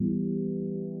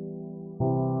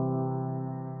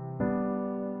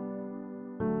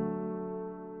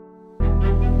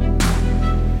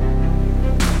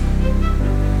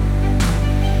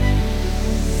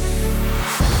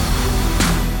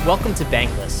Welcome to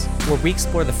Bankless, where we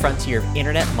explore the frontier of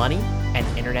internet money and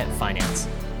internet finance.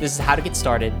 This is how to get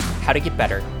started, how to get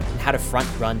better, and how to front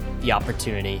run the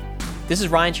opportunity. This is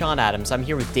Ryan Sean Adams. I'm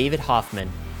here with David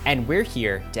Hoffman, and we're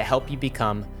here to help you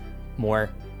become more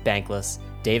bankless.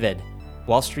 David,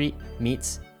 Wall Street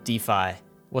meets DeFi.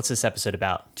 What's this episode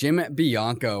about? Jim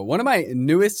Bianco, one of my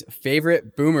newest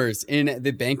favorite boomers in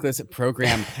the Bankless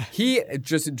program. He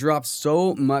just drops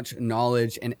so much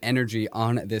knowledge and energy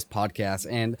on this podcast.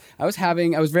 And I was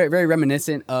very, very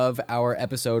reminiscent of our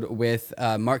episode with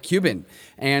Mark Cuban.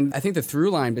 And I think the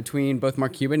through line between both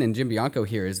Mark Cuban and Jim Bianco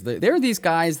here is that there are these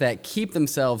guys that keep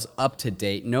themselves up to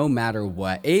date no matter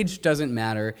what. Age doesn't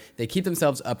matter. They keep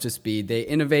themselves up to speed. They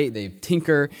innovate, they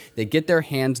tinker, they get their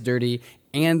hands dirty,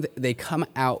 and they come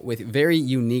out with very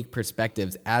unique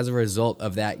perspectives as a result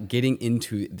of that getting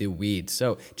into the weeds.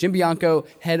 So Jim Bianco,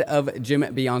 head of Jim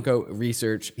Bianco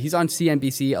Research. He's on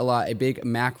CNBC a lot, a big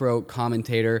macro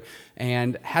commentator,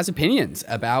 and has opinions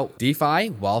about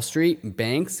DeFi, Wall Street,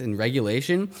 banks, and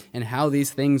regulation, and how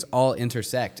these things all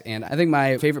intersect. And I think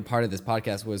my favorite part of this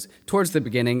podcast was towards the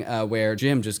beginning where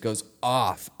Jim just goes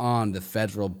off on the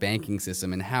federal banking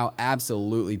system and how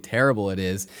absolutely terrible it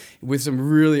is, with some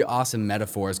really awesome metaphors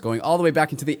going all the way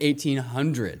back into the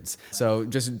 1800s. So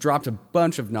just dropped a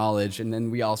bunch of knowledge. And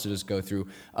then we also just go through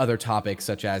other topics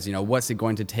such as, what's it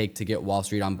going to take to get Wall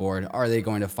Street on board? Are they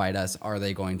going to fight us? Are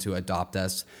they going to adopt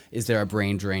us? Is there a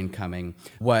brain drain coming?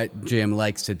 What Jim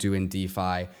likes to do in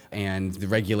DeFi and the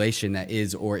regulation that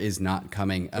is or is not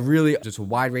coming. A really just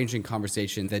wide-ranging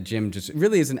conversation that Jim just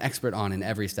really is an expert on in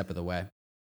every step of the way.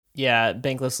 Yeah,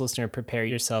 Bankless listener, prepare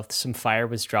yourself. Some fire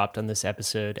was dropped on this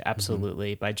episode,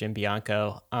 absolutely, by Jim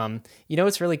Bianco.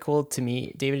 What's really cool to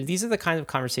me, David, these are the kind of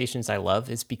conversations I love,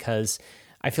 is because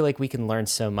I feel like we can learn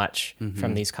so much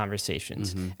from these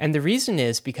conversations. And the reason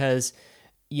is because,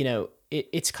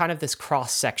 it's kind of this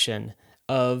cross-section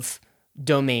of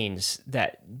domains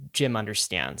that Jim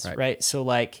understands, right? So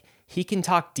like, he can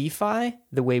talk DeFi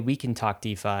the way we can talk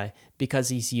DeFi because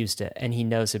he's used it and he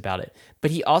knows about it.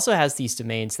 But he also has these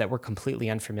domains that we're completely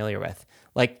unfamiliar with,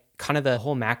 like kind of the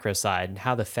whole macro side and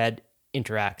how the Fed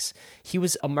interacts. He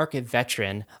was a market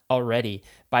veteran already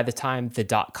by the time the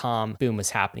 .com boom was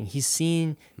happening. He's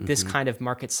seen this kind of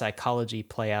market psychology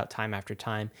play out time after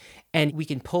time. And we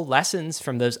can pull lessons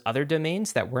from those other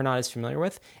domains that we're not as familiar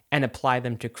with and apply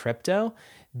them to crypto.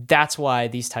 That's why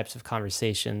these types of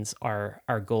conversations are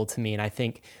gold to me, and I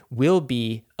think will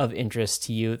be of interest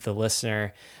to you, the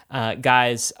listener.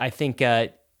 Guys, I think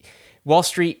Wall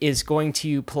Street is going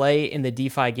to play in the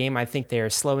DeFi game. I think they're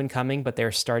slow in coming, but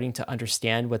they're starting to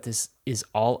understand what this is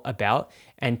all about.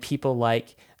 And people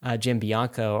like Jim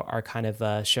Bianco are kind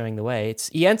of showing the way.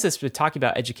 He ends this with talking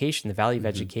about education, the value of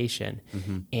education.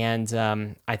 And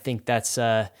I think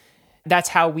that's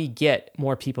how we get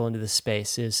more people into the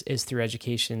space is through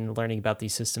education, learning about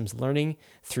these systems, learning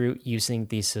through using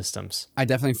these systems. I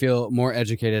definitely feel more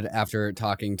educated after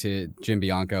talking to Jim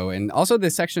Bianco, and also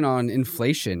this section on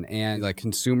inflation and like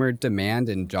consumer demand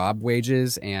and job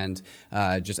wages and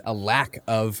just a lack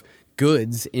of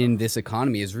goods in this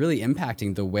economy is really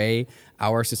impacting the way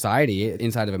our society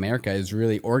inside of America is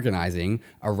really organizing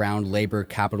around labor,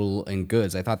 capital, and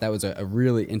goods. I thought that was a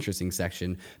really interesting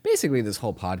section. Basically, this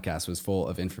whole podcast was full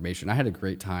of information. I had a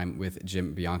great time with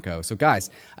Jim Bianco. So guys,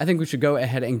 I think we should go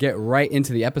ahead and get right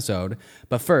into the episode.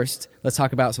 But first, let's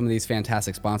talk about some of these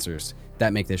fantastic sponsors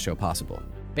that make this show possible.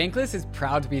 Bankless is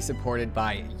proud to be supported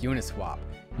by Uniswap.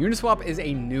 Uniswap is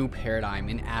a new paradigm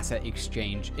in asset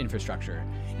exchange infrastructure.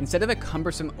 Instead of a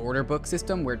cumbersome order book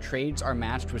system where trades are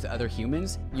matched with other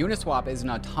humans, Uniswap is an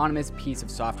autonomous piece of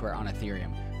software on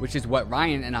Ethereum, which is what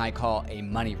Ryan and I call a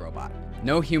money robot.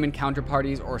 No human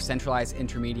counterparties or centralized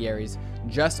intermediaries,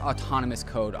 just autonomous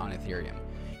code on Ethereum.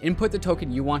 Input the token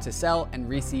you want to sell and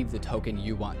receive the token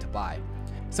you want to buy.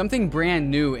 Something brand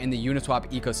new in the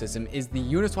Uniswap ecosystem is the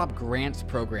Uniswap Grants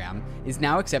program is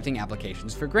now accepting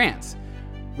applications for grants.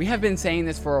 We have been saying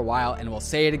this for a while and we'll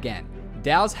say it again.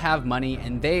 DAOs have money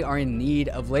and they are in need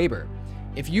of labor.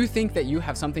 If you think that you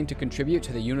have something to contribute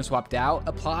to the Uniswap DAO,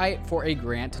 apply for a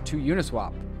grant to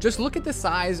Uniswap. Just look at the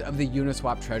size of the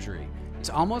Uniswap treasury. It's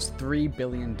almost $3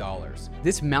 billion.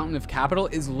 This mountain of capital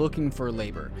is looking for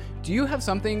labor. Do you have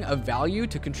something of value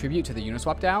to contribute to the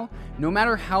Uniswap DAO? No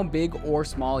matter how big or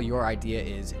small your idea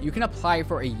is, you can apply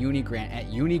for a uni grant at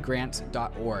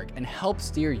unigrants.org and help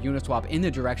steer Uniswap in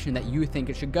the direction that you think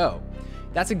it should go.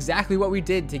 That's exactly what we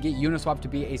did to get Uniswap to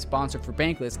be a sponsor for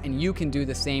Bankless, and you can do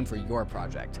the same for your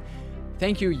project.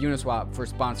 Thank you, Uniswap, for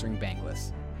sponsoring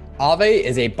Bankless. Aave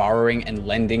is a borrowing and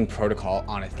lending protocol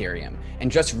on Ethereum,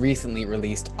 and just recently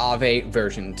released Aave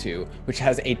version 2, which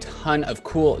has a ton of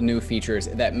cool new features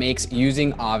that makes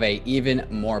using Aave even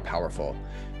more powerful.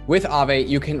 With Aave,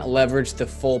 you can leverage the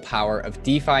full power of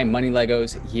DeFi money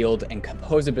Legos, yield, and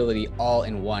composability all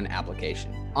in one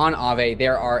application. On Aave,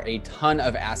 there are a ton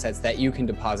of assets that you can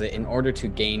deposit in order to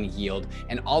gain yield,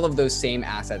 and all of those same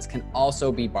assets can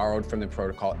also be borrowed from the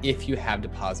protocol if you have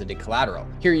deposited collateral.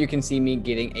 Here you can see me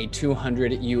getting a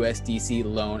 200 USDC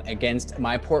loan against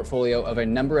my portfolio of a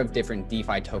number of different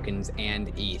DeFi tokens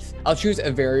and ETH. I'll choose a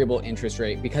variable interest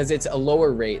rate because it's a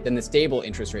lower rate than the stable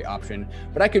interest rate option,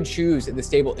 but I could choose the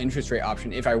stable interest rate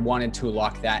option if I wanted to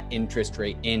lock that interest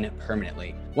rate in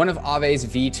permanently. One of Aave's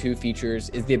V2 features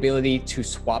is the ability to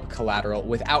swap collateral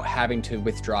without having to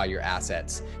withdraw your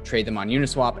assets, trade them on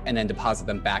Uniswap, and then deposit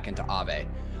them back into Aave.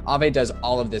 Aave does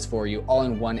all of this for you, all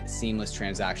in one seamless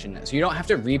transaction, so you don't have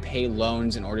to repay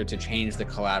loans in order to change the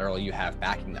collateral you have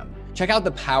backing them. Check out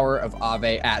the power of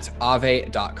Aave at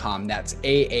aave.com. That's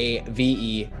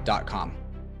AAVE.com.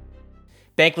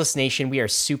 Bankless Nation, we are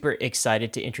super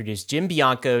excited to introduce Jim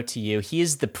Bianco to you. He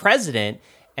is the president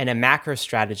and a macro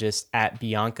strategist at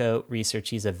Bianco Research.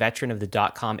 He's a veteran of the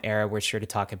dot-com era. We're sure to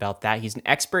talk about that. He's an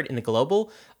expert in the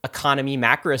global economy,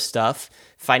 macro stuff,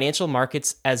 financial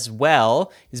markets as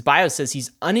well. His bio says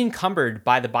he's unencumbered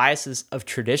by the biases of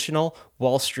traditional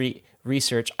Wall Street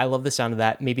research. I love the sound of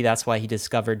that. Maybe that's why he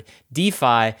discovered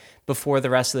DeFi before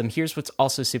the rest of them. Here's what's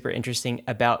also super interesting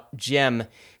about Jim.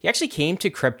 He actually came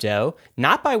to crypto,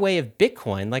 not by way of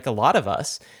Bitcoin, like a lot of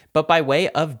us, but by way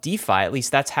of DeFi. At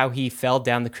least that's how he fell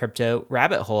down the crypto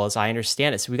rabbit hole, as I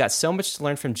understand it. So we got so much to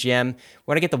learn from Jim. We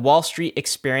want to get the Wall Street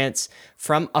experience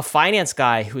from a finance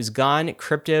guy who's gone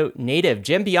crypto native.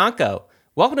 Jim Bianco,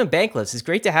 welcome to Bankless. It's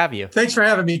great to have you. Thanks for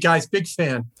having me, guys. Big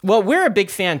fan. Well, we're a big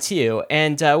fan too,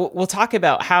 and we'll talk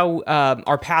about how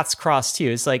our paths cross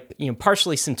too. It's like,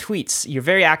 partially some tweets. You're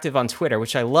very active on Twitter,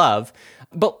 which I love.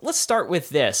 But let's start with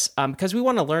this, because we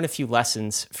want to learn a few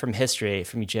lessons from history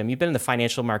from you, Jim. You've been in the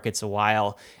financial markets a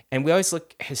while, and we always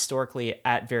look historically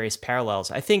at various parallels.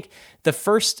 I think the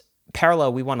first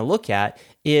parallel we want to look at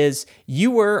is you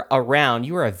were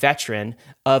a veteran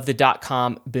of the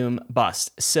dot-com boom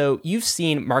bust. So you've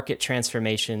seen market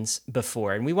transformations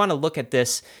before, and we want to look at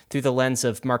this through the lens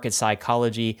of market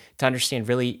psychology to understand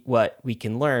really what we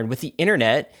can learn. With the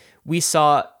internet, we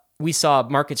saw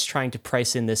markets trying to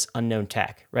price in this unknown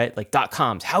tech, right? Like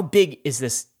dot-coms. How big is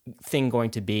this thing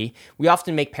going to be? We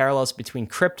often make parallels between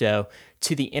crypto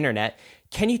to the internet.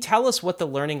 Can you tell us what the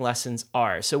learning lessons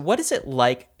are? So what is it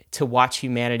like to watch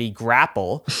humanity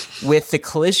grapple with the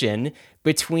collision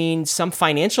between some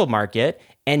financial market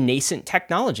and nascent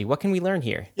technology? What can we learn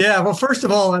here? Yeah, well, first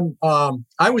of all,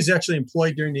 I was actually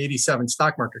employed during the '87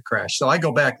 stock market crash, so I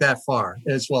go back that far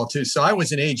as well too. So I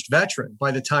was an aged veteran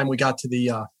by the time we got to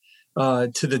the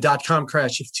dot-com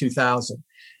crash of 2000.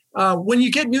 When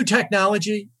you get new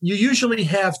technology, you usually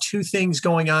have two things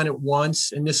going on at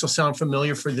once, and this will sound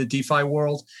familiar for the DeFi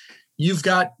world. You've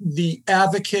got the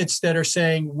advocates that are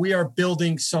saying, we are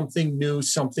building something new,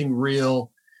 something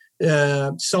real,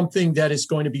 something that is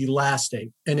going to be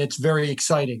lasting, and it's very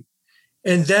exciting.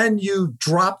 And then you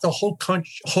drop the whole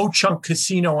chunk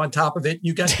casino on top of it.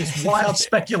 You got this wild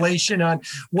speculation on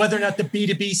whether or not the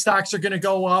B2B stocks are going to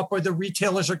go up, or the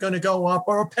retailers are going to go up,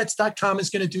 or pets.com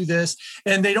is going to do this.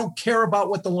 And they don't care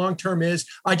about what the long term is.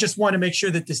 I just want to make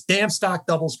sure that this damn stock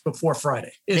doubles before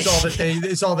Friday is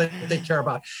all that they care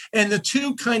about. And the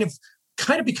two kind of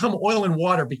become oil and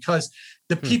water, because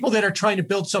the people that are trying to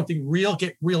build something real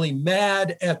get really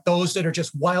mad at those that are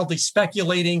just wildly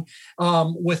speculating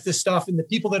with this stuff. And the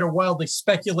people that are wildly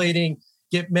speculating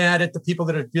get mad at the people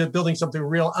that are building something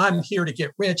real. I'm here to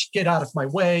get rich, get out of my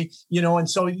way, and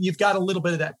so you've got a little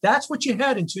bit of that. That's what you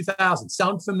had in 2000.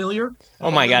 Sound familiar?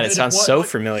 Oh my God, it sounds so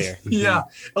familiar. Yeah,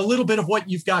 a little bit of what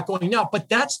you've got going now. But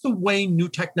that's the way new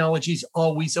technologies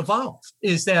always evolve,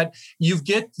 is that you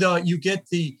get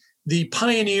the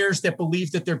pioneers that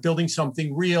believe that they're building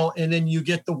something real, and then you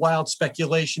get the wild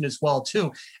speculation as well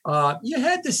too. You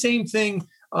had the same thing.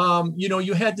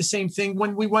 You had the same thing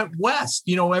when we went west.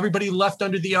 Everybody left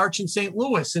under the arch in St.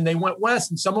 Louis, and they went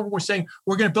west. And some of them were saying,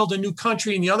 we're going to build a new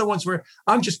country, and the other ones were,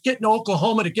 I'm just getting to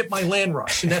Oklahoma to get my land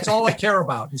rush, and that's all I care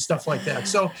about, and stuff like that.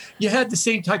 So you had the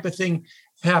same type of thing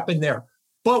happen there.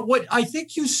 But what I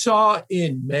think you saw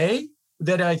in May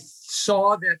that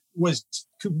was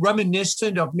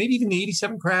reminiscent of maybe even the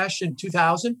 '87 crash in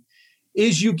 2000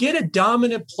 is you get a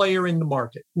dominant player in the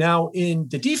market. Now, in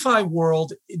the DeFi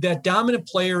world, that dominant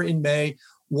player in May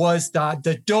was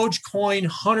the Dogecoin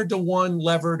 100-to-1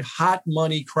 levered hot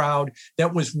money crowd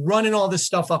that was running all this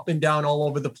stuff up and down all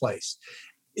over the place.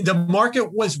 The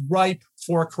market was ripe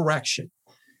for a correction.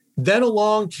 Then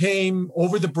along came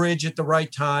over the bridge at the right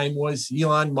time was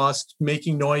Elon Musk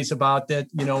making noise about that.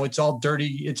 It's all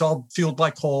dirty. It's all fueled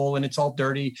by coal and it's all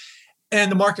dirty.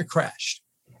 And the market crashed.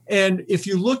 And if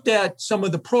you looked at some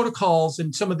of the protocols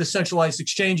and some of the centralized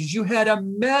exchanges, you had a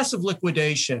massive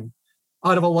liquidation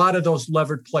out of a lot of those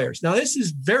levered players. Now, this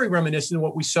is very reminiscent of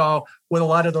what we saw with a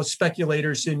lot of those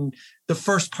speculators in the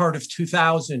first part of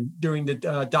 2000 during the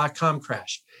dot-com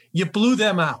crash. You blew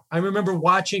them out. I remember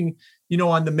watching,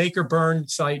 on the Make or Burn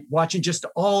site, watching just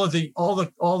all the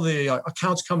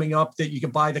accounts coming up that you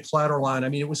could buy the collateral on. I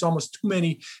mean, it was almost too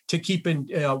many to keep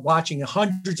watching.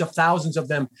 Hundreds of thousands of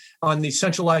them on the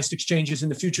centralized exchanges in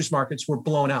the futures markets were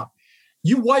blown out.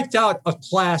 You wiped out a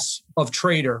class of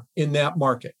trader in that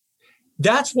market.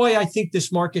 That's why I think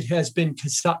this market has been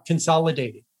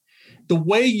consolidated. The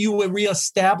way you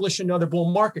reestablish another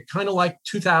bull market, kind of like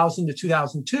 2000 to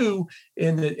 2002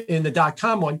 in the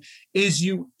dot-com one, is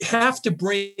you have to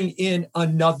bring in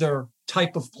another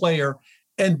type of player,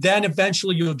 and then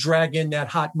eventually you'll drag in that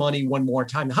hot money one more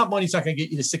time. The hot money's not going to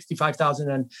get you to 65,000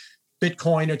 on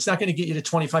Bitcoin, or it's not going to get you to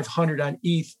 2,500 on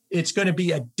ETH. It's going to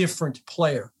be a different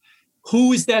player.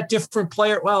 Who is that different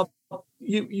player? Well,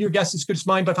 your guess is as good as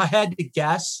mine, but if I had to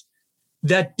guess,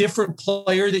 that different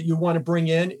player that you want to bring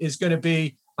in is going to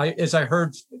be, as I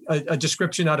heard a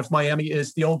description out of Miami,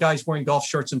 is the old guys wearing golf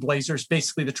shorts and blazers,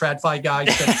 basically the TradFi guys.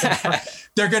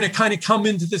 They're going to kind of come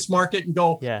into this market and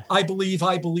go, yeah. I believe.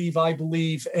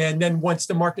 And then once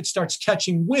the market starts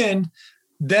catching wind,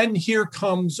 then here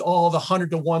comes all the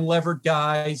 100-to-1 levered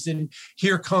guys, and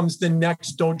here comes the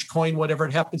next Dogecoin, whatever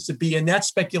it happens to be. And that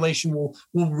speculation will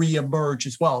reemerge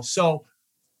as well. So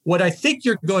what I think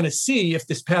you're going to see if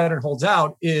this pattern holds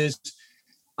out is,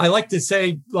 I like to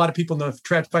say, a lot of people in the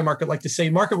TradFi market like to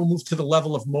say, market will move to the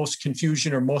level of most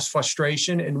confusion or most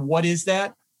frustration. And what is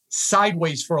that?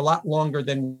 Sideways for a lot longer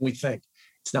than we think.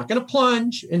 It's not going to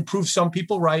plunge and prove some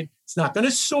people right. It's not going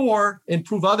to soar and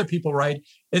prove other people right.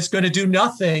 It's going to do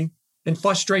nothing and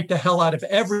frustrate the hell out of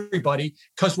everybody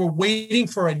because we're waiting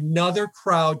for another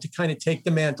crowd to kind of take the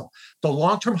mantle. The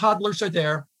long-term hodlers are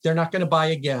there. They're not going to buy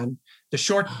again. The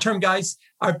short-term guys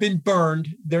have been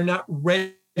burned. They're not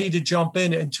ready to jump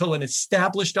in until an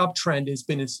established uptrend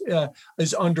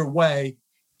is underway.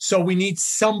 So we need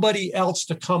somebody else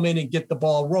to come in and get the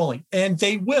ball rolling. And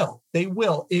they will.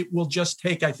 It will just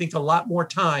take, I think, a lot more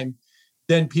time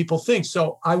than people think.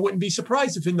 So I wouldn't be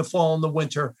surprised if in the fall and the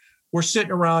winter, we're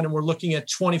sitting around and we're looking at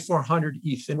 2,400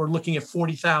 ETH and we're looking at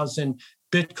 40,000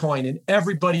 Bitcoin, and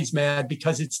everybody's mad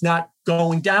because it's not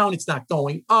going down. It's not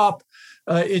going up.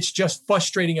 It's just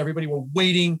frustrating everybody. We're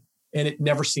waiting, and it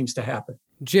never seems to happen.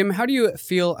 Jim, how do you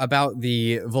feel about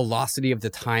the velocity of the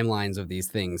timelines of these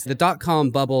things? The dot-com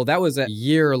bubble, that was a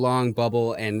year-long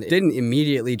bubble and didn't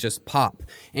immediately just pop.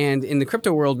 And in the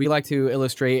crypto world, we like to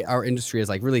illustrate our industry as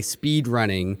like really speed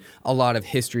running a lot of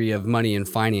history of money and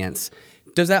finance.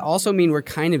 Does that also mean we're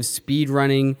kind of speed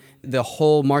running the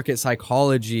whole market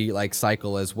psychology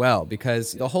cycle as well?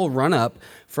 Because the whole run up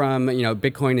from,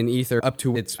 Bitcoin and Ether up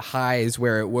to its highs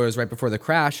where it was right before the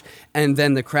crash, and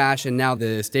then the crash and now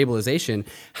the stabilization,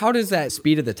 how does that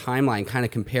speed of the timeline kind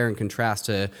of compare and contrast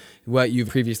to what you've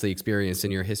previously experienced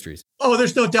in your histories? Oh,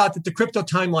 there's no doubt that the crypto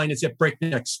timeline is at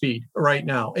breakneck speed right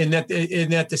now, and that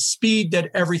the speed that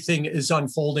everything is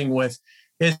unfolding with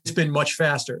has been much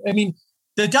faster. I mean,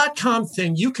 the dot-com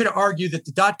thing, you could argue that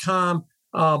the dot-com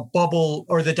bubble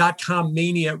or the dot-com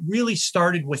mania really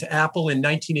started with Apple in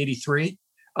 1983,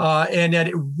 and that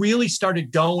it really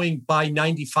started going by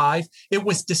 95. It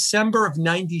was December of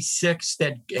 96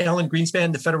 that Alan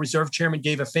Greenspan, the Federal Reserve Chairman,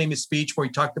 gave a famous speech where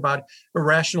he talked about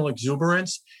irrational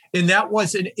exuberance. And that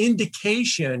was an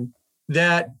indication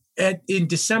that in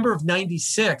December of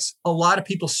 96, a lot of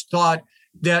people thought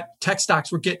that tech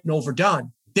stocks were getting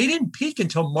overdone. They didn't peak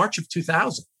until March of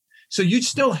 2000. So you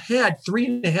still had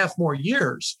 3.5 more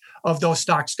years of those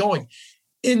stocks going.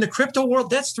 In the crypto world,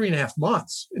 that's 3.5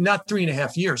 months, not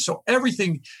 3.5 years. So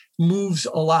everything moves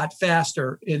a lot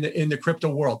faster in the crypto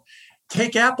world.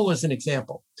 Take Apple as an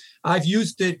example. I've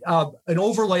used it, an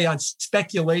overlay on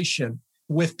speculation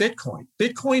with Bitcoin.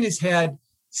 Bitcoin has had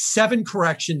 7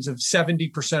 corrections of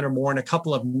 70% or more and a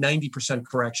couple of 90%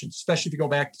 corrections, especially if you go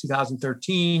back to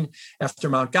 2013 after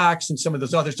Mt. Gox and some of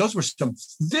those others. Those were some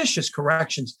vicious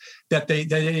corrections that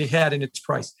they had in its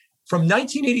price. From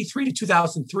 1983 to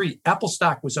 2003, Apple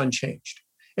stock was unchanged.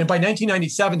 And by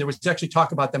 1997, there was actually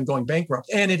talk about them going bankrupt.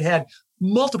 And it had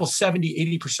multiple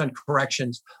 70, 80%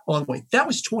 corrections along the way. That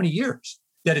was 20 years.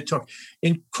 that it took.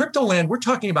 In crypto land, we're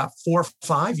talking about 4 or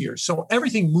 5 years. So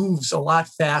everything moves a lot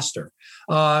faster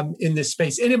in this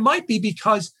space. And it might be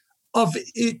because of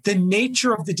the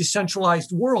nature of the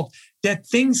decentralized world that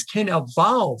things can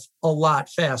evolve a lot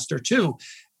faster too.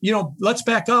 Let's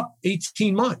back up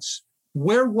 18 months.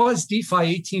 Where was DeFi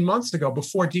 18 months ago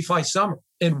before DeFi summer?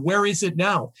 And where is it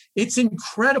now? It's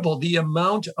incredible the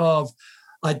amount of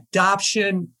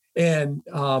adoption and,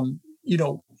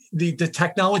 the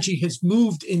technology has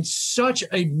moved in such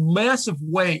a massive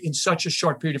way in such a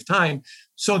short period of time.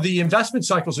 So the investment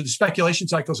cycles or the speculation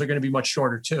cycles are going to be much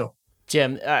shorter too.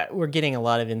 Jim, we're getting a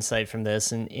lot of insight from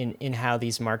this and in how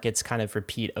these markets kind of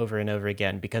repeat over and over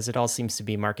again, because it all seems to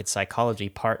be market psychology,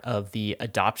 part of the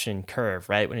adoption curve,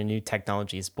 right? When a new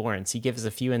technology is born. So he gives us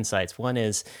a few insights. One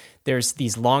is there's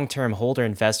these long-term holder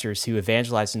investors who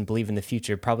evangelize and believe in the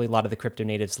future, probably a lot of the crypto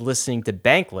natives listening to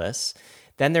Bankless.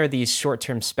 Then there are these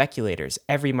short-term speculators.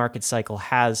 Every market cycle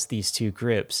has these two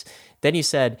groups. Then you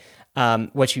said,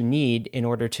 what you need in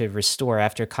order to restore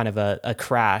after kind of a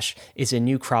crash is a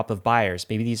new crop of buyers.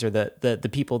 Maybe these are the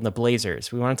people in the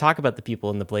blazers. We want to talk about the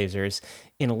people in the blazers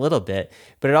in a little bit,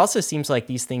 but it also seems like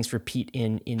these things repeat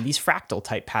in these fractal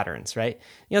type patterns, right?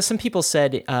 Some people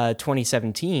said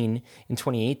 2017 and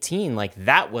 2018, like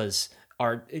that was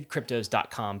our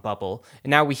cryptos.com bubble. And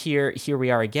now here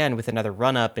we are again with another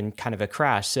run up and kind of a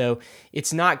crash. So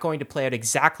it's not going to play out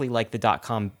exactly like the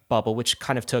 .com bubble, which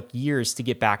kind of took years to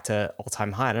get back to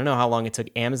all-time high. I don't know how long it took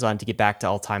Amazon to get back to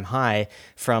all-time high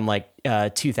from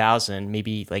 2000,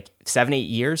 maybe 7-8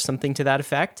 years, something to that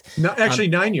effect. No, actually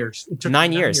 9 years. It took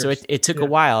 9 years. So it took a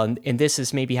while, and this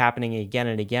is maybe happening again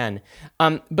and again.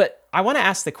 But I want to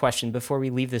ask the question before we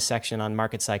leave this section on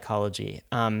market psychology.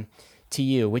 To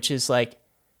you, which is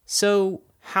so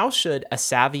how should a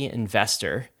savvy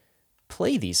investor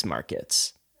play these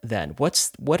markets then?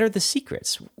 What are the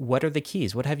secrets? What are the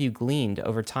keys? What have you gleaned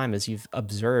over time as you've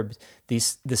observed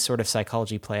this sort of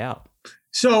psychology play out?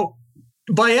 So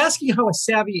by asking how a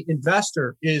savvy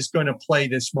investor is going to play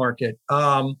this market,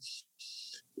 I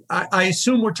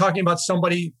assume we're talking about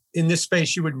somebody in this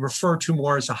space you would refer to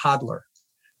more as a hodler.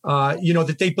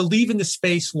 That they believe in the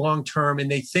space long term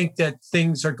and they think that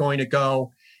things are going to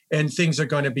go and things are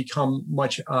going to become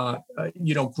much,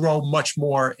 grow much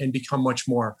more and become much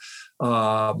more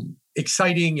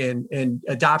exciting and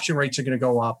adoption rates are going to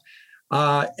go up.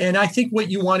 And I think what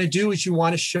you want to do is you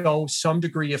want to show some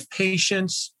degree of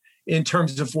patience in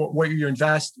terms of where you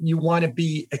invest. You want to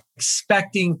be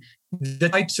expecting the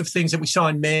types of things that we saw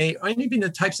in May, and even the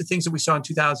types of things that we saw in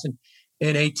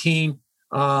 2018.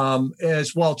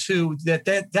 As well too,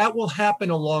 that will happen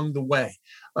along the way.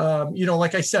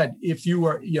 Like I said, if you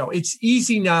were, it's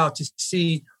easy now to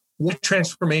see what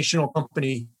transformational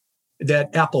company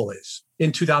that Apple is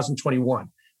in 2021.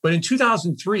 But in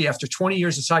 2003, after 20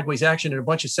 years of sideways action and a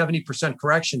bunch of 70%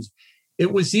 corrections,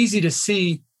 it was easy to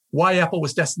see why Apple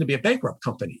was destined to be a bankrupt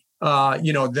company,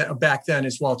 back then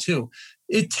as well too.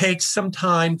 It takes some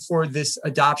time for this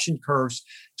adoption curves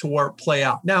to play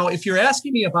out. Now, if you're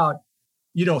asking me about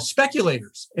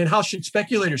speculators and how should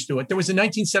speculators do it? There was a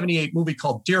 1978 movie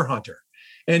called Deer Hunter.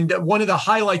 And one of the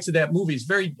highlights of that movie is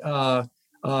Robert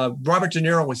De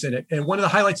Niro was in it. And one of the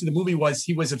highlights of the movie was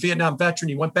he was a Vietnam veteran.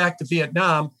 He went back to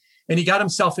Vietnam and he got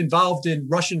himself involved in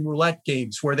Russian roulette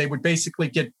games where they would basically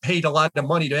get paid a lot of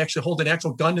money to actually hold an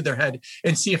actual gun to their head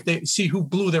and see who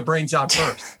blew their brains out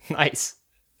first. Nice.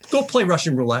 Go play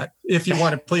Russian roulette if you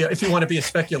want to be a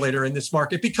speculator in this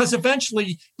market, because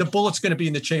eventually the bullet's going to be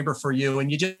in the chamber for you.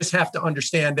 And you just have to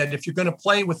understand that if you're going to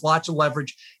play with lots of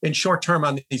leverage in short term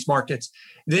on these markets,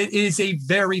 it is a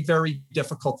very, very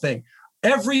difficult thing.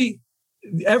 Every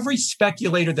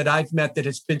speculator that I've met that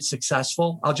has been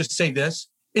successful, I'll just say this,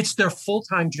 it's their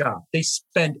full-time job. They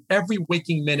spend every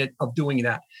waking minute of doing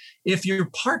that. If you're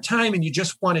part-time and you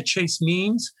just want to chase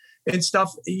memes and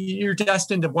stuff, you're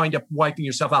destined to wind up wiping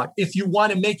yourself out. If you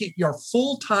want to make it your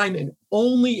full-time and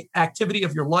only activity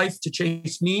of your life to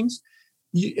chase memes,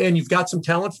 and you've got some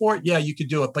talent for it, yeah, you could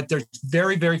do it. But there's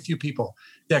very, very few people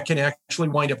that can actually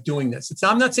wind up doing this.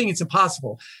 I'm not saying it's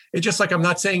impossible. It's just like I'm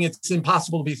not saying it's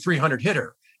impossible to be 300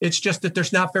 hitter. It's just that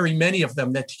there's not very many of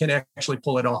them that can actually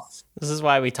pull it off. This is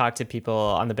why we talk to people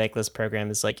on the Bankless program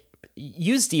is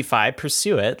use DeFi,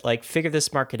 pursue it, figure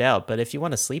this market out. But if you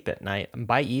want to sleep at night,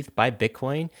 buy ETH, buy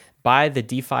Bitcoin, buy the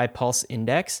DeFi Pulse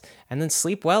Index, and then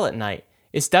sleep well at night.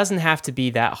 It doesn't have to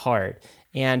be that hard.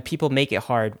 And people make it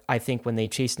hard, I think, when they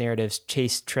chase narratives,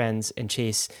 chase trends, and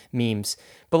chase memes.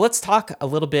 But let's talk a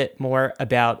little bit more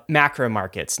about macro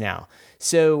markets now.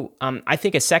 So I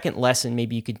think a second lesson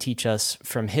maybe you could teach us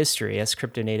from history, as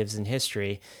crypto natives in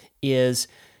history, is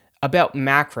about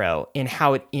macro and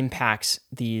how it impacts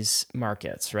these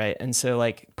markets, right? And so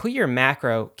like put your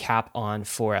macro cap on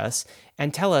for us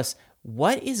and tell us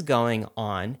what is going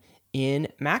on in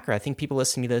macro. I think people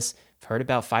listening to this have heard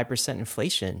about 5%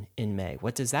 inflation in May.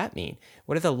 What does that mean?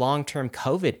 What are the long-term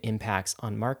COVID impacts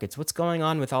on markets? What's going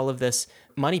on with all of this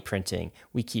money printing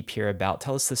we keep hearing about?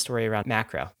 Tell us the story around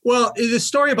macro. Well, the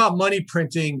story about money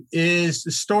printing is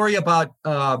the story about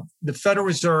the Federal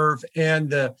Reserve and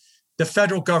the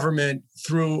federal government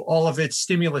through all of its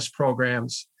stimulus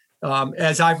programs.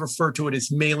 As I've referred to it,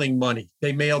 as mailing money.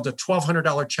 They mailed a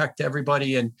 $1,200 check to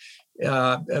everybody and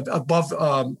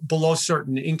below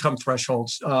certain income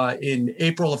thresholds in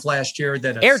April of last year.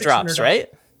 Then airdrops, right?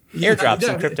 Airdrops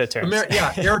in crypto terms.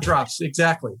 Airdrops,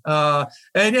 exactly.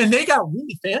 And they got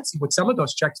really fancy with some of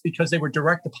those checks because they were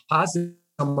direct deposit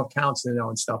from accounts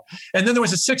and stuff. And then there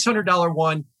was a $600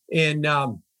 one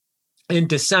in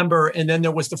December, and then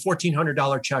there was the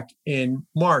 $1,400 check in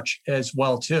March as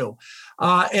well too.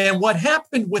 And what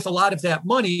happened with a lot of that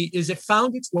money is it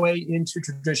found its way into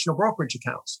traditional brokerage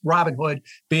accounts. Robinhood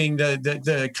being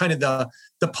the kind of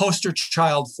the poster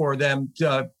child for them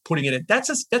putting it in. That's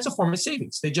a form of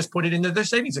savings. They just put it into their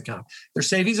savings account. Their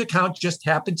savings account just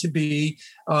happened to be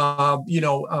a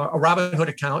Robinhood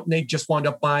account, and they just wound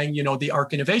up buying the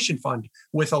ARK Innovation Fund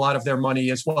with a lot of their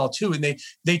money as well too. And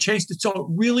they chased it, so it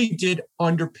really did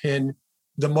underpin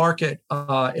the market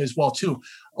as well too.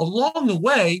 Along the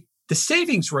way, the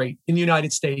savings rate in the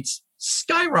United States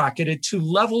skyrocketed to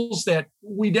levels that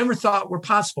we never thought were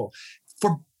possible.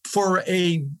 For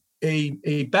a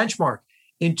benchmark,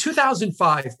 in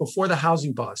 2005, before the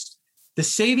housing bust, the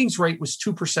savings rate was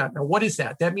 2%. Now, what is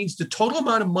that? That means the total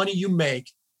amount of money you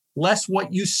make, less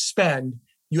what you spend,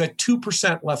 you had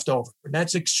 2% left over. And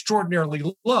that's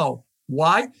extraordinarily low.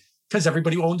 Why? Because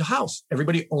everybody owned a house.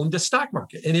 Everybody owned the stock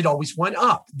market, and it always went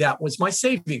up. That was my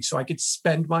savings, so I could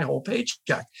spend my whole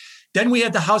paycheck. Then we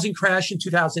had the housing crash in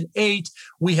 2008.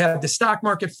 We had the stock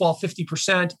market fall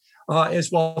 50% as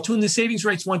well too. And the savings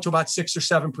rates went to about 6 or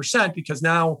 7% because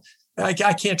now I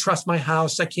can't trust my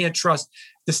house. I can't trust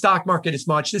the stock market as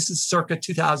much. This is circa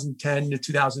 2010 to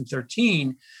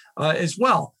 2013 as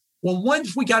well. Well,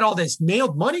 once we got all this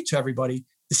mailed money to everybody,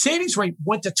 the savings rate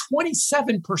went to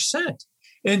 27%.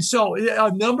 And so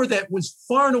a number that was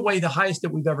far and away the highest that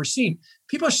we've ever seen.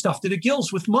 People are stuffed to the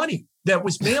gills with money that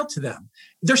was mailed to them.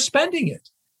 They're spending it.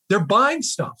 They're buying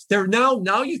stuff. They're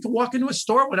now you can walk into a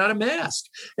store without a mask.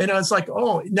 And I was like,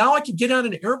 oh, now I can get on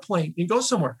an airplane and go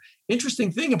somewhere.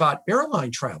 Interesting thing about airline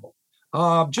travel,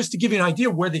 just to give you an idea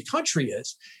where the country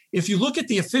is. If you look at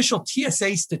the official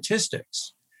TSA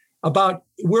statistics,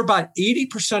 we're about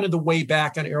 80% of the way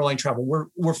back on airline travel.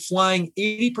 We're flying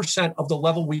 80% of the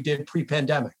level we did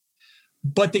pre-pandemic.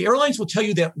 But the airlines will tell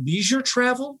you that leisure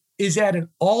travel is at an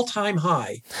all-time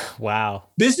high. Wow.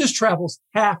 Business travel's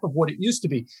half of what it used to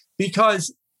be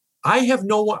because I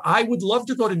would love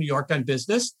to go to New York on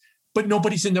business, but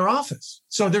nobody's in their office.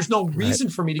 So there's no reason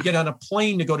for me to get on a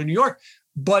plane to go to New York.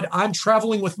 But I'm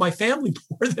traveling with my family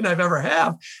more than I've ever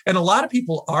have. And a lot of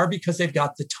people are because they've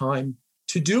got the time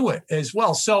to do it as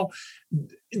well. So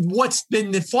what's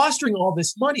been fostering all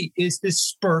this money is this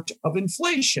spurt of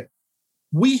inflation.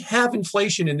 We have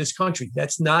inflation in this country.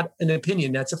 That's not an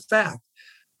opinion. That's a fact.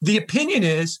 The opinion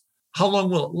is, how long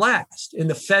will it last? And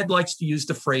the Fed likes to use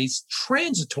the phrase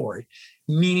transitory,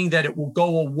 meaning that it will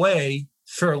go away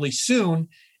fairly soon.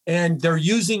 And they're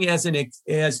using they're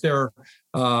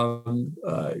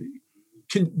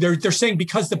saying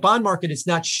because the bond market is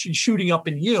not shooting up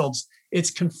in yields,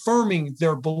 it's confirming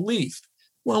their belief.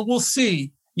 Well, we'll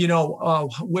see,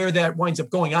 where that winds up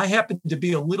going. I happen to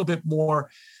be a little bit more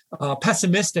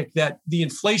pessimistic that the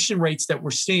inflation rates that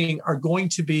we're seeing are going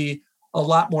to be a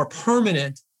lot more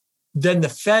permanent than the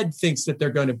Fed thinks that they're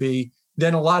going to be,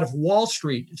 than a lot of Wall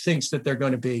Street thinks that they're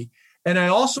going to be. And I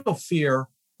also fear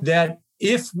that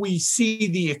if we see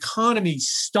the economy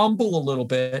stumble a little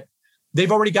bit,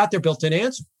 they've already got their built-in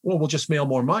answer. Well, we'll just mail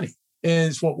more money.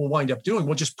 Is what we'll wind up doing.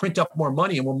 We'll just print up more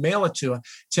money and we'll mail it to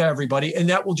everybody. And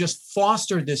that will just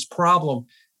foster this problem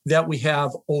that we have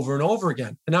over and over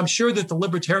again. And I'm sure that the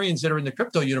libertarians that are in the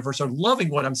crypto universe are loving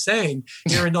what I'm saying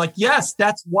here. And like, yes,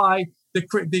 that's why the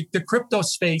crypto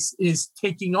space is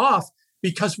taking off,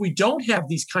 because we don't have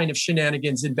these kind of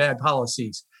shenanigans and bad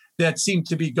policies that seem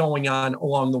to be going on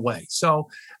along the way. So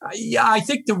I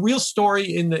think the real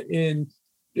story in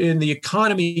the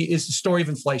economy is the story of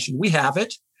inflation. We have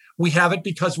it. We have it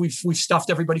because we've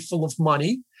stuffed everybody full of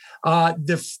money.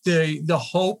 The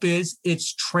hope is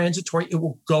it's transitory. It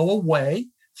will go away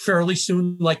fairly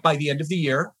soon, like by the end of the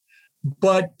year.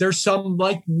 But there's some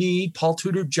like me, Paul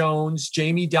Tudor Jones,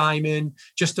 Jamie Dimon,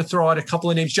 just to throw out a couple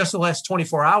of names, just in the last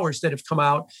 24 hours that have come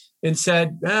out and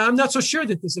said, I'm not so sure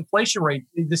that this inflation rate,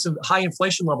 this high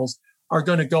inflation levels are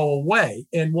going to go away.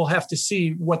 And we'll have to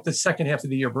see what the second half of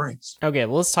the year brings. Okay,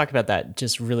 well, let's talk about that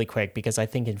just really quick, because I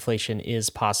think inflation is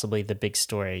possibly the big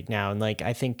story now. And like,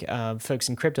 I think folks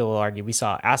in crypto will argue we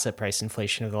saw asset price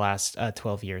inflation over the last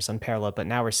 12 years, unparalleled, but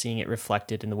now we're seeing it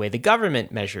reflected in the way the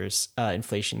government measures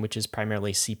inflation, which is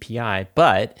primarily CPI.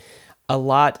 But a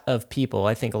lot of people,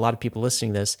 I think a lot of people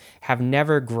listening to this, have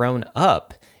never grown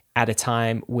up at a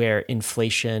time where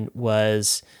inflation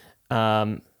was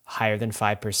higher than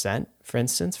 5%, for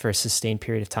instance, for a sustained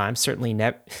period of time. Certainly,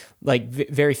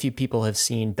 very few people have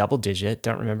seen double digit.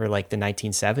 Don't remember like the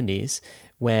 1970s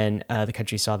when the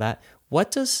country saw that. What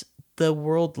does the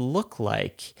world look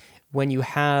like when you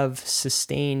have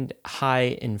sustained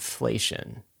high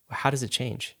inflation? How does it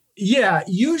change? Yeah,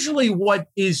 usually what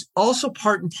is also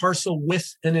part and parcel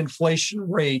with an inflation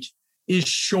rate is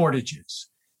shortages.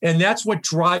 And that's what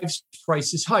drives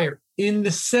prices higher. In the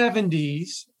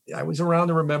 70s, I was around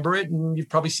to remember it, and you've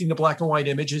probably seen the black and white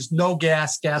images, no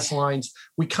gas lines.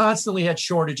 We constantly had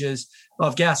shortages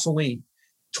of gasoline.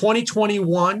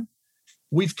 2021,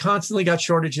 we've constantly got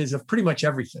shortages of pretty much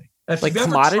everything. Like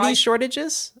commodity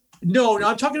shortages? No,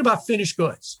 I'm talking about finished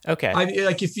goods. Okay.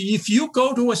 Like if you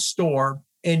go to a store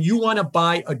and you want to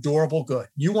buy a durable good,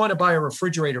 you want to buy a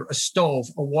refrigerator, a stove,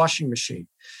 a washing machine,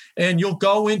 and you'll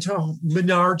go into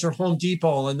Menards or Home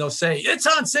Depot and they'll say, it's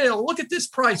on sale. Look at this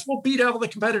price. We'll beat out all the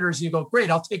competitors. And you go, great,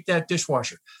 I'll take that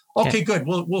dishwasher. Okay, good.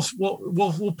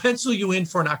 We'll pencil you in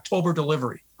for an October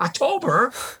delivery.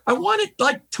 October? I want it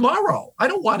like tomorrow. I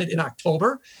don't want it in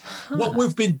October. What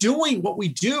we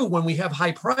do when we have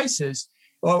high prices,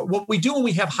 or what we do when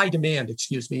we have high demand,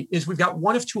 is we've got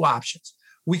one of two options.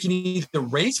 We can either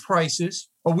raise prices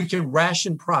or we can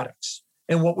ration products.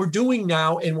 And what we're doing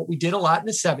now, and what we did a lot in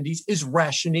the 70s, is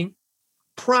rationing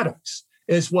products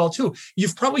as well, too.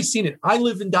 You've probably seen it. I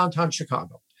live in downtown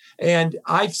Chicago, and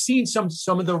I've seen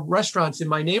some of the restaurants in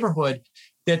my neighborhood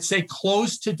that say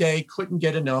closed today, couldn't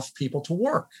get enough people to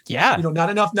work. Yeah. Not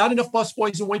enough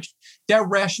busboys and waitresses. They're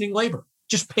rationing labor.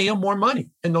 Just pay them more money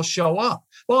and they'll show up.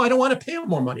 Well, I don't want to pay them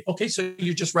more money. Okay, so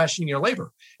you're just rationing your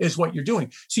labor is what you're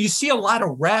doing. So you see a lot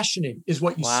of rationing is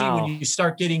what you see when you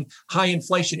start getting high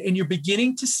inflation. And you're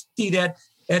beginning to see that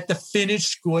at the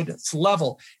finished goods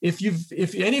level. If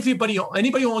anybody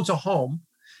who owns a home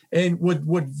and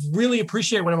would really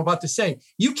appreciate what I'm about to say,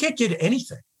 you can't get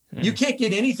anything. You can't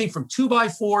get anything from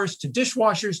 2x4s to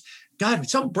dishwashers. God, if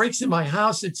something breaks in my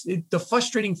house, the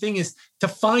frustrating thing is to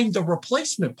find the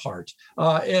replacement part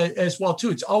as well, too.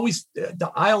 It's always the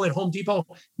aisle at Home Depot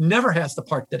never has the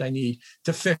part that I need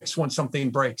to fix when something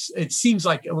breaks. It seems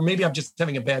like, or maybe I'm just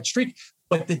having a bad streak,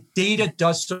 but the data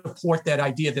does support that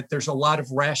idea that there's a lot of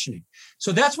rationing.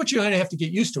 So that's what you're going to have to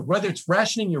get used to, whether it's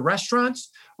rationing your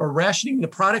restaurants or rationing the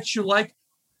products you like,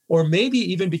 or maybe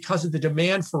even because of the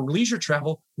demand for leisure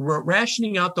travel, we're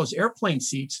rationing out those airplane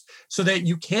seats so that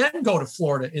you can go to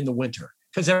Florida in the winter,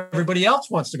 because everybody else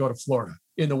wants to go to Florida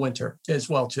in the winter as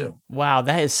well, too. Wow,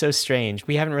 that is so strange.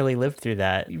 We haven't really lived through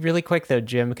that. Really quick, though,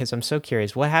 Jim, because I'm so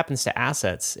curious, what happens to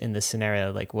assets in this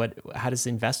scenario? Like, how does the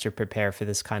investor prepare for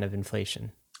this kind of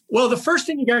inflation? Well, the first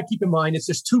thing you got to keep in mind is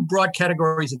there's two broad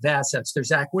categories of assets.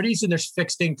 There's equities and there's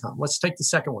fixed income. Let's take the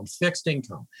second one, fixed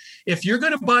income. If you're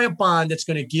going to buy a bond that's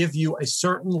going to give you a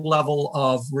certain level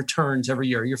of returns every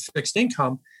year, your fixed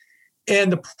income,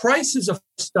 and the prices of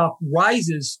stuff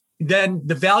rises, then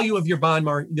the value of your bond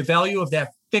market, the value of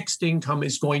that fixed income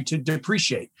is going to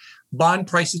depreciate. Bond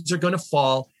prices are going to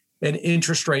fall and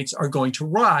interest rates are going to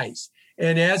rise.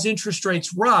 And as interest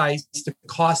rates rise, the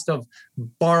cost of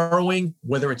borrowing,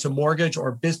 whether it's a mortgage or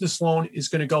a business loan, is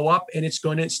going to go up, and it's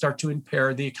going to start to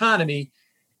impair the economy.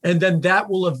 And then that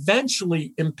will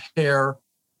eventually impair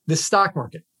the stock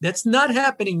market. That's not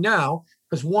happening now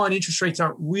because, one, interest rates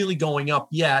aren't really going up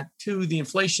yet. Two, the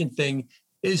inflation thing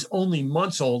is only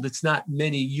months old. It's not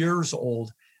many years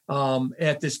old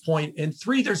at this point. And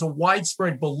three, there's a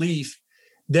widespread belief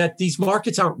that these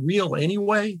markets aren't real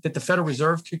anyway, that the Federal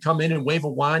Reserve could come in and wave a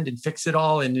wand and fix it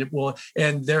all. And it will,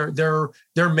 and their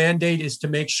mandate is to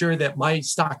make sure that my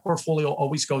stock portfolio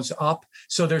always goes up.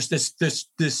 So there's this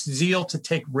zeal to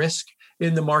take risk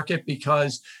in the market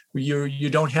because you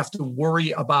don't have to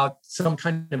worry about some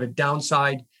kind of a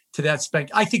downside to that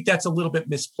spec. I think that's a little bit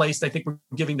misplaced. I think we're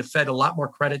giving the Fed a lot more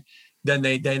credit than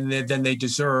they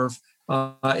deserve.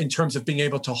 In terms of being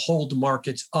able to hold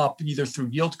markets up either through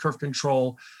yield curve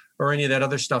control or any of that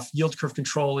other stuff. Yield curve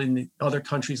control in other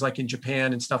countries like in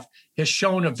Japan and stuff has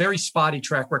shown a very spotty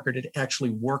track record at actually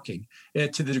working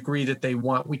to the degree that they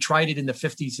want. We tried it in the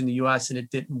 50s in the US and it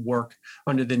didn't work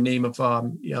under the name of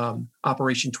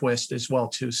Operation Twist as well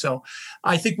too. So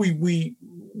I think we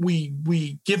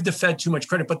give the Fed too much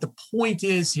credit. But the point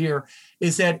is here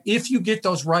is that if you get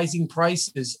those rising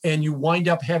prices and you wind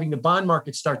up having the bond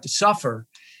market start to suffer,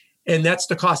 and that's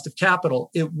the cost of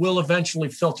capital, it will eventually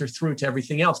filter through to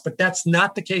everything else. But that's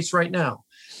not the case right now.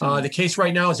 The case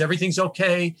right now is everything's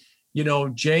okay. You know,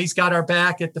 Jay's got our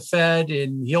back at the Fed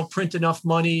and he'll print enough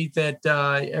money that,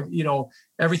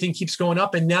 everything keeps going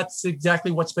up. And that's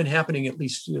exactly what's been happening, at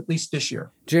least this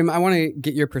year. Jim, I want to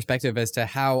get your perspective as to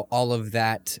how all of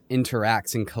that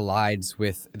interacts and collides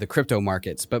with the crypto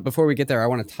markets. But before we get there, I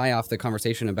want to tie off the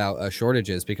conversation about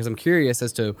shortages, because I'm curious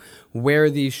as to where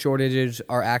these shortages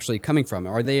are actually coming from.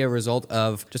 Are they a result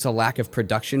of just a lack of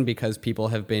production because people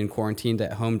have been quarantined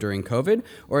at home during COVID?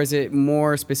 Or is it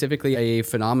more specifically a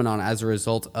phenomenon as a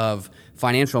result of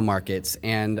financial markets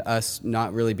and us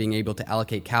not really being able to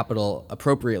allocate capital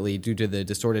appropriately due to the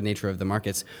distorted nature of the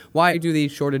markets? Why do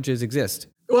these shortages exist?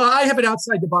 Well, I have an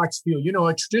outside the box view. You know,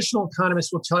 a traditional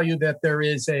economist will tell you that there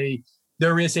is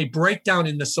a breakdown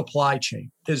in the supply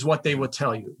chain, is what they will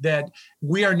tell you, that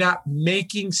we are not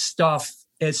making stuff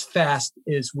as fast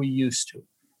as we used to.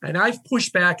 And I've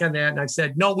pushed back on that and I've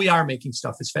said, no, we are making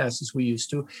stuff as fast as we used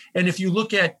to. And if you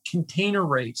look at container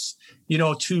rates, you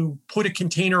know, to put a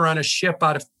container on a ship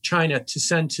out of China to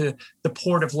send to the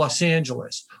port of Los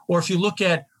Angeles, or if you look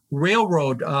at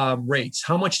railroad rates,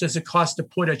 how much does it cost to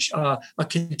put a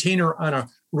container on a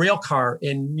rail car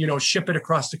and, you know, ship it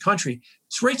across the country?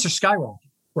 These rates are skyrocketing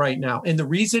right now. And the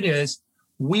reason is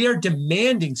we are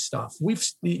demanding stuff.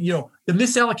 The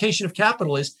misallocation of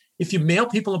capital is, if you mail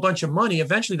people a bunch of money,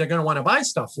 eventually they're going to want to buy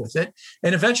stuff with it.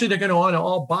 And eventually they're going to want to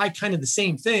all buy kind of the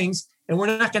same things. And we're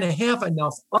not going to have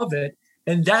enough of it.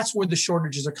 And that's where the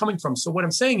shortages are coming from. So what I'm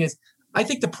saying is, I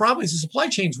think the problem is the supply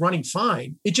chain's running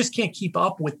fine. It just can't keep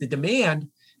up with the demand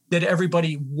that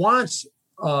everybody wants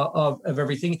of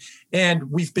everything.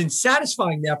 And we've been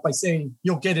satisfying that by saying,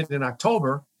 you'll get it in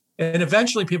October. And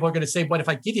eventually people are going to say, but if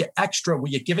I give you extra, will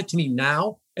you give it to me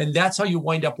now? And that's how you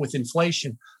wind up with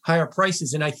inflation, higher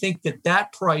prices. And I think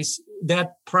that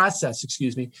process,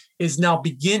 is now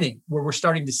beginning, where we're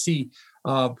starting to see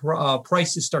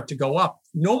prices start to go up,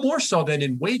 no more so than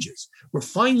in wages. We're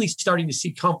finally starting to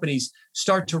see companies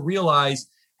start to realize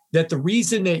that the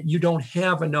reason that you don't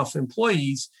have enough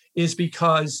employees is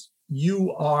because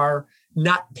you are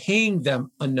not paying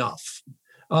them enough.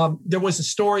 There was a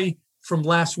story from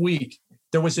last week.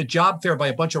 There was a job fair by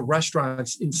a bunch of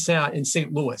restaurants in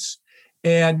St. Louis,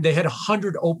 and they had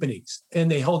 100 openings, and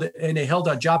they held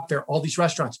a job fair. All these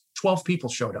restaurants, 12 people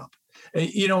showed up.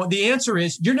 The answer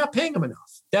is you're not paying them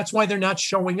enough. That's why they're not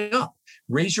showing up.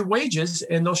 Raise your wages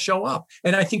and they'll show up.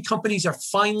 And I think companies are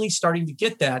finally starting to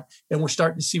get that, and we're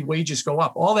starting to see wages go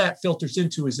up. All that filters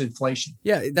into is inflation.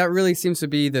 Yeah, that really seems to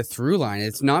be the through line.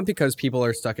 It's not because people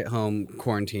are stuck at home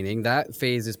quarantining. That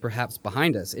phase is perhaps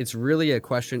behind us. It's really a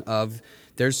question of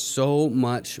there's so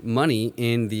much money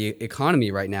in the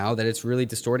economy right now that it's really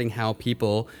distorting how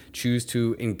people choose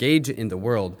to engage in the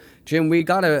world. Jim, we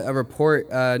got a report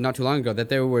not too long ago that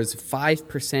there was 5%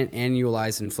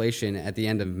 annualized inflation at the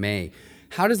end of May.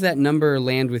 How does that number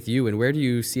land with you, and where do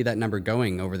you see that number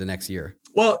going over the next year?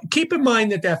 Well, keep in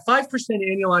mind that 5%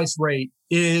 annualized rate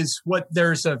is what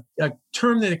there's a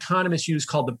term that economists use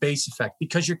called the base effect,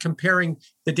 because you're comparing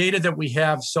the data that we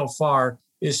have so far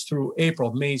is through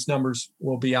April. May's numbers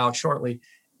will be out shortly.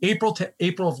 April to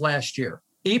April of last year.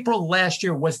 April last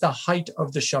year was the height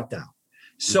of the shutdown.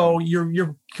 So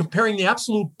you're comparing the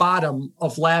absolute bottom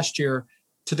of last year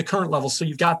to the current level. So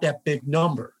you've got that big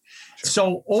number. Sure.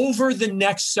 So over the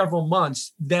next several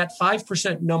months, that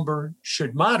 5% number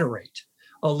should moderate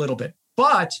a little bit.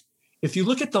 But if you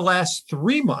look at the last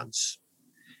 3 months,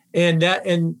 and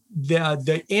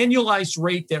the annualized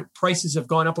rate that prices have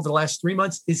gone up over the last 3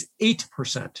 months is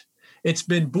 8%. It's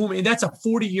been booming. And that's a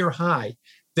 40-year high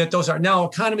that those are. Now,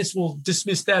 economists will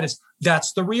dismiss that as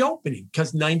that's the reopening,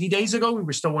 because 90 days ago, we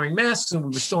were still wearing masks and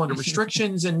we were still under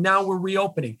restrictions, and now we're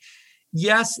reopening.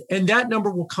 Yes, and that number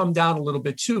will come down a little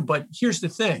bit too. But here's the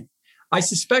thing. I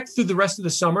suspect through the rest of the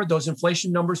summer, those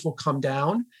inflation numbers will come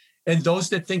down. And those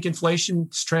that think inflation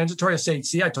is transitory, I say,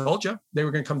 see, I told you they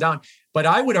were going to come down. But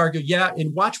I would argue, yeah,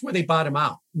 and watch where they bottom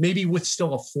out, maybe with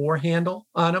still a 4 handle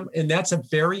on them. And that's a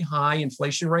very high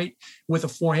inflation rate with a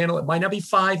 4 handle. It might not be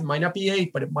 5, it might not be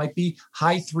 8, but it might be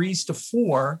high 3s to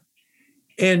 4.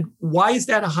 And why is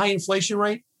that a high inflation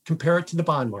rate? Compare it to the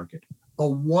bond market. a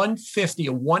 150,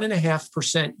 a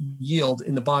 1.5% yield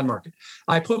in the bond market.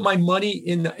 I put my money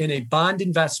in a bond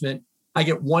investment, I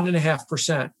get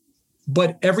 1.5%,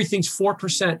 but everything's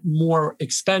 4% more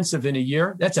expensive in a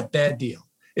year. That's a bad deal,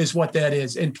 is what that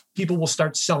is. And people will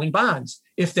start selling bonds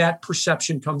if that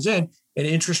perception comes in, and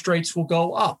interest rates will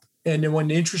go up. And then when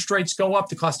the interest rates go up,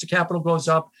 the cost of capital goes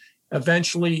up.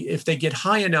 Eventually, if they get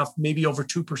high enough, maybe over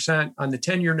 2% on the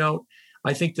 10-year note,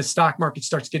 I think the stock market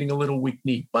starts getting a little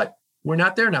weak-kneed. But we're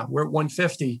not there now. We're at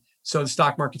 150. So the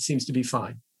stock market seems to be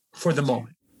fine for the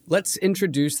moment. Let's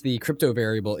introduce the crypto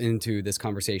variable into this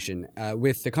conversation.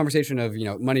 With the conversation of,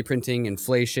 money printing,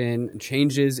 inflation,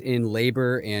 changes in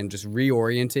labor, and just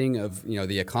reorienting of,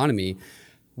 the economy.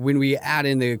 When we add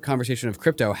in the conversation of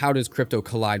crypto, how does crypto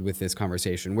collide with this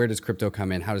conversation? Where does crypto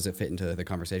come in? How does it fit into the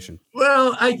conversation?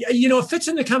 Well, it fits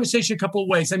in the conversation a couple of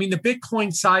ways. I mean, the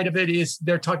Bitcoin side of it is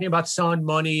they're talking about selling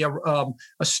money, a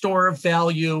store of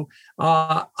value.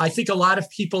 I think a lot of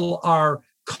people are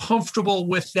comfortable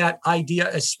with that idea,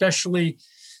 especially.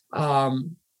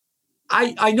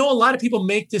 I know a lot of people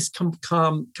make this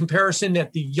comparison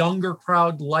that the younger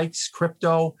crowd likes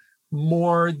crypto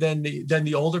more than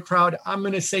the older crowd. I'm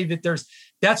going to say that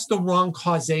that's the wrong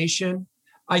causation.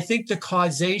 I think the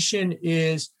causation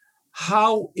is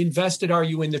how invested are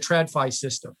you in the TradFi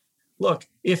system? Look,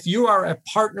 if you are a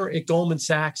partner at Goldman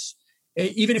Sachs,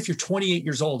 even if you're 28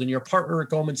 years old and you're a partner at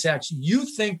Goldman Sachs, you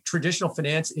think traditional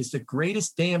finance is the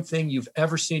greatest damn thing you've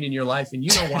ever seen in your life, and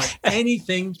you don't want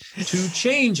anything to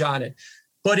change on it.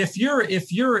 But if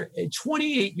you're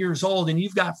 28 years old and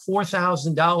you've got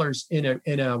 $4,000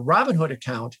 in a Robinhood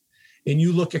account and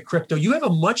you look at crypto, you have a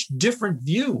much different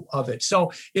view of it.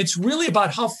 So it's really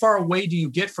about how far away do you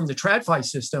get from the TradFi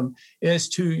system as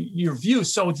to your view.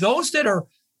 So those that are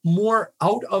more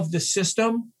out of the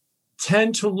system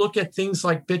tend to look at things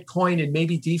like Bitcoin and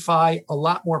maybe DeFi a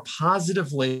lot more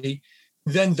positively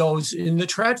than those in the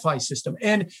TradFi system.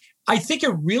 And I think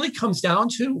it really comes down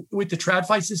to, with the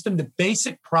TradFi system, the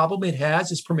basic problem it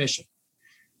has is permission.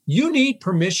 You need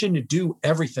permission to do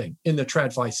everything in the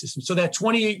TradFi system. So that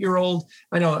 28-year-old,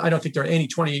 I don't think there are any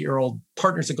 28-year-old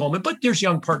partners at Goldman, but there's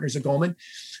young partners at Goldman.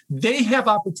 They have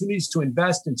opportunities to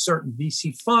invest in certain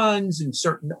VC funds and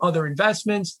certain other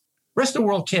investments. The rest of the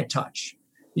world can't touch.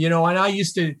 And I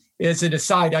used to, as an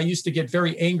aside, I used to get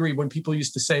very angry when people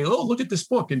used to say, oh, look at this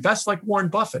book, Invest Like Warren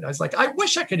Buffett. I was like, I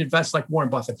wish I could invest like Warren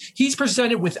Buffett. He's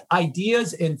presented with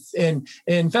ideas and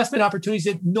investment opportunities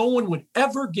that no one would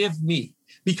ever give me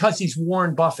because he's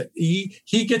Warren Buffett. He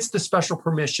gets the special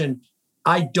permission.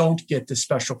 I don't get the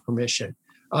special permission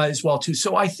as well, too.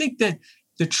 So I think that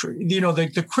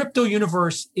the crypto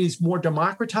universe is more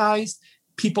democratized.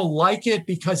 People like it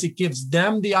because it gives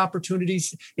them the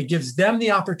opportunities. It gives them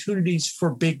the opportunities for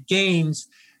big gains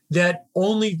that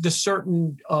only the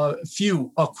certain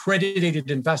few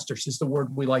accredited investors, is the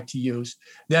word we like to use,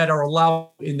 that are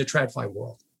allowed in the TradFi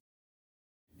world.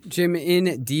 Jim,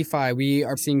 in DeFi, we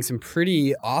are seeing some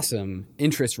pretty awesome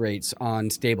interest rates on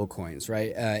stablecoins,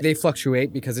 right? They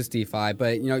fluctuate because it's DeFi,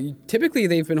 but typically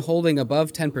they've been holding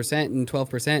above 10% and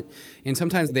 12%, and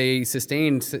sometimes they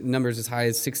sustain numbers as high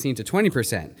as 16 to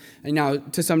 20%. And now,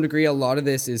 to some degree, a lot of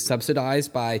this is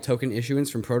subsidized by token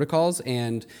issuance from protocols,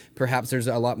 and perhaps there's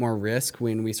a lot more risk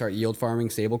when we start yield farming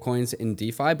stablecoins in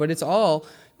DeFi, but it's all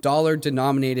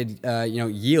dollar-denominated,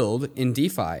 yield in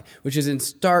DeFi, which is in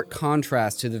stark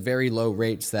contrast to the very low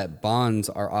rates that bonds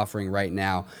are offering right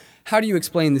now. How do you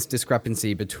explain this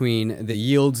discrepancy between the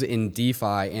yields in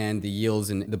DeFi and the yields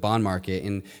in the bond market?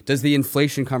 And does the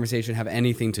inflation conversation have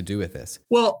anything to do with this?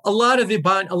 Well, a lot of the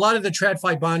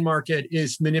TradFi bond market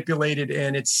is manipulated,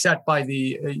 and it's set by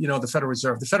the Federal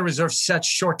Reserve. The Federal Reserve sets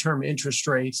short-term interest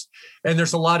rates, and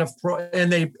there's a lot of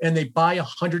and they buy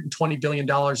 $120 billion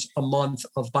a month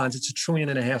of bonds. It's $1.5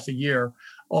 trillion a year,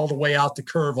 all the way out the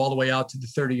curve, all the way out to the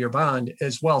 30-year bond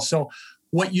as well. So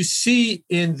what you see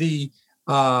in the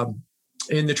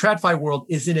TradFi world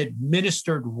is an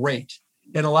administered rate.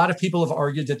 And a lot of people have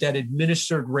argued that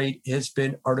administered rate has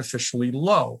been artificially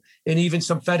low. And even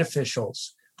some Fed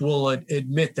officials will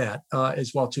admit that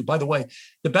as well, too. By the way,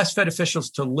 the best Fed officials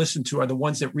to listen to are the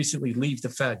ones that recently leave the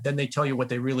Fed. Then they tell you what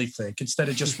they really think instead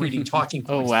of just reading talking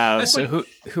points. Oh, wow. So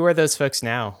who are those folks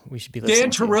now we should be listening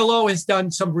to? Dan Tarullo has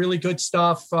done some really good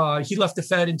stuff. He left the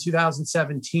Fed in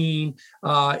 2017.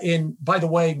 And by the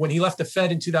way, when he left the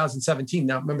Fed in 2017,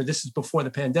 now remember, this is before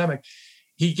the pandemic,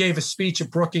 he gave a speech at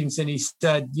Brookings and he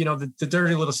said, the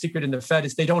dirty little secret in the Fed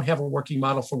is they don't have a working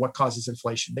model for what causes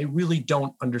inflation. They really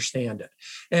don't understand it.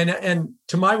 And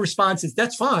to my response is,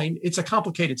 that's fine. It's a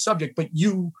complicated subject, but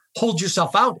you hold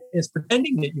yourself out as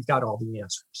pretending that you've got all the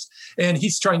answers. And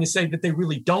he's trying to say that they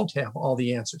really don't have all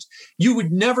the answers. You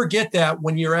would never get that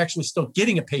when you're actually still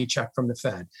getting a paycheck from the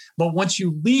Fed. But once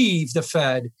you leave the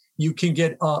Fed, you can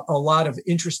get a lot of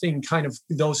interesting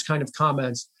those kind of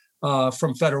comments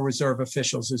from Federal Reserve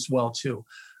officials as well, too.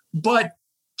 But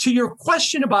to your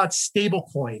question about stable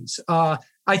coins, I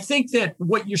think that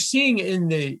what you're seeing in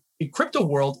the crypto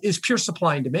world is pure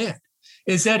supply and demand,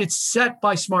 is that it's set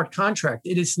by smart contract.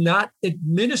 It is not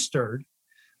administered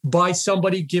by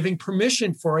somebody giving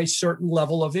permission for a certain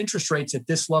level of interest rates at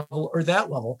this level or that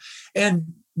level.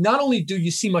 And not only do you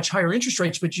see much higher interest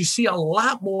rates, but you see a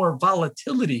lot more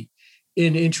volatility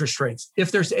in interest rates.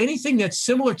 If there's anything that's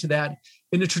similar to that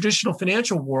in the traditional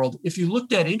financial world, if you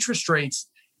looked at interest rates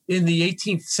in the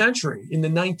 18th century, in the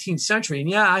 19th century, and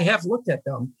yeah, I have looked at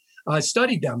them,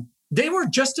 studied them, they were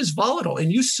just as volatile.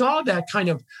 And you saw that kind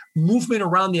of movement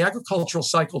around the agricultural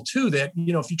cycle too, that,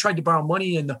 if you tried to borrow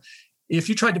money in the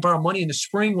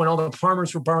spring when all the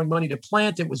farmers were borrowing money to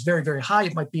plant, it was very, very high.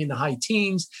 It might be in the high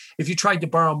teens. If you tried to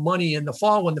borrow money in the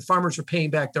fall when the farmers were paying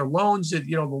back their loans,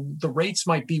 the rates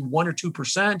might be 1 or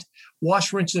 2%,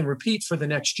 wash, rinse, and repeat for the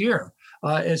next year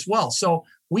as well. So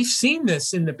we've seen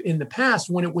this in the past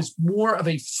when it was more of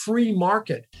a free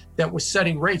market that was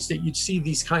setting rates, that you'd see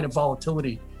these kind of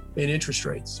volatility in interest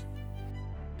rates.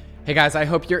 Hey guys, I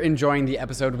hope you're enjoying the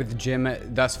episode with Jim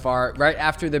thus far. Right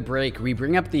after the break, we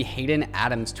bring up the Hayden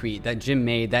Adams tweet that Jim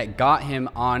made that got him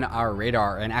on our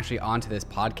radar and actually onto this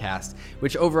podcast,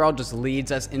 which overall just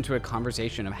leads us into a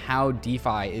conversation of how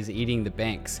DeFi is eating the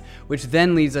banks, which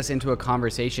then leads us into a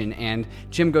conversation, and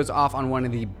Jim goes off on one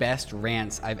of the best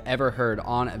rants I've ever heard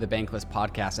on the Bankless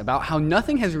podcast about how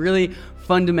nothing has really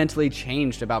fundamentally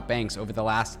changed about banks over the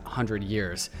last 100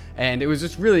 years. And it was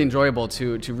just really enjoyable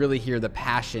to really hear the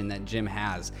passion that Jim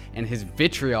has and his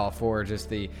vitriol for just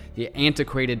the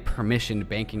antiquated permissioned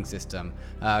banking system.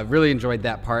 Really enjoyed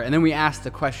that part. And then we asked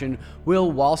the question,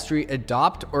 will Wall Street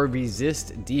adopt or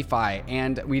resist DeFi?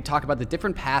 And we talk about the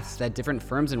different paths that different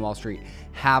firms in Wall Street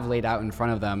have laid out in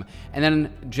front of them. And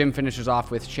then Jim finishes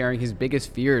off with sharing his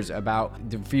biggest fears about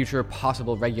the future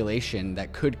possible regulation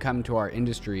that could come to our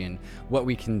industry and what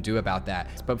we can do about that.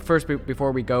 But first,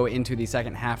 before we go into the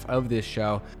second half of this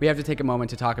show, we have to take a moment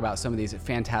to talk about some of these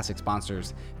fantastic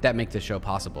sponsors that make this show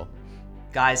possible.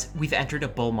 Guys, we've entered a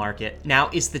bull market. Now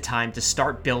is the time to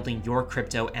start building your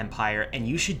crypto empire, and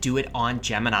you should do it on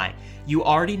Gemini. You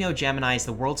already know Gemini is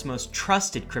the world's most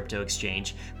trusted crypto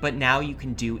exchange, but now you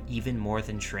can do even more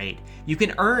than trade. You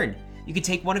can earn. You can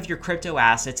take one of your crypto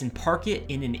assets and park it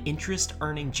in an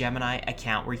interest-earning Gemini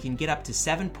account where you can get up to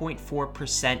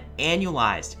 7.4%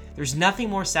 annualized. There's nothing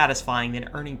more satisfying than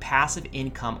earning passive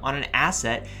income on an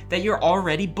asset that you're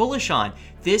already bullish on.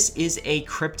 This is a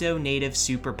crypto-native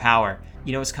superpower.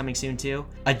 You know what's coming soon too?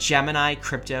 A Gemini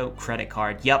crypto credit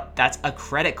card. Yep, that's a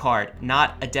credit card,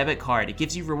 not a debit card. It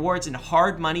gives you rewards in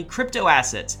hard money crypto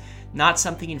assets, not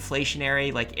something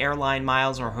inflationary like airline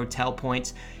miles or hotel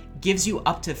points. Gives you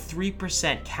up to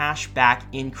 3% cash back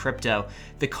in crypto.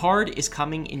 The card is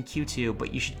coming in Q2,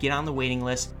 but you should get on the waiting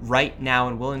list right now,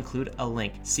 and we'll include a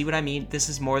link. See what I mean? This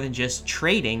is more than just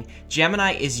trading.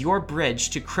 Gemini is your bridge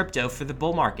to crypto for the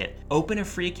bull market. Open a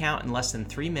free account in less than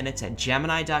 3 minutes at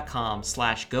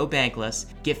gemini.com/gobankless.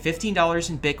 Get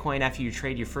 $15 in Bitcoin after you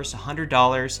trade your first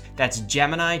 $100. That's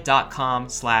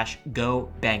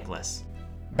gemini.com/gobankless.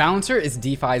 Balancer is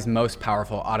DeFi's most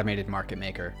powerful automated market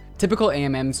maker. Typical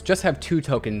AMMs just have 2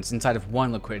 tokens inside of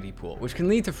one liquidity pool, which can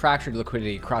lead to fractured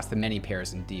liquidity across the many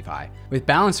pairs in DeFi. With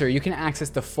Balancer, you can access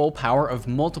the full power of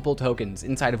multiple tokens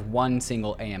inside of one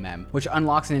single AMM, which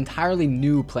unlocks an entirely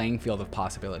new playing field of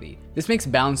possibility. This makes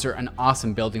Balancer an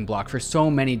awesome building block for so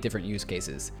many different use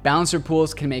cases. Balancer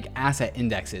pools can make asset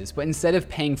indexes, but instead of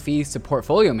paying fees to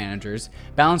portfolio managers,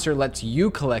 Balancer lets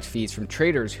you collect fees from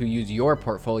traders who use your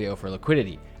portfolio for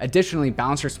liquidity. Additionally,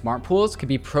 Balancer smart pools can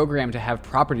be programmed to have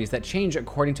properties that change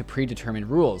according to predetermined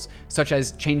rules, such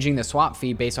as changing the swap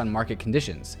fee based on market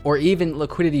conditions, or even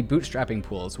liquidity bootstrapping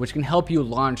pools, which can help you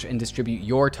launch and distribute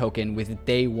your token with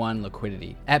day one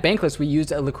liquidity. At Bankless, we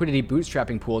used a liquidity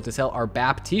bootstrapping pool to sell our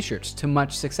BAP t-shirts to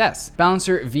much success.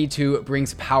 Balancer V2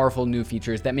 brings powerful new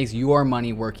features that makes your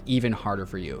money work even harder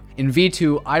for you. In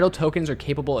V2, idle tokens are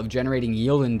capable of generating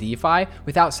yield in DeFi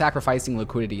without sacrificing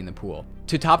liquidity in the pool.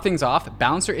 To top things off,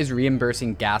 Balancer is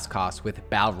reimbursing gas costs with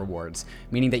BAL rewards,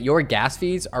 meaning that your gas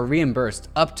fees are reimbursed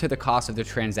up to the cost of the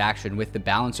transaction with the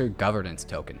Balancer governance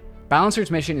token.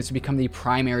 Balancer's mission is to become the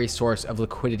primary source of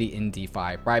liquidity in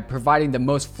DeFi by providing the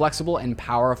most flexible and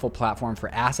powerful platform for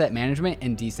asset management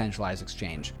and decentralized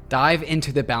exchange. Dive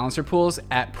into the Balancer pools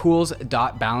at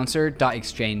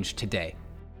pools.balancer.exchange today.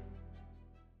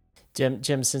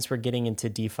 Jim, since we're getting into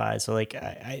DeFi, so like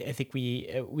I think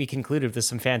we concluded with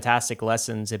some fantastic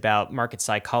lessons about market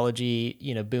psychology,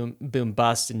 boom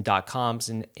bust and .coms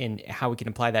and how we can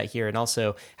apply that here, and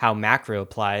also how macro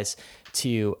applies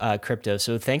to crypto.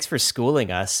 So thanks for schooling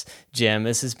us, Jim.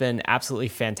 This has been absolutely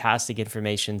fantastic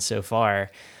information so far.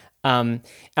 And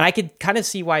I could kind of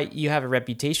see why you have a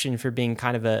reputation for being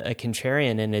kind of a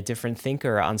contrarian and a different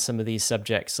thinker on some of these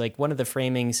subjects. Like one of the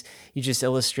framings you just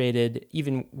illustrated,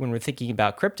 even when we're thinking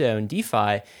about crypto and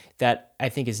DeFi, that I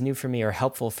think is new for me or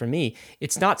helpful for me.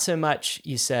 It's not so much,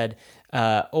 you said,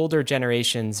 older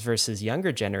generations versus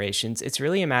younger generations. It's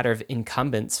really a matter of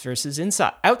incumbents versus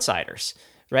outsiders,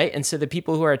 right? And so the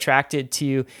people who are attracted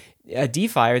to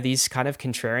DeFi are these kind of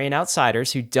contrarian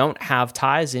outsiders who don't have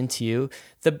ties into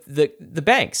the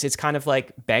banks. It's kind of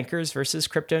like bankers versus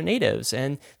crypto natives,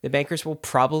 and the bankers will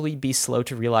probably be slow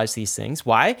to realize these things.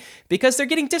 Why? Because they're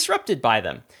getting disrupted by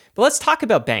them. But let's talk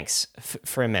about banks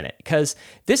for a minute, because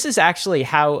this is actually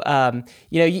how,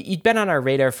 you'd been on our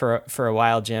radar for a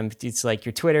while, Jim. It's like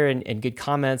your Twitter and good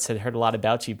comments had heard a lot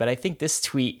about you, but I think this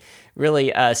tweet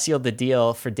really sealed the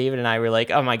deal for David and I. We're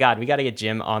like, oh my God, we got to get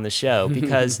Jim on the show,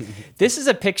 because this is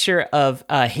a picture of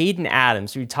Hayden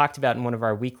Adams, who we talked about in one of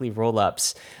our weekly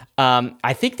roll-ups.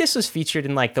 I think this was featured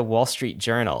in like the Wall Street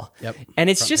Journal. Yep. And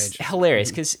it's just hilarious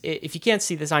because if you can't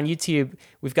see this on YouTube,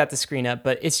 we've got the screen up,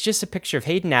 but it's just a picture of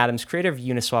Hayden Adams, creator of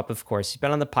Uniswap, of course. He's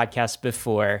been on the podcast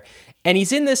before, and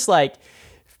he's in this like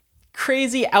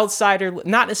crazy outsider,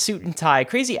 not a suit and tie,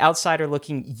 crazy outsider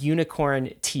looking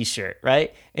unicorn t-shirt,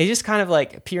 right? And he's just kind of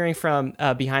like appearing from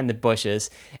behind the bushes.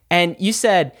 And you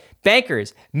said,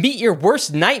 bankers, meet your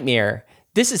worst nightmare.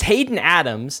 This is Hayden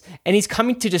Adams, and he's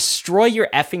coming to destroy your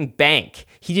effing bank.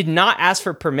 He did not ask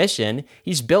for permission.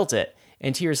 He's built it.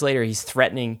 And 2 years later, he's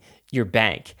threatening your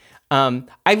bank.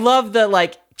 I love the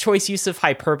like choice use of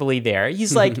hyperbole there.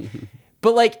 He's like,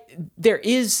 but like there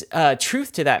is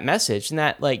truth to that message, and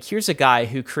that like here's a guy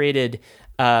who created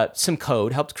some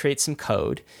code, helped create some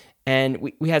code.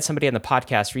 And we had somebody on the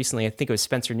podcast recently, I think it was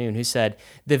Spencer Noon, who said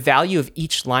the value of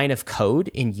each line of code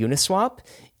in Uniswap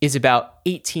is about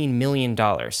 $18 million.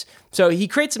 So he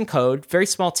creates some code, very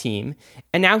small team,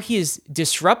 and now he is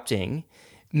disrupting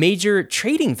major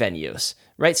trading venues,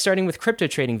 right? Starting with crypto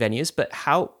trading venues, but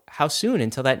how soon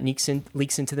until that leaks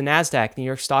into the NASDAQ, New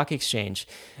York Stock Exchange?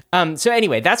 So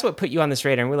anyway, that's what put you on this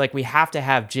radar. And we're like, we have to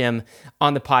have Jim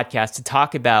on the podcast to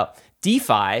talk about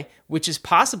DeFi, which is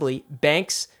possibly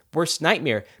banks' worst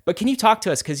nightmare. But can you talk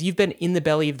to us, because you've been in the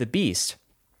belly of the beast?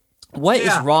 What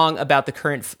is wrong about the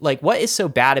current, like what is so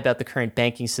bad about the current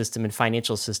banking system and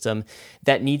financial system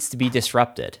that needs to be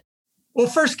disrupted? Well,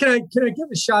 first, can I give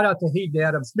a shout out to Hayden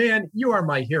Adams? Man, you are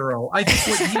my hero. I think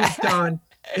what you've done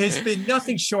has been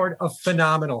nothing short of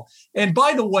phenomenal. And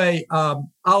by the way, I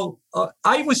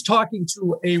was talking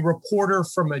to a reporter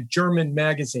from a German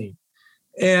magazine,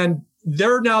 and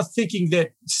they're now thinking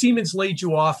that Siemens laid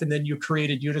you off and then you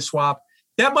created Uniswap.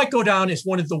 That might go down as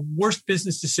one of the worst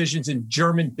business decisions in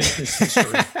German business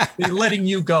history, letting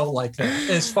you go like that.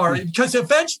 Because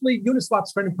eventually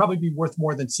Uniswap's going to probably be worth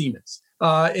more than Siemens,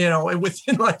 and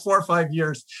within like 4 or 5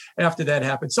 years after that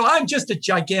happened. So I'm just a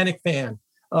gigantic fan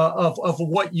of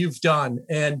what you've done,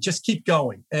 and just keep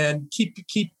going and keep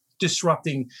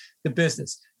disrupting the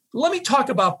business. Let me talk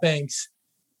about banks,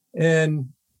 and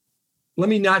let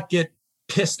me not get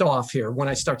pissed off here when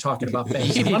I start talking about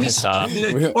banks. You can be pissed off.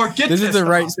 This is the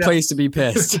right place to be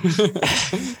pissed.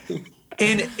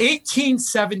 In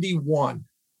 1871,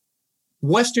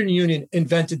 Western Union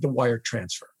invented the wire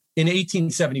transfer in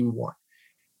 1871.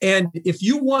 And if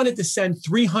you wanted to send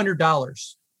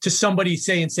 $300 to somebody,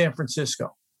 say in San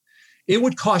Francisco, it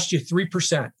would cost you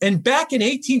 3%. And back in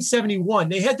 1871,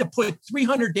 they had to put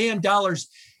 $300 damn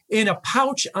in a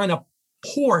pouch on a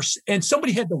horse, and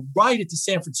somebody had to ride it to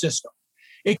San Francisco.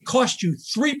 It cost you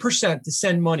 3% to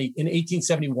send money in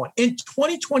 1871. In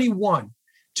 2021,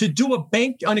 to do a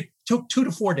bank, it took 2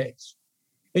 to 4 days.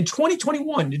 In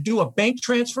 2021, to do a bank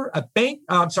transfer, a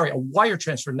wire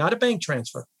transfer, not a bank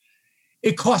transfer,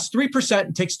 it costs 3%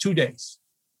 and takes 2 days.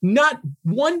 Not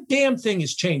one damn thing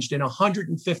has changed in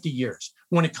 150 years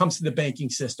when it comes to the banking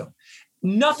system.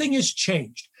 Nothing has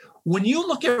changed. When you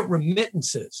look at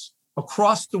remittances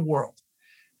across the world,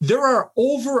 there are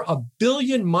over 1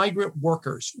 billion migrant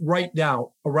workers right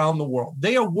now around the world.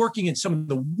 They are working in some of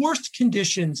the worst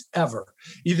conditions ever,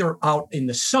 either out in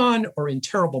the sun or in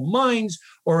terrible mines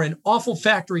or in awful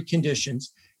factory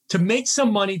conditions to make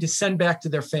some money to send back to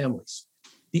their families.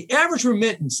 The average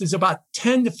remittance is about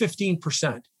 10 to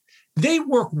 15%. They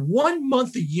work 1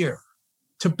 month a year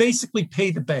to basically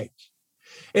pay the bank.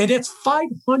 And it's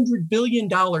 $500 billion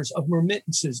of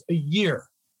remittances a year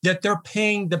that they're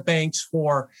paying the banks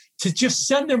for to just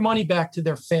send their money back to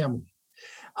their family.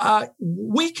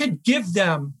 We could give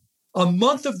them a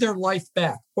month of their life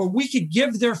back, or we could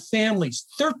give their families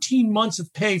 13 months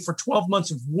of pay for 12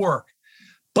 months of work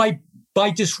by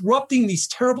disrupting these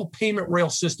terrible payment rail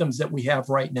systems that we have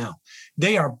right now.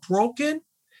 They are broken.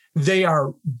 They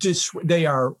are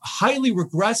highly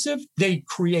regressive. They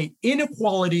create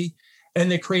inequality,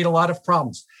 and they create a lot of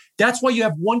problems. That's why you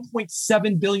have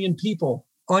 1.7 billion people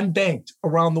unbanked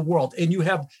around the world, and you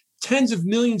have tens of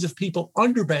millions of people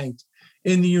underbanked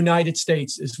in the United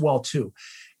States as well, too.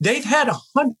 They've had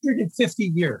 150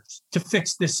 years to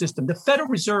fix this system. The Federal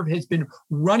Reserve has been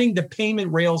running the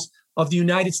payment rails of the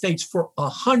United States for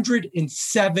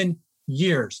 107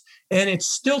 years, and it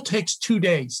still takes 2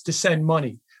 days to send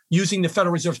money using the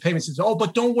Federal Reserve's payment system. Oh,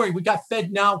 but don't worry, we got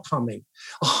Fed Now coming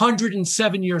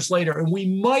 107 years later, and we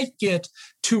might get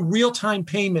to real-time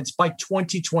payments by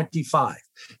 2025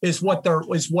 is what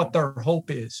their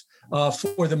hope is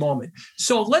for the moment.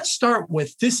 So let's start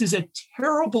with, this is a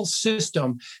terrible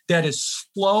system that is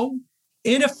slow,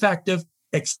 ineffective,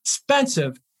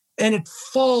 expensive, and it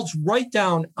falls right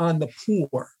down on the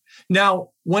poor.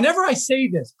 Now, whenever I say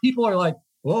this, people are like,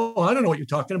 oh, I don't know what you're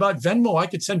talking about. Venmo, I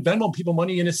could send Venmo people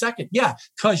money in a second. Yeah,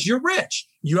 because you're rich.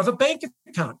 You have a bank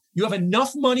account. You have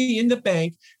enough money in the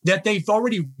bank that they've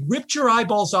already ripped your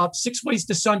eyeballs out 6 ways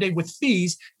to Sunday with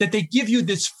fees, that they give you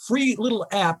this free little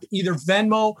app, either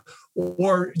Venmo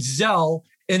or Zelle,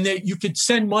 and that you could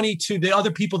send money to the other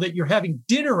people that you're having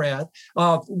dinner at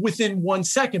within 1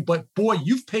 second. But boy,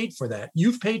 you've paid for that.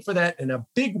 You've paid for that in a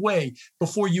big way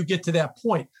before you get to that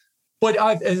point. But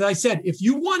as I said, if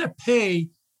you want to pay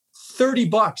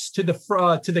 $30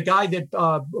 to the guy that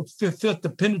fit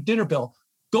the dinner bill,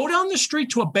 go down the street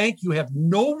to a bank you have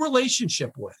no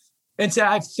relationship with and say,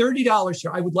 I have $30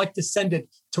 here. I would like to send it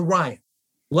to Ryan.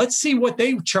 Let's see what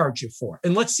they charge you for.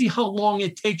 And let's see how long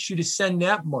it takes you to send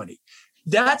that money.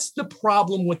 That's the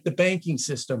problem with the banking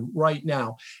system right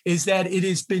now, is that it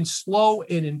has been slow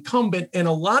and incumbent, and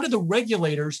a lot of the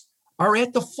regulators are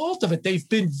at the fault of it. They've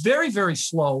been very, very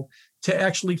slow to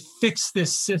actually fix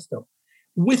this system.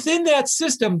 Within that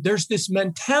system, there's this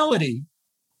mentality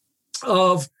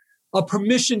of a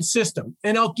permission system.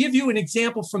 And I'll give you an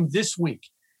example from this week.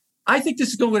 I think this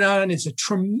is going on is a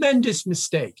tremendous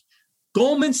mistake.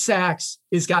 Goldman Sachs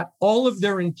has got all of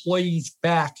their employees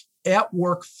back at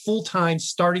work full-time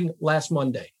starting last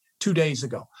Monday, 2 days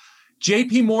ago.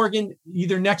 JP Morgan,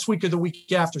 either next week or the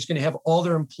week after, is going to have all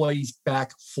their employees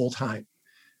back full-time.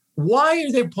 Why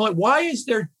is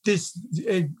there this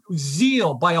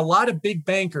zeal by a lot of big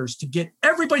bankers to get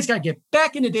everybody's got to get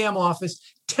back in the damn office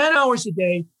 10 hours a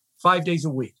day, 5 days a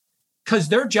week? Because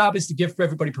their job is to give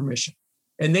everybody permission.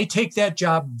 And they take that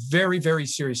job very, very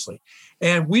seriously.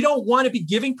 And we don't want to be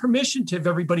giving permission to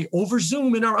everybody over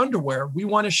Zoom in our underwear. We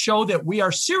want to show that we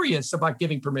are serious about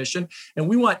giving permission, and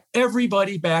we want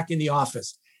everybody back in the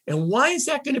office. And why is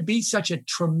that going to be such a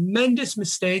tremendous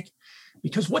mistake?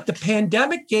 Because what the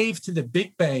pandemic gave to the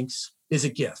big banks is a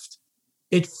gift.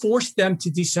 It forced them to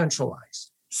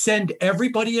decentralize, send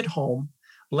everybody at home,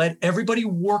 let everybody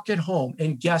work at home.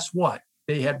 And guess what?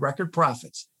 They had record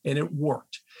profits, and it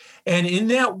worked. And in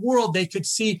that world, they could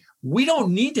see, we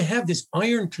don't need to have this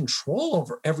iron control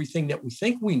over everything that we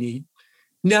think we need.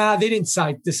 Nah, they didn't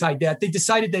decide that. They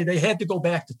decided that they had to go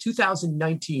back to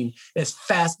 2019 as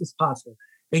fast as possible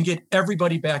and get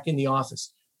everybody back in the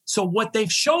office. So what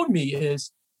they've shown me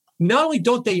is not only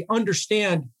don't they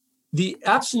understand the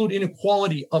absolute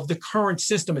inequality of the current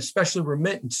system, especially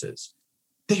remittances,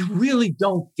 they really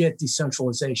don't get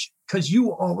decentralization, because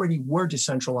you already were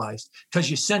decentralized because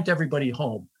you sent everybody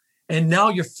home. And now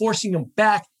you're forcing them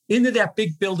back into that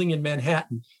big building in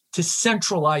Manhattan to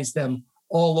centralize them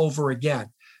all over again.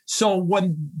 So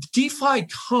when DeFi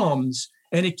comes,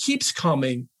 and it keeps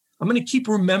coming, I'm going to keep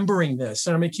remembering this,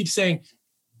 and I'm going to keep saying,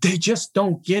 they just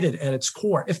don't get it at its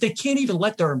core. If they can't even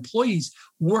let their employees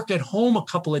work at home a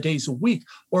couple of days a week,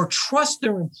 or trust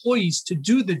their employees to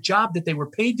do the job that they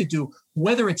were paid to do,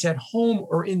 whether it's at home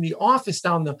or in the office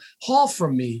down the hall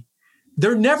from me,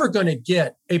 they're never going to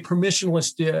get a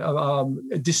permissionless,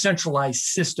 decentralized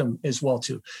system as well,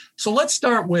 too. So let's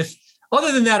start with,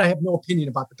 other than that, I have no opinion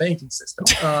about the banking system.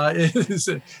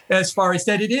 As far as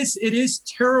that, it is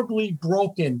terribly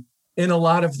broken in a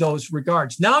lot of those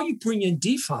regards. Now you bring in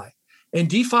DeFi, and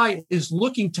DeFi is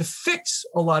looking to fix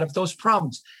a lot of those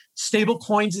problems. stable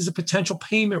coins as a potential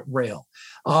payment rail.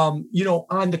 On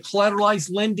the collateralized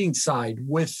lending side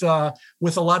with a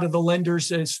lot of the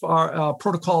lenders as far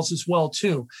protocols as well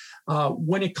too.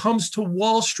 When it comes to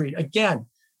Wall Street, again,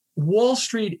 Wall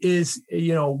Street is,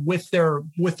 with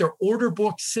their order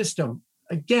book system,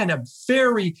 again, a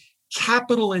very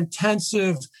capital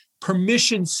intensive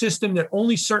permission system that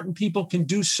only certain people can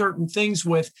do certain things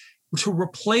with, to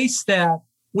replace that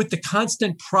with the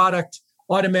constant product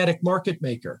automatic market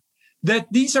maker. That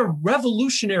these are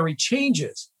revolutionary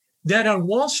changes that on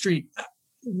Wall Street,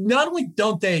 not only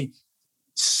don't they,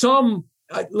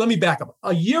 let me back up.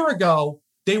 A year ago,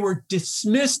 they were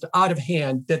dismissed out of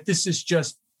hand that this is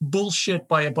just bullshit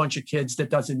by a bunch of kids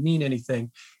that doesn't mean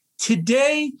anything.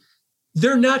 Today,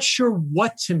 they're not sure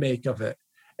what to make of it.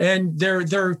 And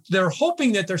they're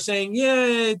hoping that they're saying, yeah,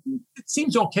 it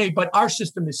seems okay, but our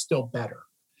system is still better,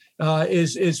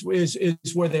 is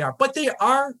where they are. But they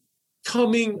are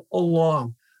coming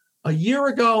along. A year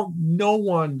ago, no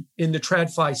one in the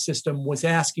TradFi system was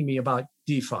asking me about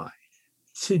DeFi.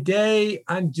 Today,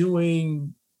 I'm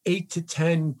doing 8 to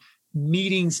 10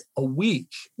 meetings a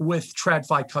week with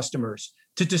TradFi customers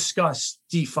to discuss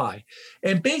DeFi.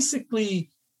 And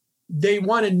basically, they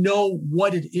want to know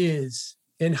what it is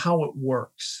and how it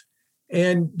works.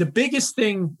 And the biggest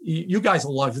thing, you guys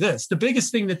will love this, the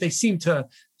biggest thing that they seem to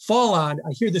fall on,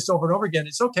 I hear this over and over again,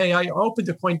 it's okay, I opened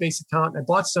a Coinbase account and I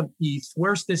bought some ETH.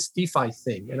 Where's this DeFi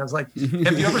thing? And I was like,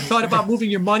 have you ever thought about moving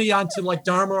your money onto like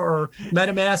Dharma or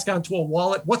MetaMask onto a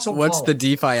wallet? What's What's the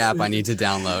DeFi app I need to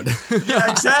download? Yeah,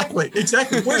 exactly.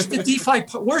 Where's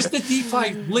the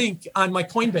DeFi link on my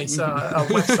Coinbase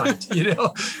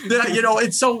website?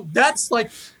 And so that's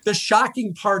like the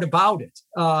shocking part about it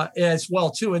as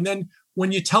well too. And then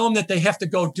when you tell them that they have to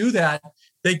go do that,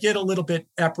 they get a little bit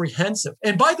apprehensive.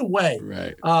 And by the way,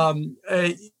 right.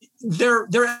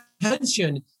 Their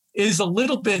attention is a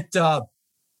little bit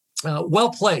well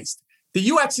placed. The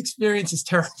UX experience is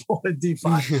terrible at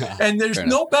DeFi, and there's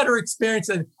no better experience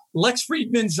than Lex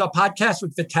Friedman's podcast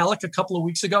with Vitalik a couple of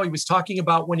weeks ago. He was talking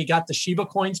about when he got the Shiba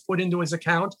coins put into his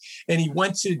account, and he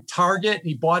went to Target and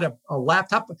he bought a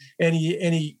laptop, and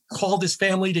he called his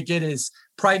family to get his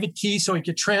private key so he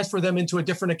could transfer them into a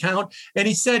different account. And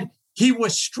he said he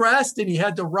was stressed and he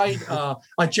had to write a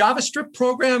JavaScript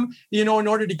program, in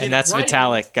order to get and that's it right.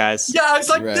 Vitalik, guys. Yeah, I was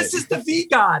like, right. This is the V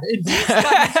God. And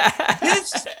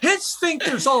his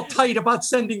sphincter's all tight about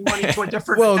sending money to a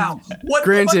different account.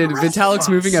 Granted, Vitalik's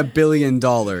moving $1 billion.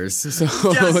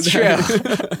 So yes,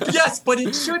 yes, but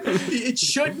it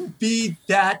shouldn't be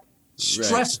that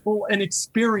stressful an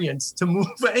experience to move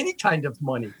any kind of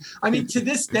money. I mean, to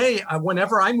this day,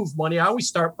 whenever I move money, I always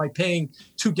start by paying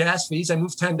 2 gas fees. I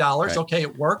moved $10. Right. Okay,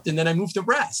 it worked. And then I moved the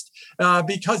rest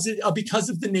because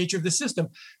of the nature of the system.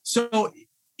 So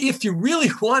if you really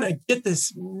want to get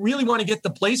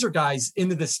the Blazer guys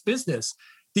into this business,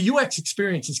 the UX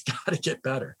experience has got to get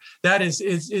better. That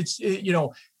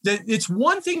it's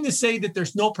one thing to say that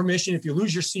there's no permission. If you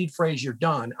lose your seed phrase, you're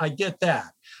done. I get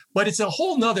that. But it's a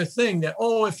whole nother thing that,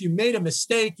 if you made a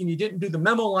mistake and you didn't do the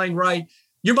memo line right,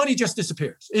 your money just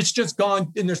disappears. It's just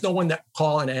gone, and there's no one that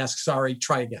call and ask, sorry,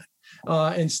 try again,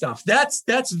 and stuff.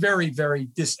 That's very, very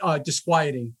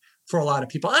disquieting for a lot of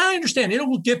people. I understand it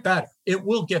will get better. It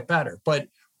will get better. But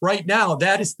right now,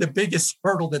 that is the biggest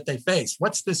hurdle that they face.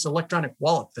 What's this electronic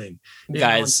wallet thing?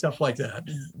 Guys, and stuff like that.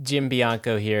 Jim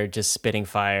Bianco here just spitting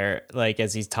fire, like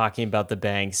as he's talking about the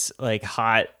banks, like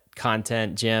hot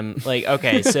content, Jim. Like,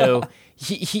 okay, so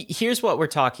here's what we're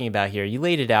talking about here. You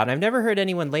laid it out. I've never heard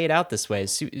anyone lay it out this way.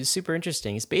 It's super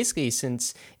interesting. It's basically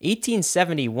since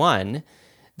 1871,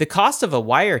 the cost of a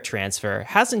wire transfer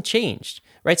hasn't changed,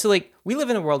 right? So like we live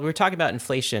in a world, we were talking about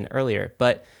inflation earlier,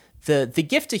 but the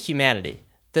gift to humanity,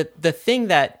 the thing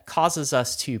that causes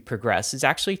us to progress is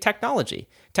actually technology.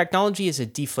 Technology is a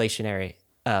deflationary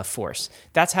force.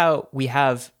 That's how we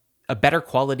have a better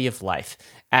quality of life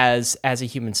as a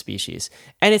human species.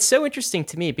 And it's so interesting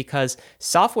to me because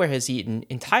software has eaten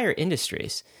entire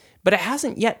industries, but it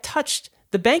hasn't yet touched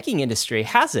the banking industry,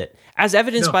 has it? As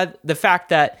evidenced by the fact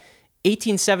that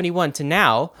 1871 to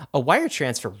now, a wire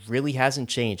transfer really hasn't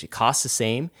changed. It costs the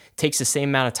same, takes the same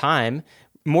amount of time.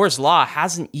 Moore's law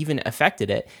hasn't even affected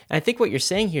it. And I think what you're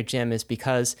saying here, Jim, is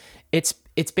because it's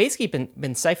basically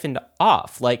been siphoned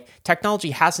off. Like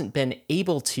technology hasn't been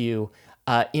able to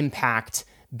impact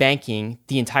banking,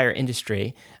 the entire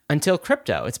industry, until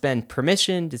crypto. It's been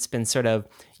permissioned. It's been sort of,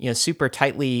 super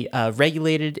tightly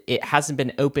regulated. It hasn't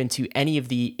been open to any of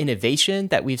the innovation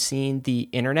that we've seen the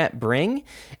internet bring.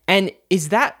 And is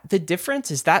that the difference?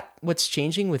 Is that what's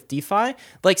changing with DeFi?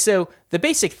 Like, so the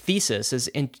basic thesis, as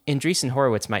Andreessen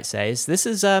Horowitz might say, is this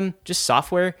is just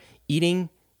software eating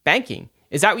banking.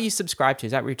 Is that what you subscribe to?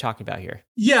 Is that what you're talking about here?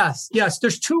 Yes.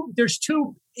 There's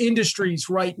two industries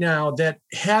right now that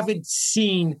haven't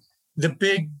seen the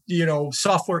big,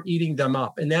 software eating them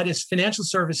up, and that is financial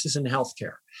services and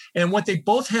healthcare. And what they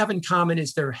both have in common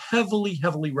is they're heavily,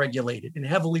 heavily regulated and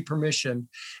heavily permissioned.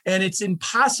 And it's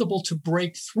impossible to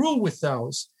break through with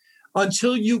those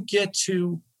until you get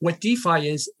to what DeFi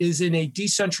is in a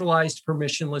decentralized,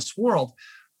 permissionless world,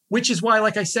 which is why,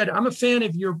 like I said, I'm a fan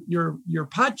of your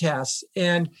podcasts.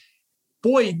 And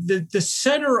boy, the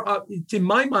center of, in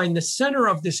my mind, the center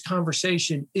of this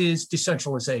conversation is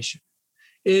decentralization.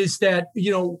 Is that,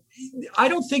 I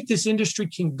don't think this industry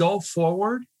can go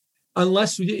forward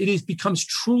unless becomes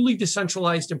truly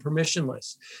decentralized and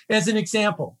permissionless. As an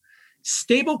example,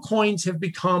 stable coins have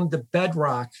become the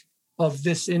bedrock of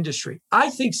this industry.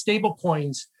 I think stable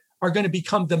coins are going to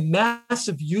become the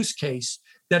massive use case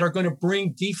that are going to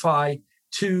bring DeFi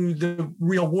to the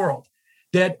real world.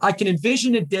 That I can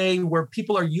envision a day where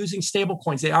people are using stable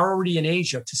coins. They are already in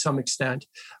Asia to some extent.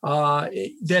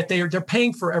 That they're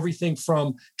paying for everything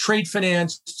from trade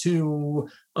finance to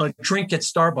a drink at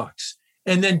Starbucks.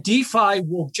 And then DeFi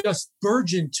will just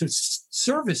burgeon to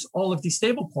service all of these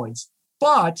stable coins.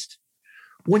 But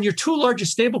when your two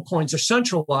largest stable coins are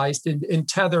centralized in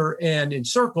Tether and in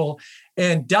Circle,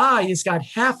 and DAI has got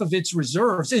half of its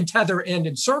reserves in Tether and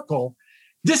in Circle,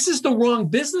 this is the wrong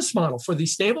business model for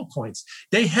these stable coins.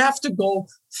 They have to go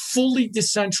fully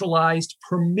decentralized,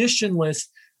 permissionless,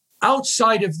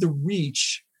 outside of the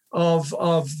reach of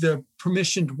the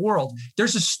permissioned world.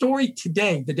 There's a story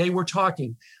today, the day we're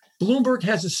talking. Bloomberg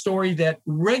has a story that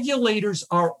regulators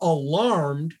are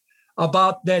alarmed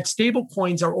about that stable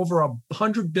coins are over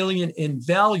 100 billion in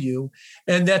value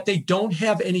and that they don't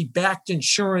have any backed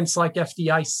insurance like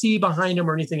FDIC behind them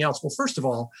or anything else. Well, first of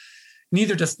all,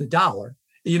 neither does the dollar.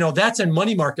 That's a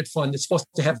money market fund that's supposed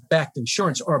to have backed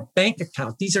insurance or a bank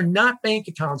account. These are not bank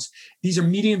accounts. These are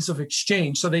mediums of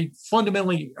exchange. So they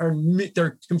fundamentally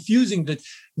they're confusing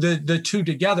the two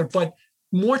together. But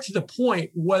more to the point,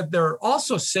 what they're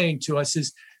also saying to us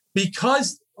is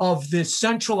because of the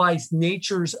centralized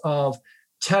natures of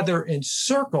Tether and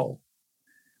Circle,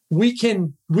 we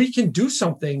can do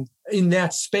something in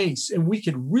that space. And we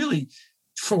could really,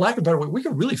 for lack of a better way, we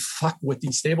could really fuck with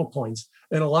these stable coins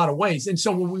in a lot of ways. And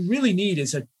so what we really need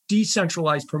is a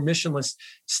decentralized, permissionless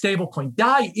stablecoin.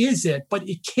 DAI is it, but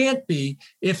it can't be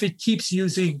if it keeps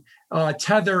using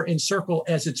Tether and Circle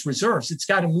as its reserves. It's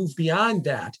got to move beyond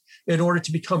that in order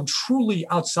to become truly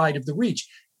outside of the reach.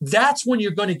 That's when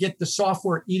you're going to get the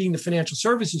software eating the financial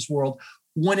services world,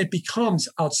 when it becomes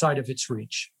outside of its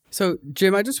reach. So,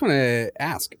 Jim, I just want to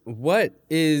ask, what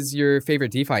is your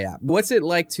favorite DeFi app? What's it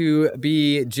like to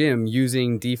be Jim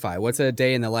using DeFi? What's a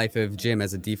day in the life of Jim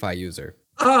as a DeFi user?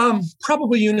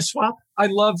 Probably Uniswap. I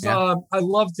love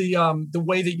the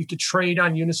way that you could trade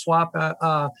on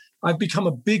Uniswap. I've become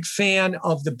a big fan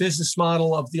of the business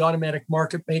model of the automatic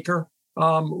market maker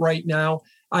right now.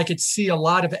 I could see a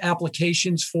lot of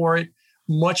applications for it,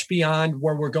 much beyond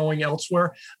where we're going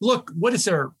elsewhere. Look, what is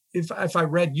there? If I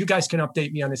read, you guys can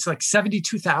update me on this, like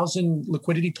 72,000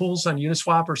 liquidity pools on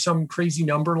Uniswap or some crazy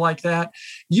number like that.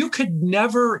 You could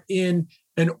never in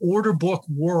an order book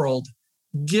world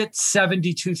get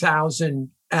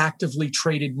 72,000 actively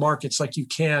traded markets like you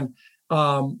can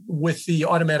with the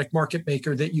automatic market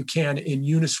maker that you can in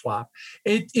Uniswap.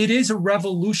 It is a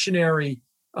revolutionary.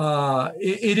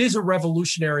 It is a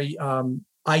revolutionary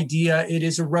idea. It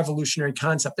is a revolutionary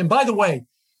concept. And by the way,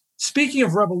 speaking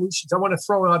of revolutions, I want to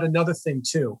throw out another thing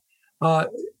too.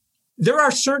 There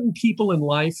are certain people in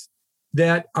life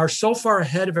that are so far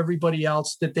ahead of everybody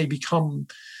else that they become,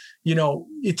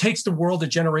 it takes the world a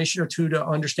generation or two to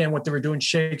understand what they were doing.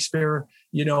 Shakespeare,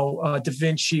 Da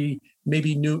Vinci,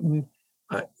 maybe Newton.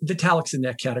 Vitalik's in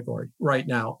that category right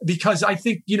now, because I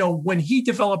think, when he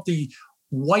developed the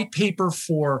white paper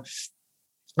for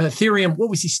Ethereum, what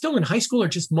was he still in high school or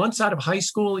just months out of high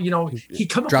school? He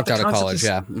come dropped up with out of college.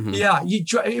 Yeah. Mm-hmm. Yeah.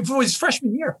 It was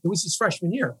his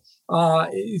freshman year.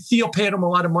 Theo paid him a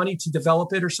lot of money to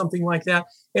develop it or something like that.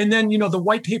 And then, the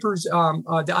white papers,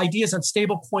 the ideas on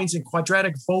stable coins and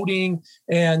quadratic voting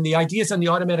and the ideas on the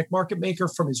automatic market maker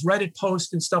from his Reddit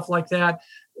post and stuff like that.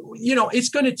 It's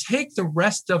going to take the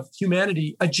rest of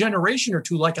humanity a generation or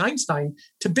two, like Einstein,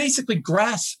 to basically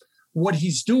grasp what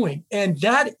he's doing. And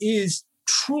that is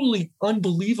truly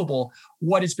unbelievable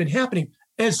what has been happening,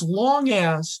 as long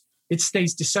as it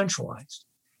stays decentralized.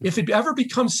 If it ever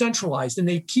becomes centralized and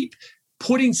they keep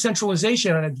putting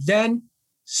centralization on it, then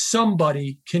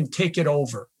somebody can take it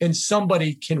over and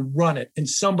somebody can run it and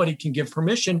somebody can give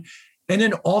permission. And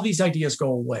then all these ideas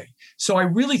go away. So I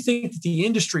really think that the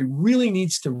industry really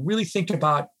needs to really think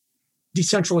about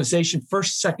decentralization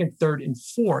first, second, third, and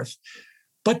fourth.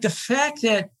 But the fact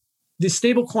that the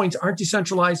stable coins aren't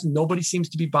decentralized and nobody seems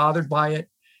to be bothered by it.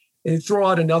 And throw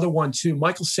out another one too.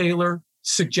 Michael Saylor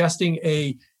suggesting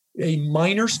a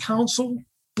miners council.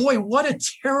 Boy, what a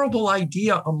terrible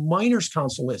idea a miners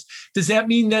council is. Does that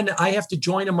mean then I have to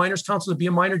join a miners council to be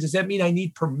a miner? Does that mean I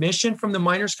need permission from the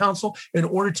miners council in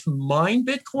order to mine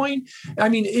Bitcoin? I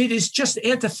mean, it is just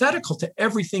antithetical to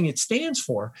everything it stands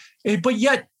for. But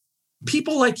yet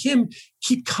people like him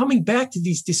keep coming back to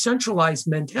these decentralized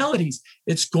mentalities.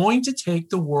 It's going to take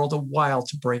the world a while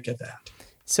to break at that.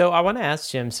 So I want to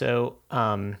ask Jim,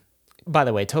 by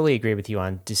the way, totally agree with you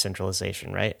on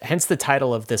decentralization, right? Hence the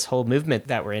title of this whole movement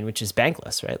that we're in, which is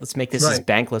bankless, right? Let's make this as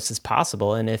bankless as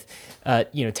possible. And if,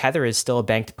 Tether is still a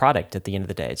banked product at the end of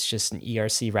the day, it's just an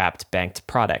ERC wrapped banked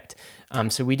product.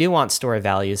 So we do want store of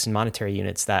values and monetary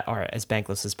units that are as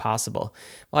bankless as possible.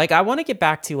 Like, I want to get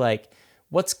back to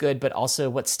what's good, but also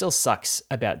what still sucks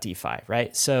about DeFi,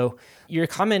 right? So you're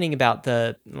commenting about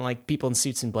the people in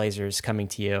suits and blazers coming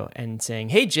to you and saying,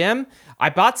 "Hey, Jim, I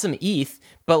bought some ETH,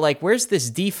 but where's this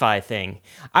DeFi thing?"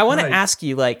 I want to ask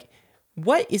you,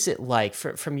 what is it like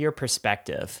from your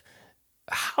perspective?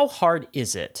 How hard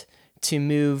is it to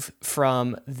move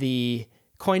from the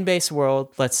Coinbase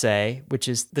world, let's say, which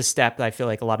is the step that I feel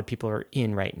like a lot of people are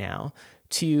in right now,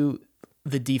 to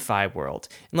the DeFi world?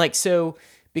 And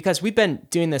because we've been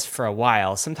doing this for a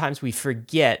while, sometimes we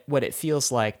forget what it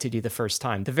feels like to do the first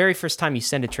time. The very first time you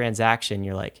send a transaction,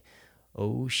 you're like,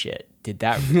 oh shit, did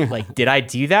I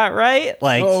do that right?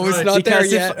 It's not there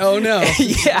yet. Oh no.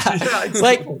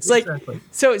 Exactly.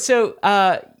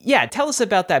 Yeah, tell us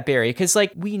about that, Barry, because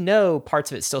we know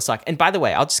parts of it still suck. And by the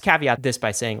way, I'll just caveat this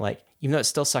by saying even though it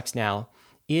still sucks now,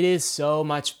 it is so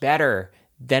much better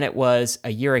than it was a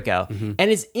year ago,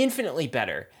 and is infinitely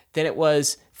better than it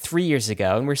was 3 years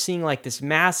ago. And we're seeing this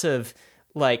massive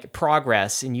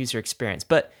progress in user experience.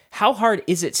 But how hard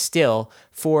is it still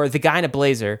for the guy in a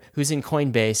blazer who's in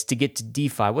Coinbase to get to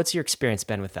DeFi? What's your experience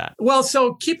been with that? Well,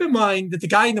 so keep in mind that the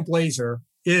guy in the blazer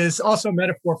is also a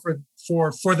metaphor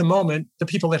for the moment, the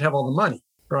people that have all the money,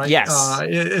 right? Yes.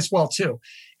 As well too.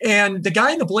 And the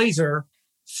guy in the blazer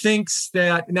thinks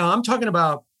that, now I'm talking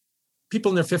about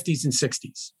people in their 50s and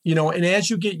 60s, and as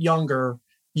you get younger,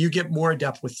 you get more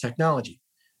adept with technology.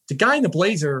 The guy in the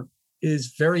blazer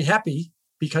is very happy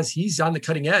because he's on the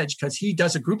cutting edge, because he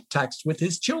does a group text with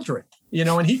his children,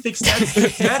 and he thinks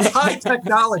that's high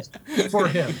technology for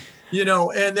him,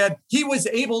 and that he was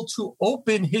able to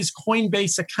open his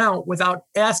Coinbase account without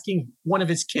asking one of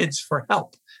his kids for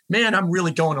help. Man, I'm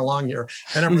really going along here,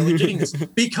 and I'm really getting this,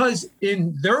 because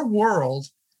in their world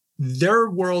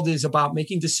is about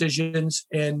making decisions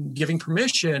and giving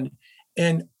permission,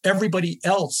 and everybody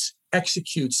else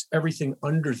executes everything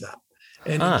under them.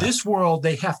 And in this world,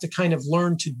 they have to kind of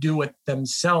learn to do it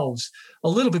themselves a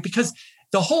little bit, because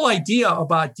the whole idea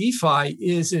about DeFi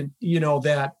isn't,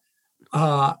 that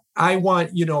I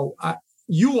want,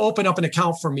 you open up an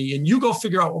account for me and you go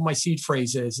figure out what my seed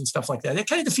phrase is and stuff like that. It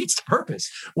kind of defeats the purpose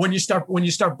when you start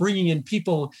bringing in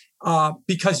people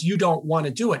because you don't want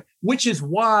to do it, which is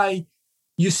why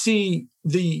you see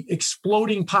the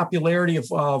exploding popularity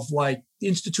of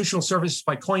institutional services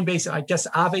by Coinbase. I guess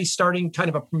Aave starting kind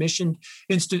of a permissioned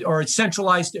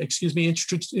centralized,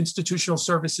 institutional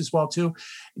service as well too.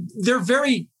 They're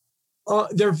very,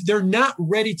 they're not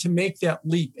ready to make that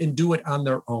leap and do it on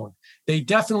their own. They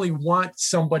definitely want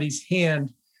somebody's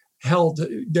hand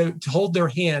to hold their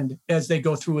hand as they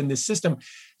go through in this system.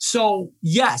 So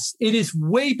yes, it is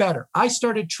way better. I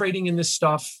started trading in this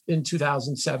stuff in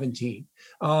 2017.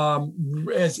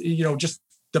 As just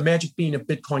the magic being of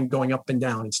Bitcoin going up and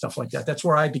down and stuff like that. That's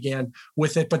where I began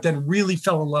with it, but then really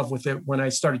fell in love with it when I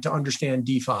started to understand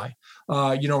DeFi,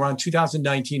 around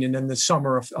 2019, and then the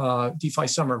summer of DeFi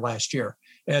summer last year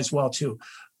as well too.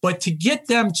 But to get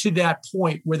them to that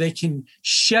point where they can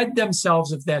shed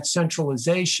themselves of that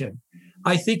centralization,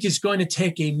 I think is going to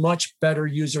take a much better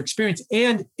user experience,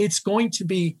 and it's going to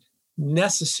be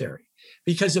necessary.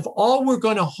 Because if all we're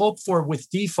going to hope for with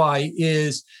DeFi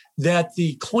is that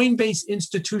the Coinbase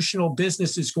institutional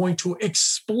business is going to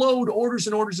explode orders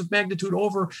and orders of magnitude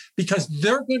over because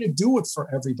they're going to do it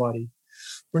for everybody,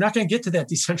 we're not going to get to that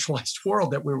decentralized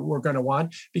world that we're going to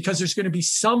want, because there's going to be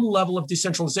some level of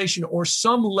decentralization or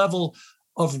some level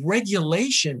of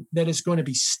regulation that is going to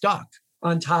be stuck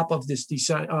on top of this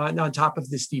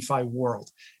DeFi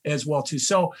world as well too.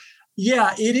 So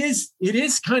Yeah, it is. It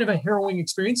is kind of a harrowing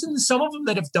experience. And some of them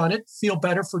that have done it feel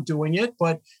better for doing it.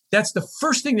 But that's the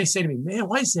first thing they say to me, man,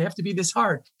 why does it have to be this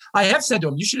hard? I have said to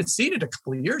them, you should have seen it a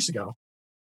couple of years ago.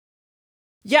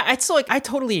 Yeah, it's like, I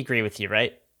totally agree with you,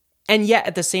 right? And yet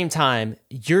at the same time,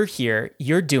 you're here,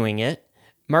 you're doing it.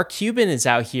 Mark Cuban is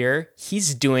out here,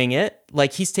 he's doing it.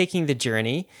 Like, he's taking the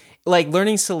journey, like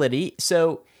learning Solidity.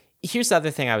 So here's the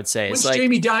other thing I would say When's is like,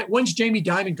 when's Jamie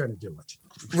Dimon going to do it?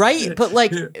 Right. But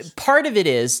like part of it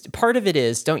is,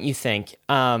 don't you think?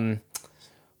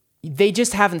 They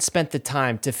just haven't spent the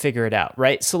time to figure it out.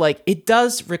 Right. So like it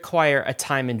does require a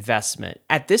time investment.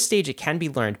 At this stage, it can be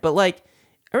learned. But like,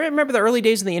 I remember the early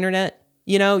days of the internet,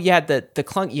 you know, you had the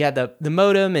clunk, you had the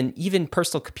modem, and even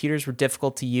personal computers were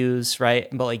difficult to use. Right.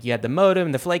 But like you had the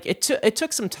modem, it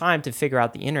took some time to figure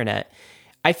out the internet.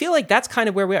 I feel like that's kind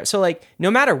of where we are. So like,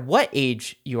 no matter what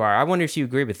age you are, I wonder if you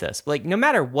agree with this, but like, no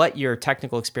matter what your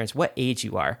technical experience, what age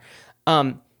you are,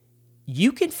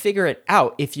 you can figure it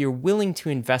out if you're willing to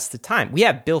invest the time. We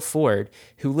have Bill Ford,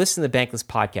 who listens to the Bankless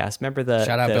podcast. Remember the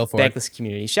Bill Ford. Bankless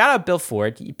community. Shout out Bill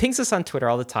Ford. He pings us on Twitter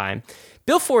all the time.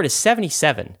 Bill Ford is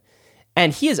 77.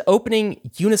 And he is opening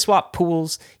Uniswap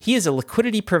pools. He is a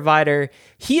liquidity provider.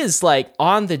 He is like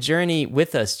on the journey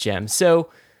with us, Jim.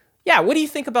 So yeah, what do you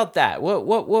think about that?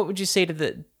 What would you say to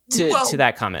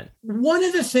that comment? One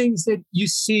of the things that you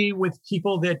see with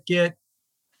people that get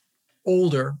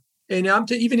older, and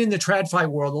even in the TradFi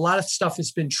world, a lot of stuff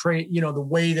has been the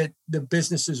way that the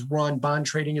business is run, bond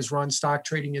trading is run, stock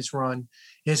trading is run,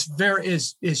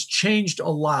 is changed a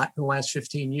lot in the last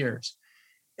 15 years.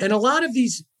 And a lot of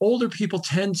these older people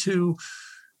tend to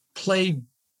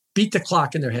beat the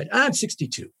clock in their head. I'm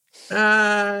 62.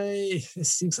 It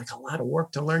seems like a lot of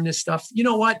work to learn this stuff. You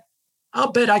know what?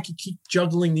 I'll bet I could keep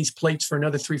juggling these plates for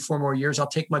another 3-4 more years. I'll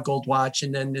take my gold watch,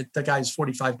 and then the guy's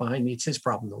 45 behind me. It's his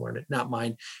problem to learn it, not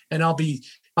mine. And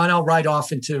I'll ride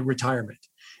off into retirement.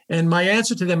 And my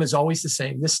answer to them is always the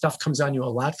same. This stuff comes on you a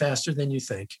lot faster than you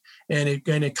think. And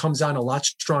it comes on a lot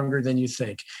stronger than you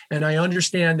think. And I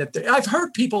understand that I've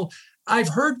heard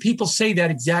people say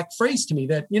that exact phrase to me,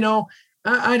 that, you know,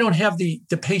 I don't have the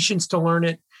patience to learn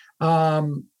it.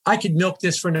 I could milk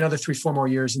this for another 3-4 more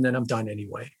years, and then I'm done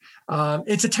anyway.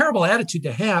 It's a terrible attitude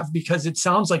to have, because it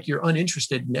sounds like you're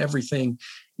uninterested in everything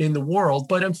in the world.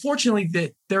 But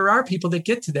unfortunately, there are people that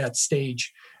get to that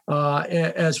stage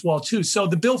as well too. So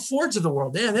the Bill Fords of the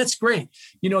world, yeah, that's great.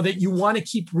 You know, that you want to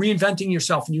keep reinventing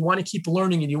yourself, and you want to keep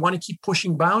learning, and you want to keep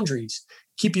pushing boundaries.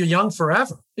 Keep you young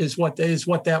forever is what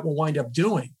that will wind up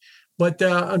doing. But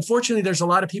unfortunately, there's a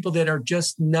lot of people that are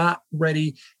just not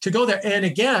ready to go there. And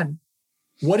again,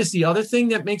 what is the other thing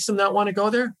that makes them not want to go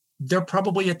there? They're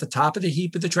probably at the top of the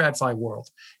heap of the TradFi world,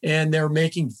 and they're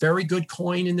making very good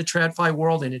coin in the TradFi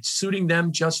world, and it's suiting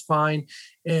them just fine.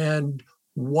 And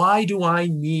why do I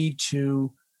need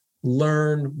to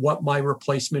learn what my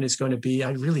replacement is going to be?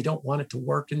 I really don't want it to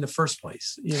work in the first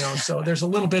place, you know. So there's a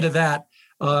little bit of that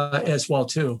as well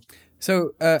too.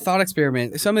 So, thought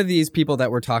experiment. Some of these people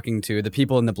that we're talking to, the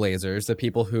people in the Blazers, the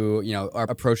people who, you know, are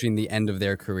approaching the end of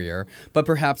their career, but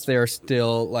perhaps they're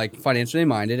still like financially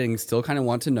minded and still kind of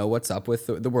want to know what's up with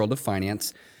the world of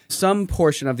finance. Some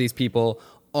portion of these people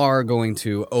are going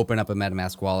to open up a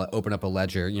MetaMask wallet, open up a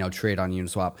ledger, you know, trade on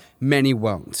Uniswap. Many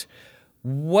won't.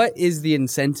 What is the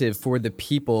incentive for the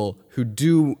people who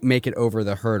do make it over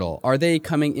the hurdle? Are they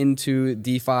coming into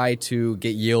DeFi to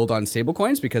get yield on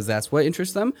stablecoins because that's what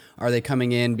interests them? Are they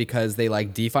coming in because they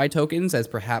like DeFi tokens as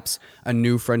perhaps a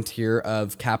new frontier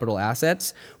of capital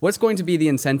assets? What's going to be the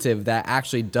incentive that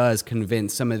actually does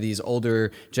convince some of these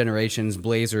older generations,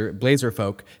 Blazer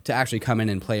folk, to actually come in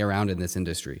and play around in this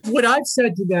industry? What I've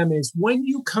said to them is, when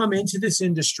you come into this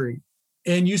industry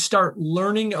and you start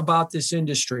learning about this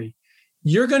industry,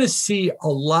 you're going to see a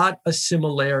lot of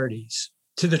similarities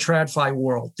to the TradFi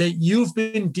world that you've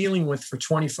been dealing with for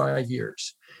 25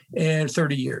 years and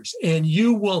 30 years. And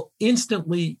you will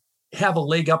instantly have a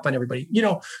leg up on everybody. You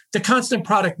know, the constant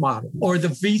product model or the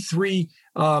V3,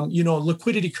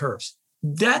 liquidity curves,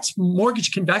 that's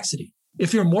mortgage convexity.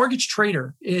 If you're a mortgage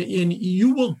trader,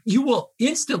 you will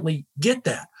instantly get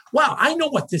that. Wow, I know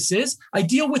what this is. I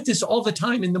deal with this all the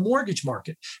time in the mortgage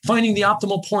market, finding the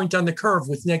optimal point on the curve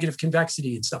with negative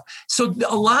convexity and stuff. So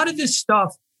a lot of this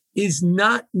stuff is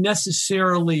not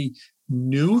necessarily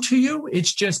new to you.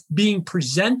 It's just being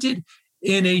presented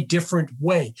in a different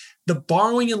way. The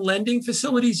borrowing and lending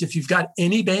facilities, if you've got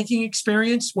any banking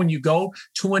experience, when you go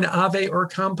to an Aave or a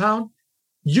Compound,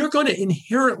 you're going to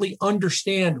inherently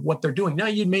understand what they're doing. Now,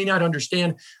 you may not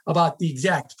understand about the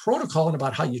exact protocol and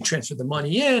about how you transfer the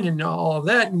money in and all of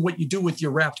that, and what you do with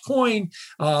your wrapped coin,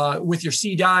 with your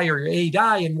C die or your A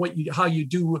die, and how you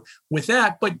do with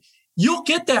that. But you'll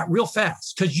get that real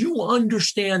fast because you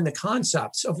understand the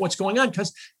concepts of what's going on,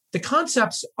 because the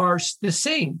concepts are the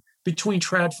same between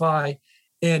TradFi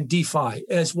and DeFi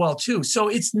as well, too. So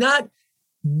it's not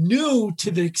new to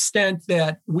the extent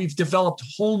that we've developed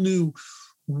whole new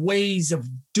ways of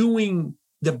doing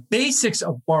the basics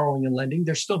of borrowing and lending.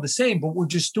 They're still the same, but we're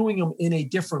just doing them in a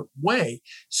different way.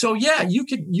 So yeah,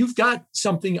 you've got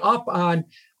something up on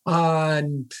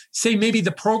say maybe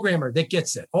the programmer that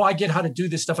gets it. Oh, I get how to do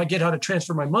this stuff. I get how to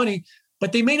transfer my money,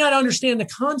 but they may not understand the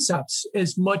concepts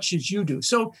as much as you do.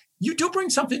 So you do bring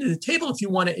something to the table if you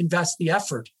want to invest the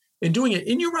effort in doing it.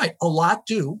 And you're right, a lot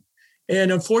do.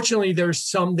 And unfortunately, there's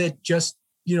some that just,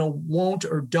 won't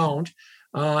or don't.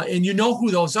 And you know who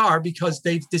those are because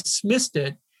they've dismissed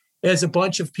it as a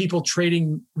bunch of people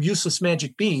trading useless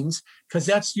magic beans, because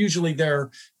that's usually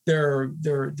their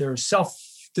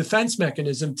self-defense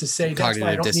mechanism to say that's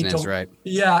why I don't need to. Right?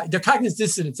 Yeah, their cognitive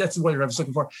dissonance. That's the word I was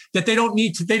looking for. That they don't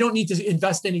need to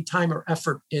invest any time or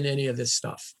effort in any of this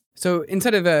stuff. So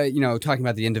instead of talking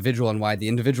about the individual and why the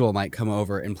individual might come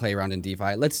over and play around in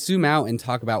DeFi, let's zoom out and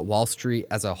talk about Wall Street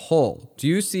as a whole. Do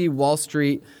you see Wall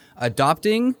Street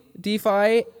adopting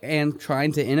DeFi and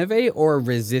trying to innovate, or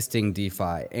resisting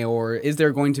DeFi? Or is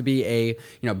there going to be a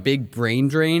big brain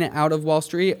drain out of Wall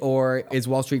Street, or is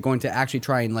Wall Street going to actually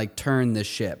try and turn the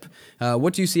ship?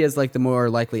 What do you see as the more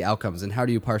likely outcomes, and how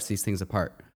do you parse these things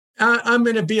apart? I'm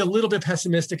going to be a little bit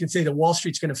pessimistic and say that Wall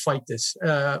Street's going to fight this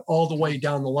all the way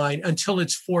down the line until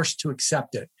it's forced to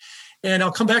accept it. And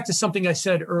I'll come back to something I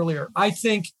said earlier. I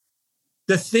think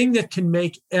the thing that can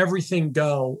make everything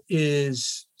go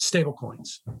is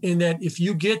stablecoins. In that if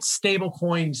you get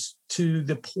stablecoins to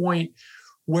the point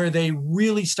where they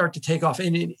really start to take off,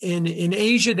 and in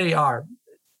Asia they are,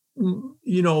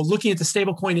 looking at the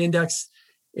stablecoin index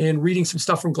and reading some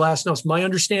stuff from Glassnode, my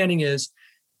understanding is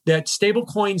that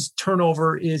stablecoins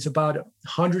turnover is about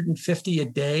 150 a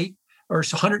day, or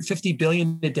 150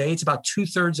 billion a day. It's about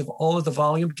 2/3 of all of the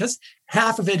volume, because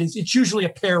half of it's usually a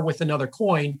pair with another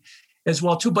coin as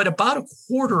well too. But about a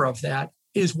quarter of that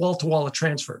is wall-to-wall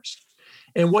transfers.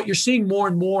 And what you're seeing more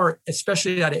and more,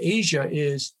 especially out of Asia,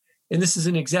 is, and this is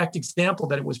an exact example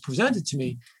that it was presented to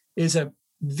me, is a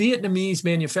Vietnamese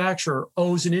manufacturer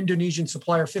owes an Indonesian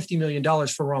supplier $50 million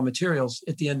for raw materials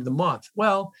at the end of the month.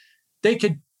 Well, they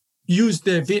could use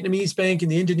the Vietnamese bank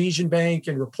and the Indonesian bank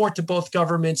and report to both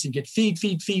governments and get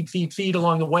feed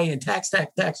along the way, and tax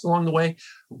along the way.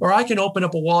 Or I can open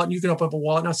up a wallet and you can open up a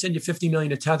wallet and I'll send you 50 million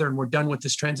to Tether and we're done with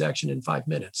this transaction in 5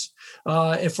 minutes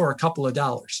and for a couple of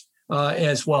dollars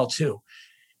as well too.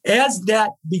 As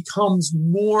that becomes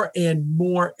more and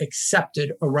more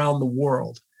accepted around the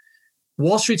world,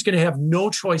 Wall Street's going to have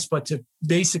no choice but to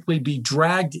basically be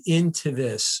dragged into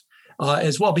this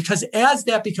as well, because as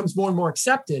that becomes more and more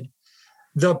accepted,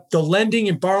 the lending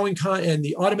and borrowing and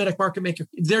the automatic market maker,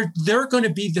 they're going to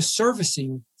be the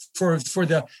servicing for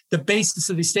the basis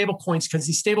of these stable coins, because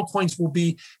these stable coins will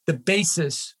be the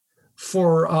basis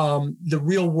for the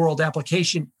real world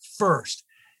application first.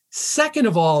 Second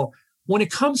of all, when it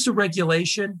comes to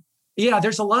regulation,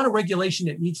 there's a lot of regulation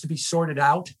that needs to be sorted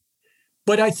out.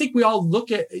 But I think we all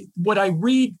look at what I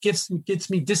read gets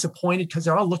me disappointed, because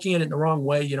they're all looking at it in the wrong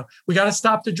way. We got to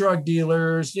stop the drug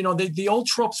dealers, the old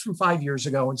tropes from 5 years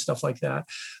ago and stuff like that.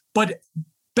 But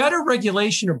better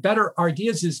regulation or better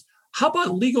ideas is, how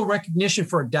about legal recognition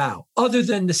for a DAO other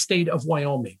than the state of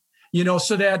Wyoming,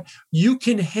 so that you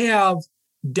can have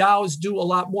DAOs do a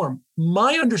lot more.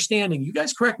 My understanding, you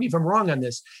guys correct me if I'm wrong on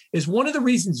this, is one of the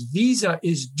reasons Visa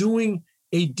is doing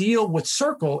a deal with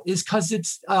Circle is because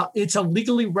it's a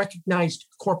legally recognized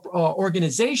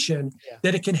organization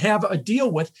that it can have a deal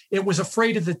with. It was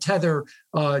afraid of the Tether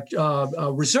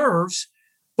reserves,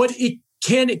 but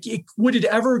would it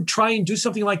ever try and do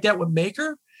something like that with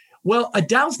Maker? Well, a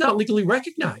DAO's not legally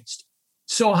recognized.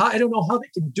 So I don't know how they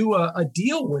can do a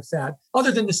deal with that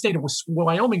other than the state of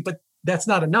Wyoming, but that's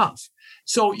not enough.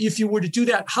 So if you were to do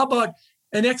that, how about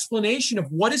an explanation of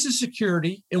what is a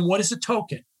security and what is a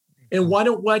token? And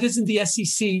why doesn't the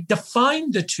SEC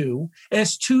define the two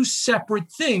as two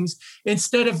separate things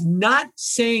instead of not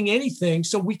saying anything,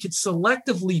 so we could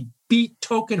selectively beat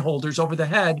token holders over the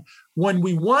head when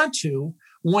we want to,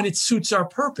 when it suits our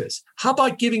purpose? How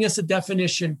about giving us a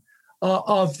definition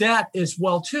of that as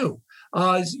well too?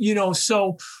 How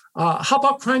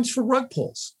about crimes for rug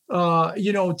pulls? To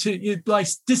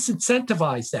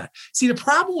disincentivize that. See, the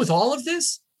problem with all of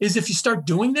this is if you start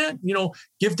doing that,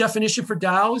 give definition for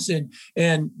DAOs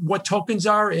and what tokens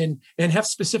are and have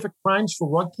specific primes for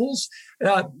rug pulls,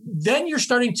 then you're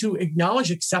starting to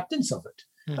acknowledge acceptance of it,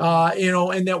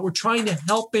 and that we're trying to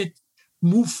help it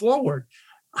move forward.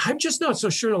 I'm just not so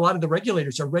sure a lot of the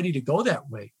regulators are ready to go that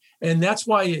way. And that's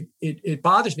why it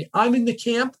bothers me. I'm in the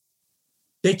camp.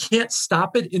 They can't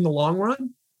stop it in the long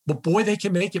run, but boy, they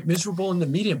can make it miserable in the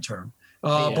medium term.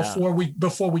 Before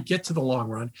we get to the long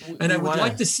run. And I would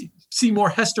like to see more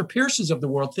Hester Pierces of the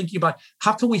world thinking about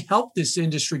how can we help this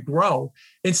industry grow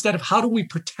instead of how do we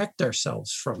protect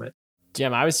ourselves from it.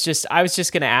 Jim, I was just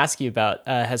going to ask you about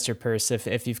Hester Pierce.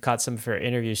 If you've caught some of her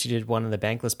interviews, she did one on the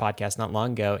Bankless podcast not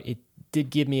long ago. It did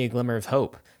give me a glimmer of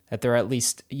hope that there are at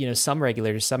least some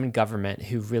regulators, some in government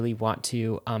who really want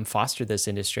to foster this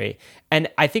industry. And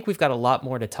I think we've got a lot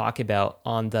more to talk about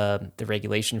on the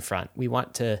regulation front. We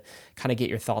want to kind of get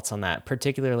your thoughts on that,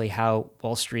 particularly how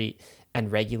Wall Street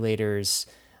and regulators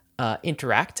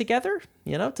interact together.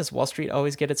 Does Wall Street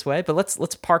always get its way? But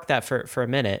let's park that for a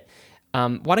minute.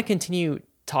 Want to continue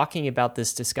talking about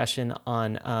this discussion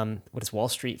on what does Wall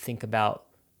Street think about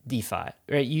DeFi?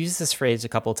 Right? You use this phrase a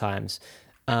couple of times.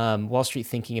 Wall Street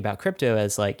thinking about crypto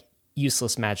as like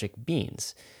useless magic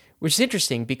beans, which is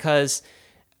interesting because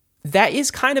that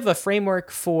is kind of a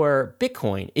framework for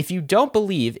Bitcoin. If you don't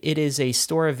believe it is a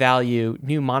store of value,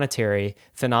 new monetary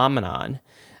phenomenon,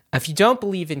 if you don't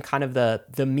believe in kind of the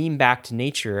meme-backed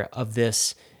nature of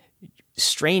this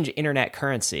strange internet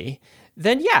currency,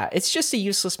 then yeah, it's just a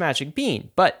useless magic bean.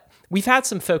 But we've had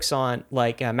some folks on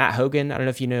like Matt Hogan, I don't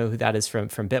know if you know who that is from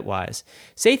Bitwise,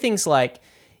 say things like,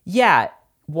 yeah,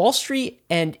 Wall Street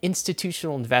and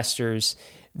institutional investors,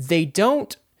 they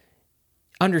don't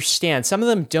understand, some of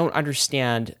them don't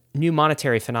understand new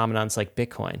monetary phenomenons like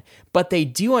Bitcoin, but they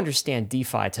do understand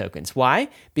DeFi tokens. Why?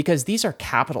 Because these are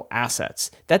capital assets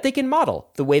that they can model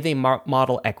the way they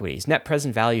model equities, net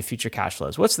present value, future cash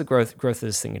flows. What's the growth of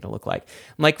this thing going to look like?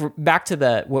 Like back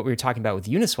to what we were talking about with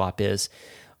Uniswap is,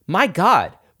 my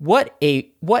God, what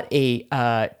a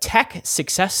tech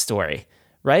success story,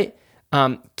 right?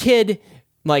 Kid,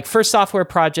 like first software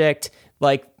project,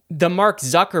 like the Mark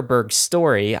Zuckerberg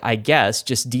story, I guess,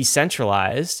 just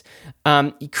decentralized.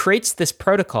 He creates this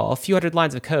protocol, a few hundred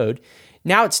lines of code.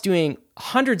 Now it's doing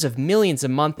hundreds of millions a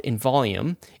month in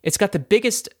volume. It's got the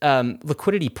biggest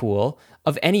liquidity pool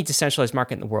of any decentralized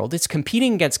market in the world. It's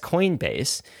competing against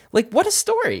Coinbase. Like, what a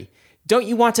story. Don't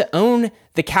you want to own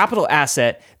the capital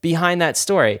asset behind that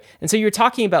story? And so you're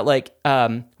talking about like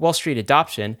Wall Street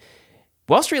adoption.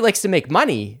 Wall Street likes to make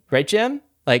money, right, Jim?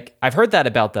 Like, I've heard that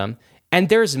about them. And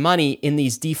there's money in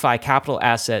these DeFi capital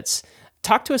assets.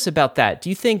 Talk to us about that. Do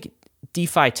you think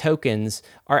DeFi tokens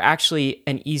are actually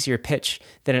an easier pitch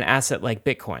than an asset like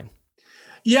Bitcoin?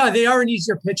 Yeah, they are an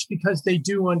easier pitch because they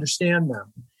do understand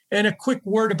them. And a quick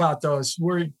word about those,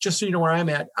 just so you know where I'm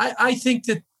at. I think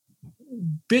that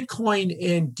Bitcoin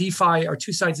and DeFi are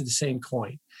two sides of the same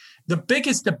coin. The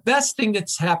best thing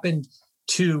that's happened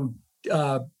to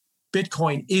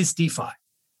Bitcoin is DeFi.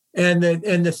 And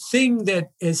the thing that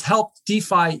has helped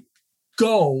DeFi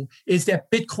go is that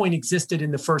Bitcoin existed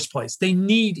in the first place. They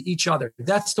need each other.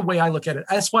 That's the way I look at it.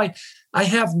 That's why I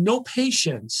have no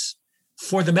patience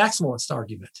for the maximalist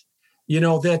argument.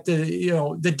 That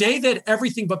the day that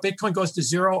everything but Bitcoin goes to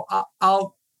zero,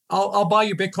 I'll buy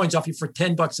your Bitcoins off you for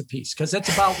 $10 a piece because that's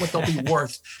about what they'll be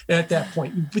worth at that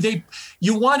point.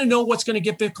 You want to know what's going to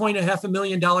get Bitcoin to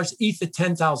 $500,000, ETH at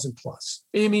 10,000 plus.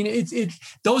 I mean,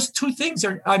 those two things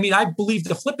are. I mean, I believe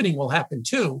the flippening will happen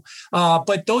too,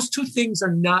 but those two things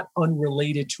are not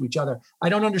unrelated to each other. I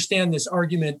don't understand this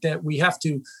argument that we have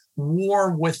to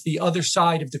war with the other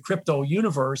side of the crypto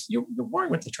universe. You're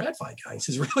warring with the TradFi guys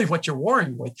is really what you're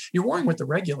warring with. You're warring with the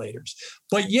regulators.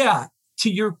 But yeah, to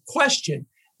your question.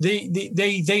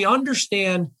 They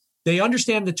understand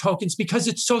the tokens because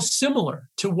it's so similar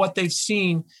to what they've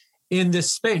seen in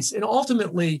this space. And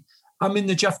ultimately, I'm in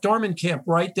the Jeff Dorman camp,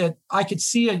 right? That I could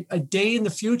see a day in the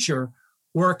future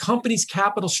where a company's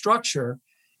capital structure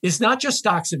is not just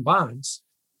stocks and bonds,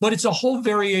 but it's a whole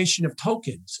variation of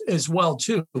tokens as well,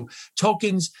 too.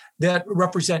 Tokens that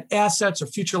represent assets or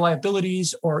future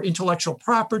liabilities or intellectual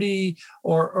property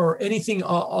or anything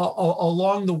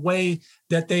along the way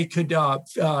that they could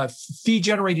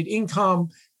fee-generated income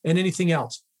and anything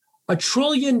else. $1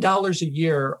 trillion a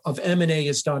year of M&A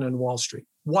is done on Wall Street.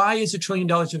 Why is $1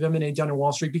 trillion of M&A done on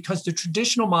Wall Street? Because the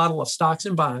traditional model of stocks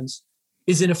and bonds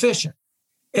is inefficient.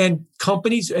 And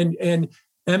companies and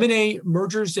M&A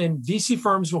mergers and VC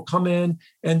firms will come in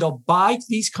and they'll buy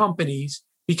these companies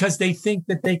because they think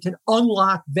that they can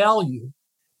unlock value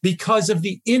because of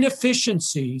the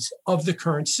inefficiencies of the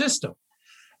current system.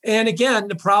 And again,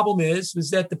 the problem is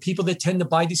that the people that tend to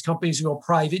buy these companies and go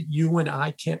private, you and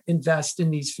I can't invest in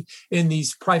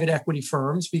these private equity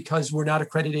firms because we're not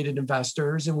accredited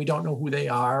investors and we don't know who they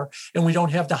are, and we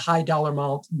don't have the high dollar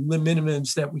amount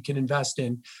minimums that we can invest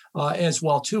in as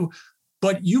well too.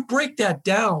 But you break that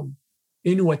down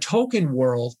into a token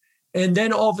world, and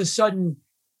then all of a sudden,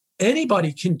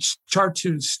 anybody can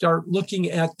start looking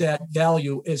at that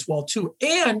value as well too.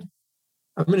 And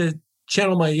I'm going to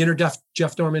channel my inner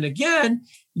Jeff Dorman again.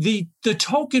 The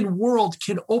token world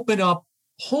can open up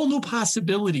whole new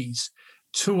possibilities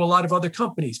to a lot of other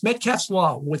companies. Metcalfe's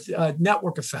law with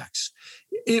network effects.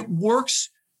 It works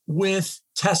with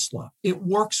Tesla. It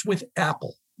works with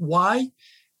Apple. Why?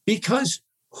 Because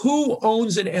who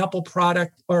owns an Apple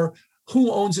product or who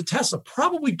owns a Tesla?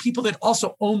 Probably people that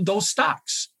also own those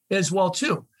stocks as well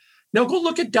too. Now go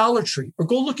look at Dollar Tree or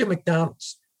go look at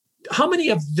McDonald's. How many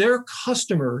of their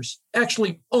customers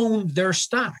actually own their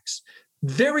stocks?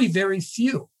 Very, very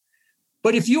few.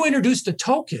 But if you introduced a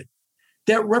token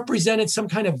that represented some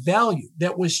kind of value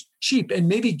that was cheap and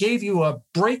maybe gave you a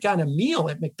break on a meal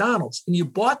at McDonald's, and you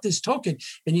bought this token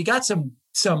and you got some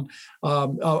 10%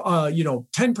 or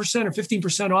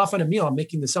 15% off on a meal. I'm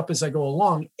making this up as I go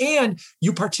along. And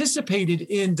you participated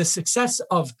in the success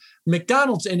of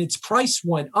McDonald's and its price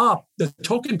went up, the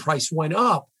token price went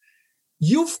up.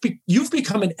 You've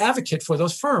become an advocate for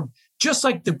those firms. Just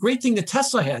like the great thing that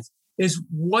Tesla has is,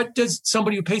 what does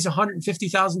somebody who pays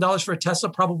 $150,000 for a Tesla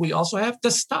probably also have?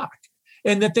 The stock.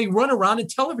 And that they run around and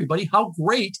tell everybody how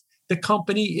great the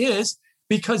company is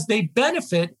because they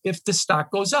benefit if the stock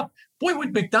goes up. Boy,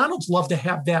 would McDonald's love to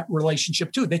have that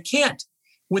relationship too. They can't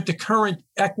with the current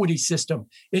equity system.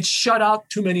 It's shut out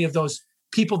too many of those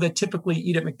people that typically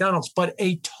eat at McDonald's. But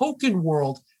a token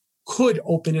world could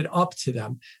open it up to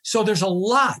them. So there's a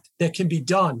lot that can be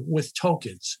done with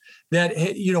tokens that,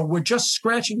 we're just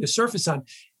scratching the surface on.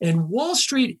 And Wall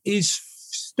Street is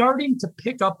starting to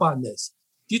pick up on this.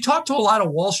 If you talk to a lot of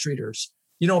Wall Streeters,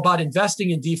 about investing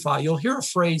in DeFi, you'll hear a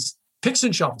phrase, picks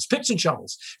and shovels,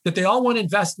 that they all want to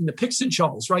invest in the picks and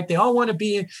shovels, right? They all want to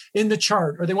be in the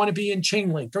chart, or they want to be in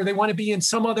Chainlink, or they want to be in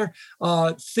some other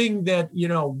thing that,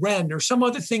 Ren, or some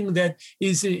other thing that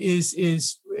is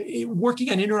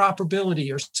working on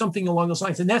interoperability or something along those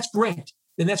lines. And that's great.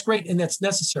 And that's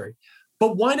necessary.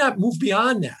 But why not move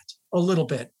beyond that a little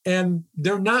bit? And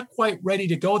they're not quite ready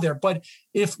to go there. But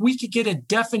if we could get a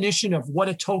definition of what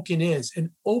a token is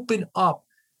and open up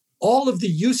all of the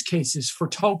use cases for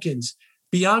tokens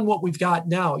beyond what we've got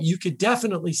now, you could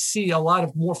definitely see a lot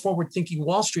of more forward-thinking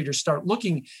Wall Streeters start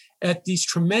looking at these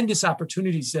tremendous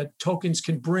opportunities that tokens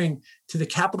can bring to the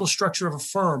capital structure of a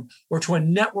firm, or to a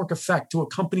network effect to a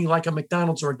company like a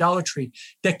McDonald's or a Dollar Tree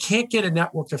that can't get a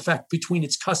network effect between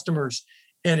its customers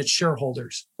and its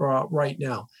shareholders right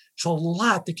now. There's a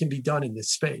lot that can be done in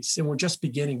this space, and we're just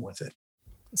beginning with it.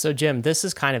 So, Jim, this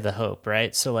is kind of the hope,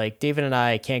 right? So, like, David and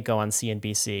I can't go on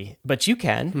CNBC, but you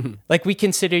can. Mm-hmm. Like, we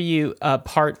consider you a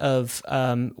part of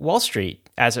Wall Street,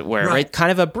 as it were, right? Kind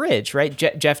of a bridge, right?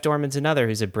 Jeff Dorman's another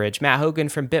who's a bridge. Matt Hogan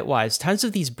from Bitwise. Tons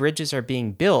of these bridges are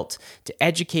being built to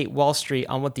educate Wall Street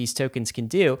on what these tokens can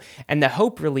do. And the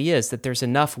hope really is that there's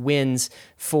enough wins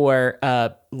for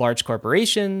large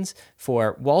corporations,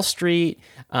 for Wall Street,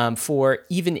 for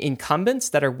even incumbents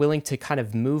that are willing to kind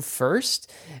of move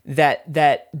first,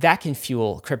 that can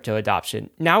fuel crypto adoption.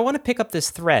 Now, I want to pick up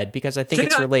this thread because I think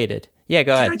it's related. Yeah,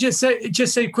 go ahead. Can I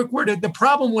just say a quick word? The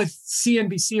problem with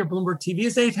CNBC or Bloomberg TV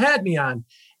is they've had me on,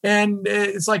 and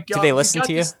it's like, do they listen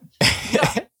to you?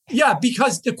 Yeah,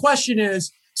 because the question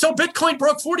is, so Bitcoin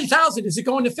broke 40,000. Is it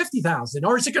going to 50,000,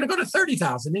 or is it going to go to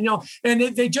 30,000? And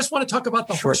they just want to talk about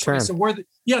the horse race of where.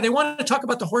 They want to talk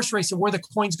about the horse race of where the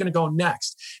coin's going to go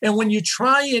next. And when you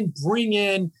try and bring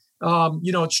in,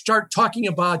 start talking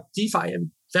about DeFi.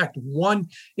 In fact, one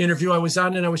interview I was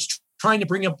on, and I was trying to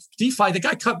bring up DeFi, the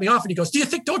guy cut me off and he goes, "Do you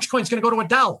think Dogecoin's going to go to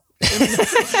 $1?"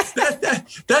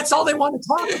 That's all they want to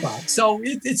talk about. So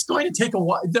it's going to take a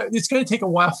while. It's going to take a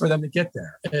while for them to get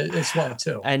there as well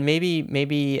too. And maybe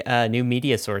new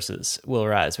media sources will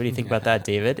rise. What do you think about that,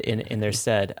 David? In their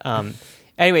stead.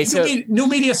 Anyway, new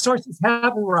media sources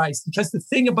have arisen, because the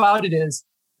thing about it is,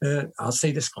 I'll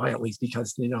say this quietly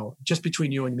because just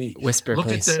between you and me, whisper,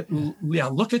 please.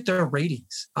 Look at their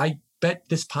ratings. I bet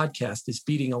this podcast is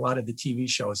beating a lot of the TV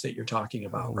shows that you're talking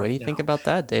about. What do you think about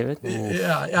that, David?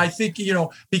 Yeah, I think,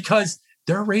 because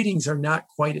their ratings are not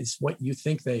quite as what you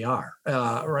think they are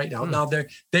right now. Now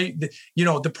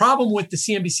the problem with the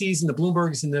CNBCs and the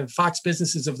Bloombergs and the Fox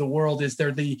businesses of the world is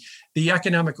they're the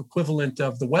economic equivalent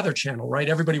of the Weather Channel, right?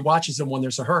 Everybody watches them when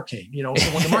there's a hurricane, so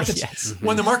when the markets, yes.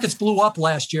 when the markets blew up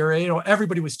last year,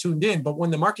 everybody was tuned in, but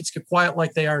when the markets get quiet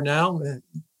like they are now,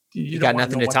 you got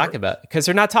nothing to talk about because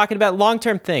they're not talking about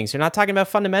long-term things. They're not talking about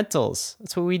fundamentals.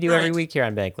 That's what we do every week here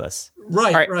on Bankless.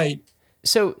 Right.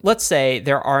 So let's say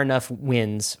there are enough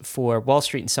wins for Wall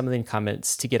Street and some of the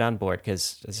incumbents to get on board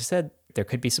because, as I said, there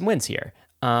could be some wins here.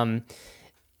 Can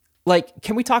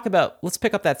we talk about, let's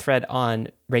pick up that thread on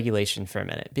regulation for a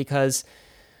minute because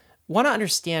I want to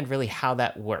understand really how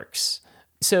that works.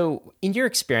 So in your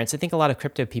experience, I think a lot of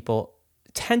crypto people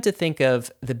tend to think of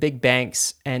the big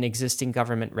banks and existing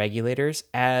government regulators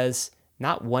as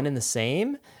not one and the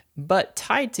same, but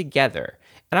tied together.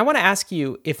 And I want to ask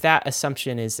you if that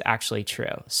assumption is actually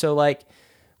true. So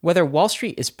whether Wall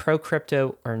Street is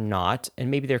pro-crypto or not, and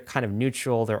maybe they're kind of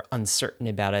neutral, they're uncertain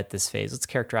about it at this phase. Let's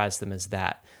characterize them as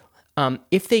that.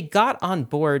 If they got on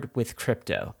board with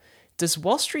crypto, does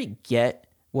Wall Street get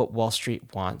what Wall Street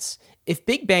wants? If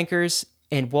big bankers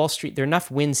and Wall Street, there are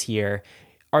enough wins here,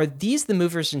 are these the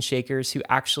movers and shakers who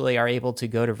actually are able to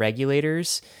go to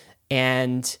regulators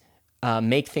and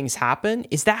make things happen?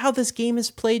 Is that how this game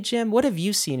is played, Jim? What have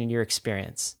you seen in your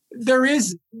experience? There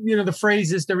is, the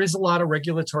phrase is there is a lot of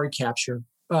regulatory capture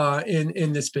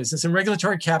in this business. And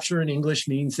regulatory capture in English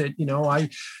means that,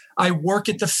 I work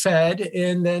at the Fed.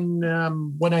 And then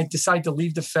when I decide to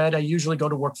leave the Fed, I usually go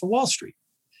to work for Wall Street.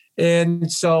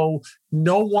 And so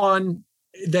no one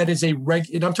that is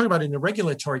and I'm talking about in a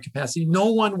regulatory capacity, no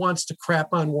one wants to crap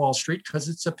on Wall Street because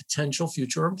it's a potential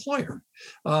future employer.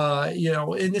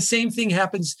 And the same thing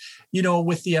happens,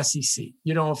 with the SEC.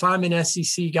 If I'm an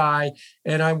SEC guy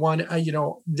and I want,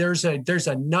 there's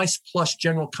a nice plush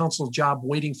general counsel job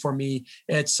waiting for me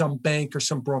at some bank or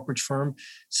some brokerage firm.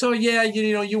 So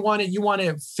you want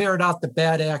to ferret out the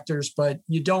bad actors, but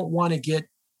you don't want to get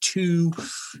too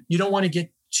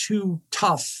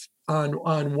tough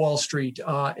on Wall Street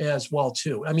as well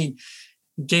too. I mean,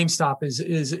 GameStop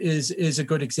is a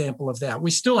good example of that.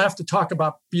 We still have to talk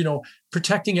about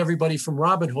protecting everybody from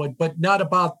Robinhood, but not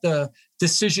about the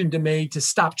decision to make to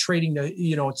stop trading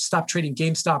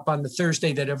GameStop on the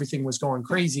Thursday that everything was going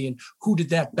crazy, and who did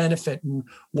that benefit and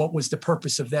what was the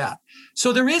purpose of that.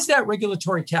 So there is that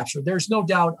regulatory capture. There's no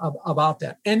doubt about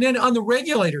that. And then on the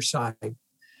regulator side,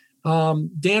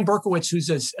 Dan Berkowitz, who's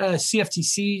a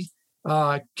CFTC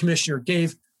commissioner,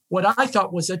 gave what I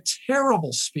thought was a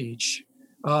terrible speech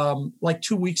 2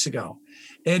 weeks ago,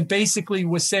 and basically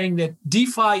was saying that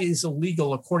DeFi is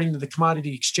illegal according to the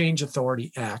Commodity Exchange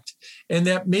Authority Act, and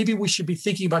that maybe we should be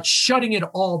thinking about shutting it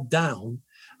all down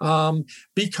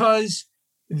because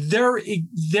their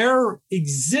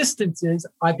existence is,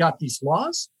 I've got these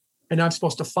laws and I'm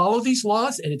supposed to follow these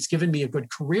laws, and it's given me a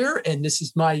good career, and this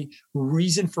is my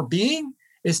reason for being,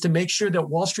 is to make sure that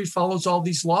Wall Street follows all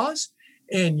these laws.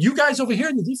 And you guys over here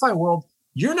in the DeFi world,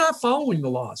 you're not following the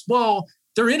laws. Well,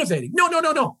 they're innovating.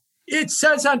 No. It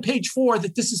says on page 4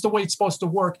 that this is the way it's supposed to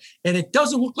work, and it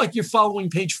doesn't look like you're following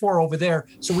page 4 over there,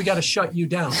 so we got to shut you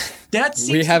down.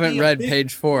 We haven't read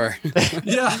page 4.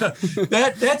 Yeah,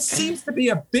 that seems to be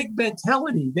a big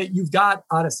mentality that you've got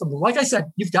out of something. Like I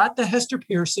said, you've got the Hester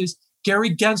Pierces.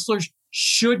 Gary Gensler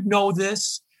should know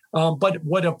this. But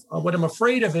what I'm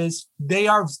afraid of is they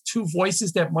are two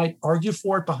voices that might argue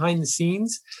for it behind the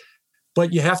scenes.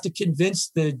 But you have to convince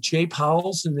the Jay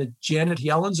Powells and the Janet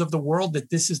Yellens of the world that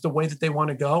this is the way that they want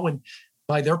to go. And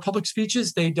by their public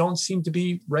speeches, they don't seem to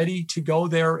be ready to go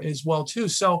there as well, too.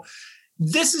 So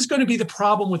this is going to be the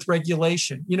problem with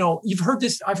regulation. You've heard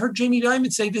this. I've heard Jamie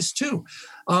Dimon say this, too.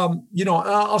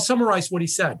 I'll summarize what he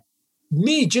said.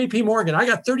 Me, JP Morgan, I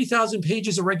got 30,000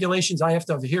 pages of regulations I have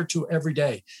to adhere to every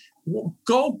day.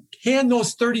 Go hand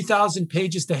those 30,000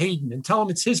 pages to Hayden and tell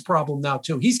him it's his problem now,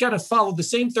 too. He's got to follow the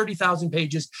same 30,000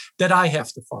 pages that I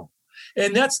have to follow.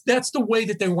 And that's the way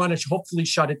that they want to hopefully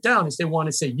shut it down, is they want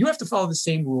to say, you have to follow the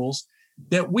same rules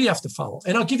that we have to follow.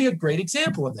 And I'll give you a great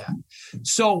example of that.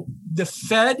 So the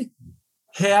Fed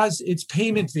has its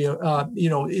payment,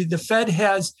 the Fed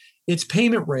has its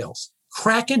payment rails.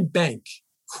 Kraken Bank,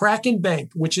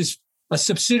 which is a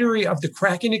subsidiary of the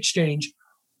Kraken Exchange,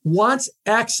 wants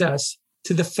access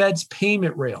to the Fed's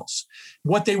payment rails.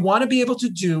 What they want to be able to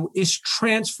do is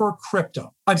transfer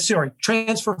fiat.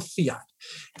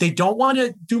 They don't want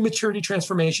to do maturity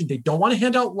transformation. They don't want to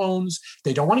hand out loans.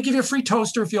 They don't want to give you a free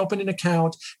toaster if you open an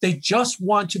account. They just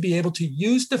want to be able to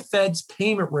use the Fed's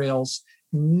payment rails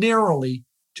narrowly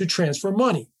to transfer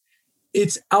money.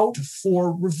 It's out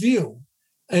for review.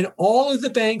 And all of the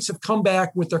banks have come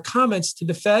back with their comments to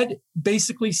the Fed,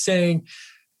 basically saying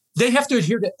they have to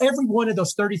adhere to every one of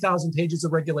those 30,000 pages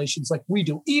of regulations like we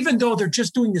do, even though they're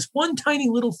just doing this one tiny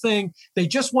little thing. They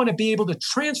just want to be able to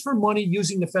transfer money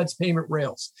using the Fed's payment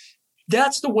rails.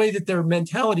 That's the way that their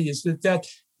mentality is, that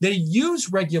they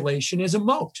use regulation as a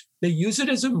moat. They use it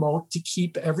as a moat to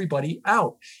keep everybody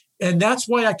out. And that's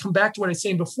why I come back to what I was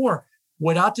saying before.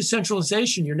 Without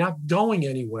decentralization, you're not going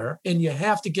anywhere, and you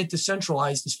have to get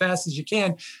decentralized as fast as you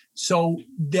can so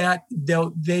that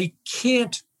they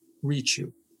can't reach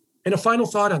you. And a final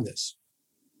thought on this.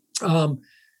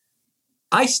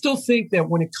 I still think that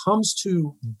when it comes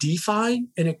to DeFi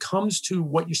and it comes to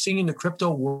what you're seeing in the crypto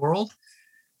world,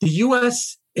 the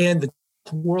US and the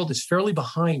world is fairly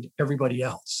behind everybody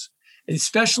else,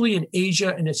 especially in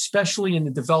Asia and especially in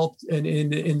the developed and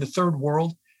in the third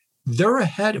world. They're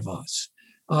ahead of us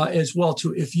as well,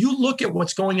 too. If you look at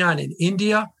what's going on in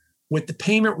India with the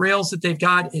payment rails that they've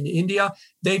got in India,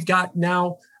 they've got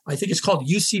now, I think it's called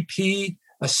UCP,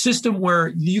 a system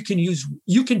where you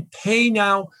can pay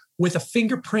now with a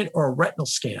fingerprint or a retinal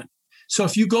scan. So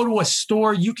if you go to a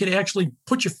store, you can actually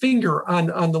put your finger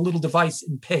on the little device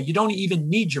and pay. You don't even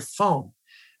need your phone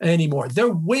anymore.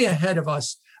 They're way ahead of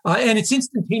us. And it's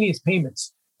instantaneous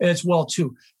payments as well,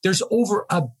 too. There's over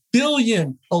 1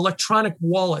 billion electronic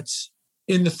wallets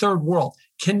in the third world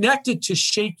connected to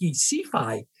shaky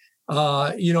CeFi,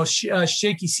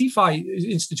 shaky CeFi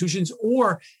institutions,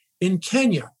 or in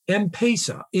Kenya,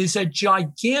 M-Pesa is a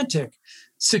gigantic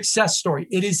success story.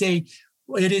 It is a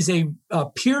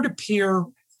peer-to-peer,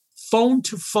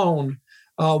 phone-to-phone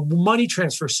money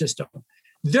transfer system.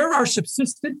 There are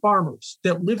subsistent farmers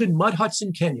that live in mud huts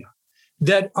in Kenya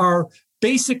that are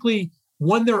basically,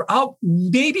 when they're out,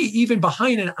 maybe even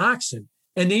behind an oxen,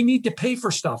 and they need to pay for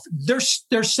stuff,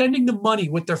 they're sending the money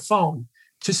with their phone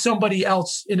to somebody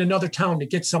else in another town to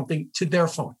get something to their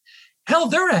phone. Hell,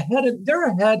 they're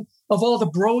ahead of all the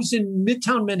bros in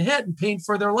Midtown Manhattan paying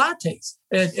for their lattes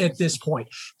at this point.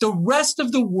 The rest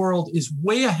of the world is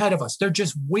way ahead of us. They're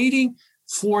just waiting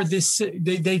for this.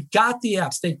 They've got the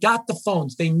apps. They've got the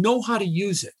phones. They know how to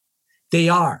use it. They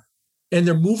are. And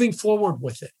they're moving forward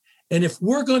with it. And if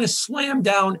we're going to slam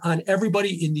down on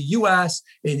everybody in the US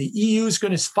and the EU is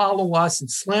going to follow us and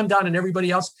slam down on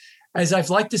everybody else, as I've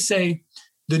liked to say,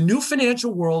 the new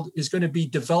financial world is going to be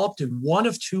developed in one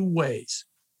of two ways,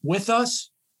 with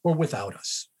us or without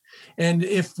us. And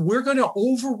if we're going to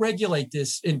overregulate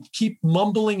this and keep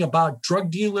mumbling about drug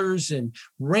dealers and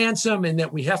ransom and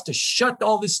that we have to shut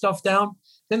all this stuff down,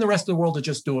 then the rest of the world will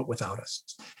just do it without us.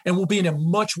 And we'll be in a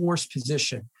much worse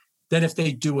position than if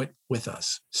they do it with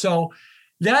us. So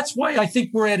that's why I think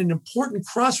we're at an important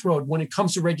crossroad when it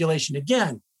comes to regulation.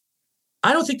 Again,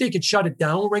 I don't think they could shut it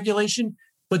down with regulation,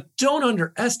 but don't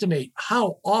underestimate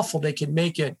how awful they can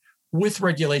make it with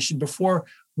regulation before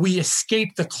we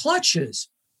escape the clutches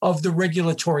of the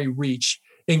regulatory reach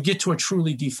and get to a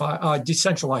truly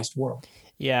decentralized world.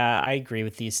 Yeah, I agree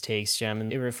with these takes, Jim.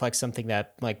 And it reflects something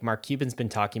that like Mark Cuban's been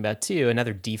talking about too,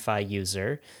 another DeFi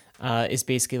user. Is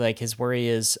basically like his worry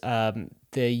is the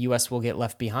US will get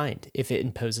left behind if it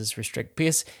imposes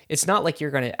because it's not like you're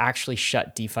going to actually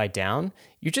shut DeFi down.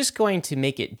 You're just going to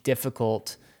make it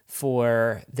difficult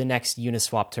for the next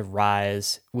Uniswap to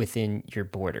rise within your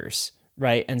borders,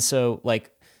 right? And so like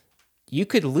you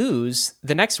could lose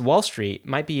the next Wall Street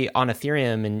might be on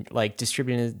Ethereum and like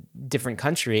distributed in a different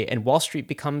country, and Wall Street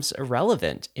becomes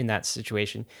irrelevant in that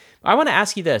situation. I want to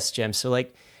ask you this, Jim. So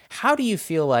like, how do you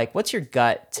feel like, what's your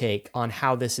gut take on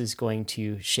how this is going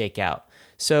to shake out?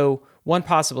 So one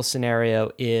possible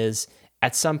scenario is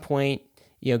at some point,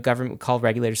 government would call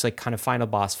regulators like kind of final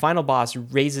boss. Final boss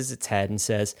raises its head and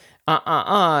says,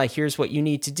 here's what you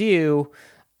need to do.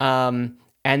 And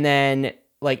then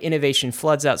like innovation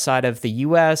floods outside of the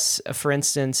US, for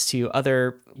instance, to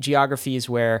other geographies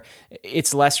where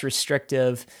it's less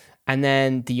restrictive. And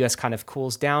then the US kind of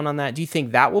cools down on that. Do you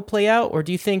think that will play out? Or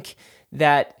do you think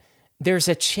that there's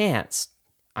a chance?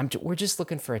 We're just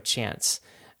looking for a chance.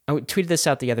 I tweeted this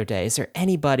out the other day. Is there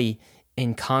anybody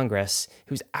in Congress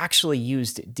who's actually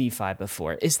used DeFi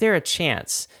before? Is there a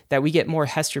chance that we get more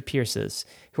Hester Pierces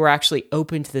who are actually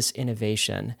open to this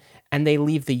innovation and they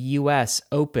leave the US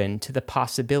open to the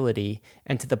possibility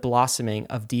and to the blossoming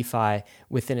of DeFi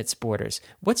within its borders?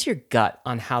 What's your gut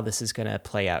on how this is going to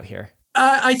play out here?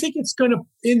 I think it's going to,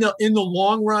 in the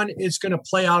long run, it's going to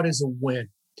play out as a win.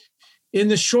 In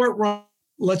the short run,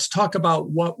 let's talk about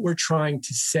what we're trying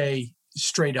to say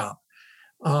straight up.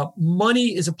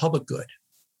 Money is a public good.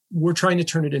 We're trying to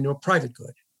turn it into a private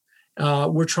good.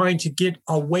 We're trying to get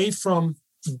away from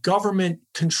government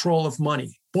control of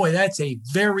money. Boy, that's a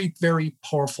very, very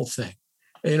powerful thing.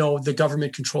 the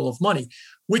government control of money,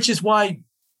 which is why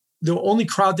the only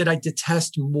crowd that I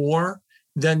detest more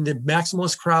than the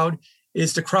maximalist crowd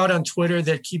is the crowd on Twitter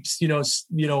that keeps,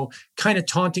 kind of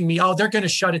taunting me. Oh, they're going to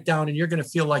shut it down and you're going to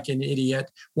feel like an idiot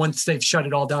once they've shut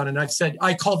it all down. And I've said,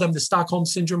 I call them the Stockholm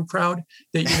Syndrome crowd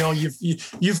that,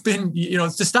 you've been,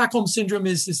 the Stockholm Syndrome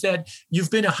is that you've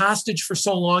been a hostage for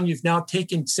so long. You've now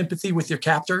taken sympathy with your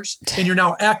captors and you're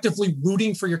now actively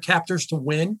rooting for your captors to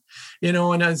win, and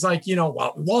I was like,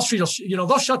 well, Wall Street will,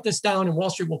 they'll shut this down and Wall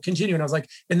Street will continue. And I was like,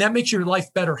 and that makes your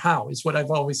life better. How is what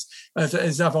I've always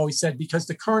said, because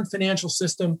the current financial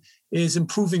system is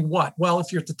improving what? Well,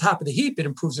 if you're at the top of the heap, it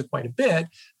improves it quite a bit,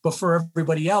 but for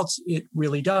everybody else, it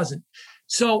really doesn't.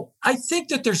 So I think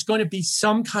that there's going to be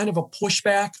some kind of a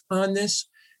pushback on this,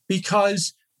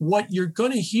 because what you're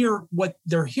going to hear, what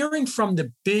they're hearing from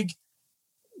the big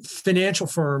financial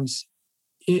firms,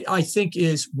 I think,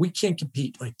 is we can't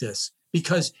compete like this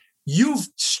because you've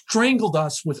strangled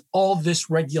us with all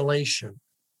this regulation.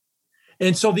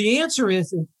 And so the answer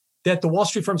is that the Wall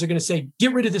Street firms are going to say,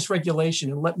 get rid of this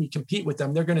regulation and let me compete with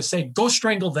them. They're going to say, go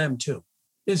strangle them too,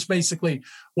 is basically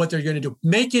what they're going to do.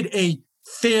 Make it a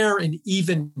fair and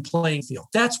even playing field.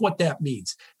 That's what that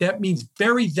means. That means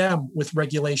bury them with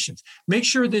regulations. Make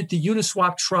sure that the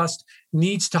Uniswap Trust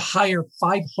needs to hire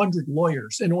 500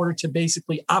 lawyers in order to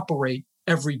basically operate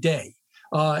every day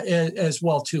as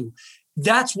well too.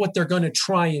 That's what they're going to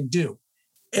try and do.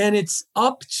 And it's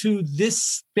up to this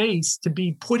space to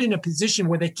be put in a position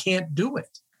where they can't do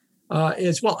it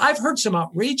as well. I've heard some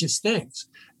outrageous things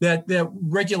that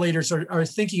regulators are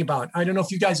thinking about. I don't know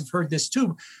if you guys have heard this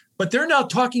too, but they're now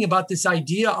talking about this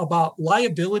idea about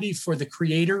liability for the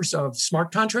creators of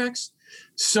smart contracts.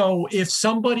 So if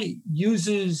somebody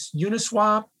uses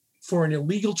Uniswap for an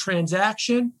illegal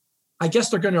transaction, I guess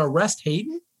they're going to arrest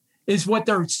Hayden, is what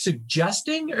they're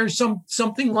suggesting, or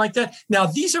something like that. Now,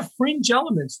 these are fringe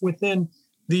elements within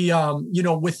the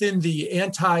within the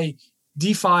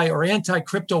anti-DeFi or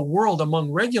anti-crypto world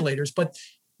among regulators, but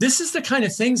this is the kind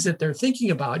of things that they're thinking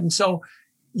about. And so,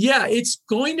 yeah, it's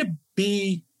going to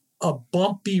be a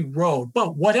bumpy road.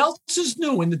 But what else is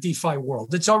new in the DeFi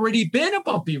world? It's already been a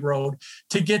bumpy road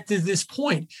to get to this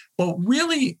point. But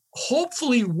really,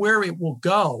 hopefully, where it will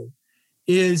go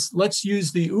is, let's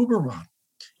use the Uber model.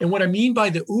 And what I mean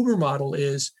by the Uber model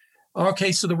is,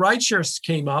 okay, so the rideshares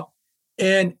came up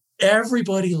and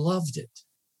everybody loved it.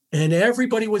 And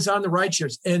everybody was on the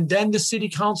rideshares. And then the city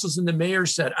councils and the mayor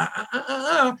said,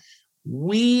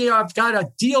 we have got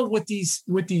to deal with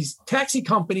these taxi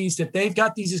companies that they've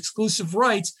got these exclusive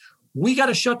rights. We got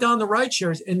to shut down the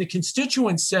rideshares. And the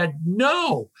constituents said,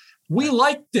 no, we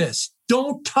like this.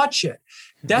 Don't touch it.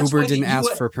 That's Uber didn't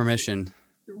ask for permission.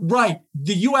 Right.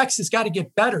 The UX has got to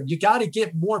get better. You got to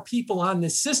get more people on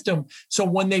this system. So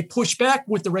when they push back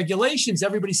with the regulations,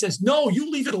 everybody says, no, you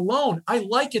leave it alone. I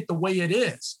like it the way it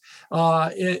is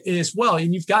as well.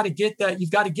 And you've got to get that.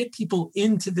 You've got to get people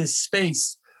into this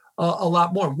space a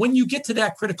lot more. When you get to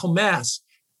that critical mass,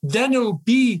 then it'll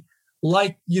be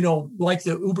like the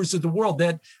Ubers of the world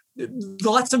that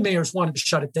lots of mayors wanted to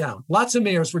shut it down. Lots of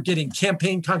mayors were getting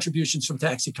campaign contributions from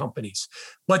taxi companies,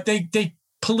 but they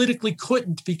politically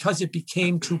couldn't because it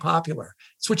became too popular.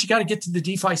 It's what you got to get to the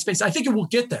DeFi space. I think it will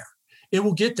get there. It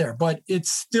will get there, but it's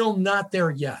still not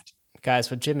there yet.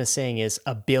 Guys, what Jim is saying is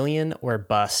 $1 billion or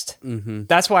bust. Mm-hmm.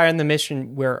 That's why on the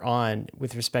mission we're on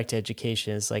with respect to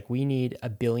education is like we need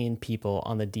 1 billion people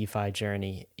on the DeFi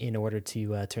journey in order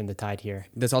to turn the tide here.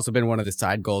 That's also been one of the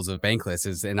side goals of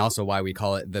Bankless, and also why we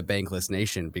call it the Bankless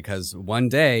Nation, because one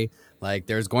day,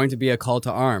 there's going to be a call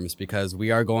to arms, because we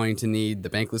are going to need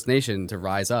the Bankless Nation to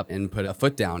rise up and put a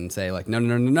foot down and say,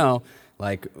 no.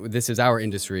 This is our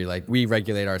industry. We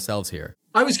regulate ourselves here.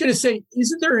 I was going to say,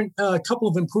 isn't there a couple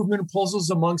of improvement proposals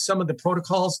among some of the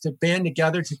protocols to band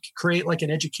together to create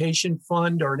an education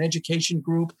fund or an education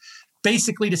group,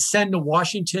 basically to send to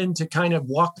Washington to kind of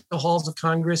walk the halls of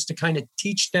Congress to kind of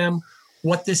teach them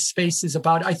what this space is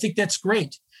about? I think that's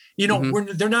great.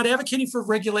 They're not advocating for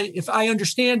regulate. If I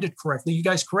understand it correctly, you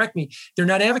guys correct me. They're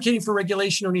not advocating for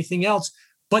regulation or anything else,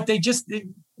 but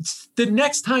the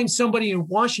next time somebody in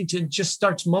Washington just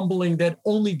starts mumbling that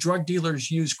only drug dealers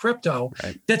use crypto,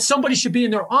 right, that somebody should be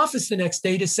in their office the next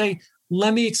day to say,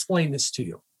 let me explain this to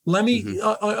you. Let me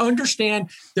understand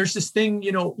there's this thing,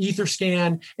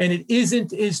 Etherscan, and it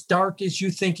isn't as dark as you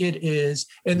think it is.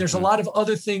 And there's a lot of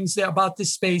other things about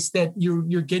this space that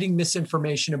you're getting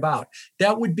misinformation about.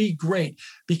 That would be great,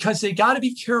 because they got to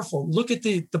be careful. Look at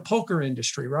the poker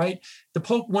industry, right?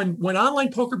 When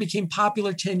online poker became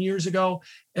popular 10 years ago,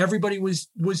 everybody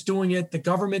was doing it. The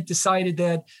government decided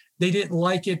that They didn't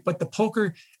like it, but the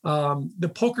poker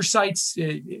sites,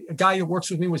 a guy that works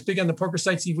with me was big on the poker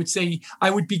sites. He would say I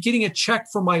would be getting a check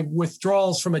for my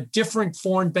withdrawals from a different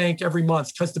foreign bank every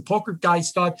month because the poker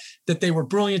guys thought that they were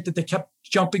brilliant, that they kept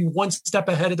jumping one step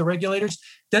ahead of the regulators.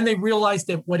 Then they realized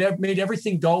that what made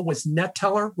everything go was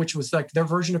NetTeller, which was like their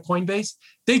version of Coinbase.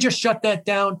 They just shut that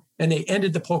down and they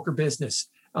ended the poker business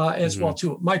as well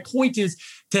too. My point is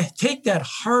to take that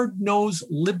hard-nosed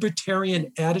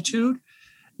libertarian attitude.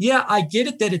 Yeah, I get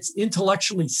it that it's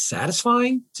intellectually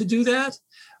satisfying to do that,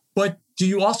 but do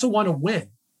you also want to win?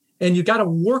 And you got to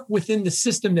work within the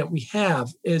system that we have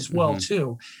as well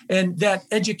too. And that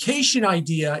education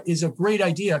idea is a great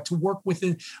idea to work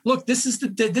within. Look, this is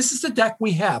the deck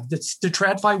we have. That's the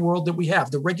TradFi world that we have,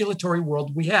 the regulatory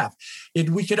world we have.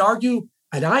 We could argue,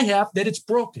 and I have, that it's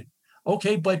broken.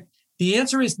 Okay, but the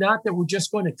answer is not that we're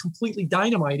just going to completely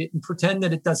dynamite it and pretend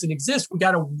that it doesn't exist. We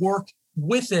got to work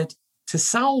with it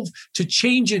to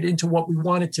change it into what we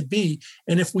want it to be.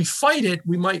 And if we fight it,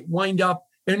 we might wind up,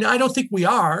 and I don't think we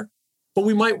are, but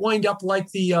we might wind up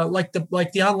like the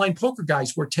online poker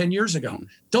guys were 10 years ago.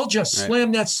 They'll just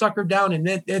slam that sucker down, and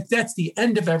that's the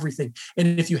end of everything.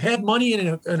 And if you had money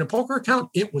in a poker account,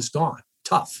 it was gone.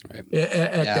 Tough at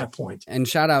that point. And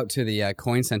shout out to the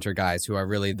Coin Center guys, who are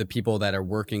really the people that are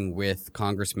working with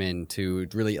congressmen to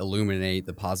really illuminate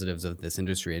the positives of this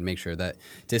industry and make sure that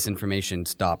disinformation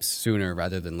stops sooner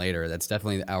rather than later. That's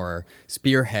definitely our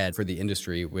spearhead for the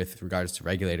industry with regards to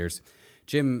regulators.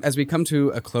 Jim, as we come to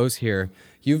a close here,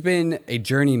 you've been a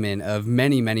journeyman of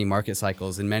many, many market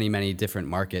cycles in many, many different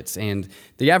markets. And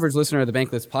the average listener of the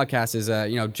Bankless podcast is,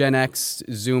 Gen X,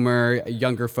 Zoomer,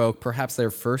 younger folk, perhaps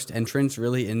their first entrance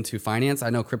really into finance. I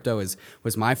know crypto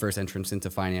was my first entrance into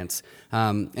finance.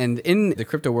 And in the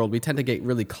crypto world, we tend to get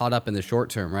really caught up in the short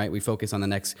term, right? We focus on the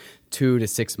next 2 to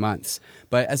 6 months.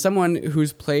 But as someone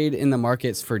who's played in the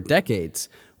markets for decades,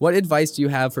 what advice do you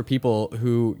have for people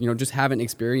who, just haven't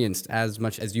experienced as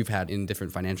much as you've had in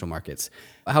different financial markets?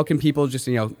 How can people just,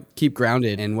 keep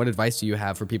grounded? And what advice do you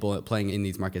have for people playing in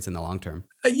these markets in the long term?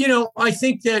 I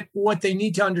think that what they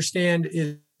need to understand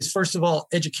is, first of all,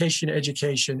 education.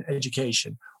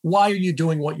 Why are you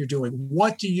doing what you're doing?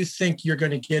 What do you think you're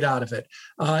going to get out of it?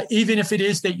 Even if it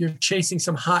is that you're chasing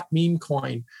some hot meme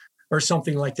coin or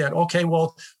something like that. Okay,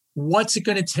 well, what's it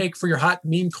going to take for your hot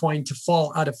meme coin to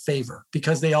fall out of favor?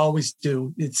 Because they always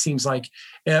do, it seems like,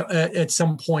 at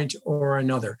some point or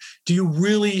another. Do you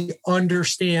really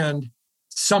understand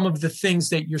some of the things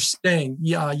that you're saying?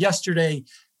 Yesterday,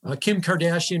 Kim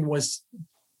Kardashian was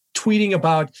tweeting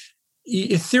about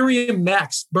Ethereum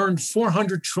Max burned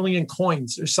 400 trillion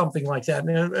coins or something like that.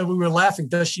 And we were laughing.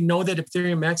 Does she know that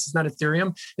Ethereum Max is not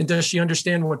Ethereum? And does she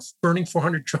understand what burning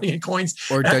 400 trillion coins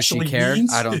or does she care?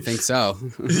 Means? I don't think so.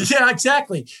 Yeah,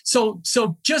 exactly. So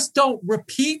just don't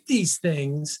repeat these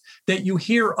things that you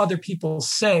hear other people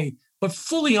say, but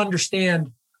fully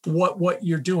understand what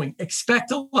you're doing. Expect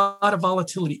a lot of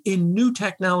volatility in new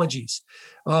technologies.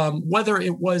 Whether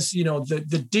it was,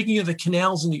 the digging of the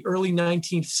canals in the early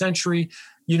 19th century,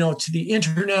 to the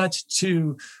internet,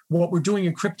 to what we're doing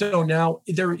in crypto now,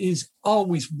 there is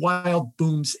always wild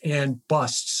booms and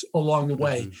busts along the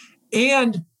way.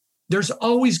 And there's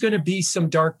always going to be some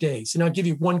dark days. And I'll give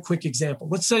you one quick example.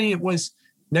 Let's say it was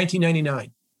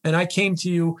 1999 and I came to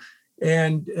you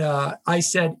and I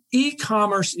said,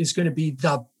 e-commerce is going to be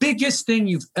the biggest thing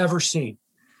you've ever seen.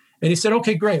 And he said,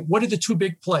 okay, great. What are the two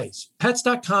big plays?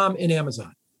 Pets.com and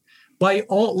Amazon. By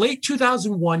late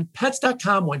 2001,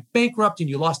 Pets.com went bankrupt and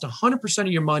you lost 100%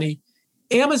 of your money.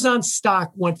 Amazon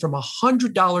stock went from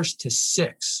 $100 to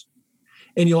 $6.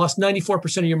 And you lost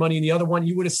 94% of your money in the other one.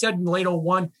 You would have said in late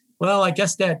 01, well, I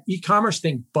guess that e-commerce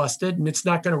thing busted and it's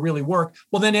not going to really work.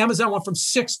 Well, then Amazon went from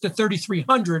 6 to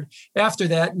 3,300 after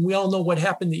that. And we all know what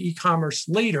happened to e-commerce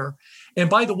later. And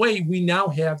by the way, we now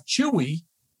have Chewy,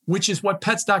 which is what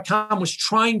Pets.com was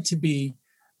trying to be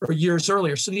years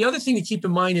earlier. So the other thing to keep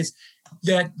in mind is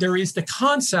that there is the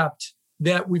concept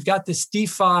that we've got this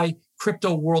DeFi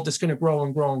crypto world that's going to grow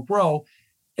and grow and grow.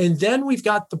 And then we've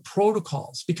got the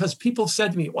protocols, because people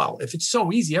said to me, well, if it's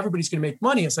so easy, everybody's going to make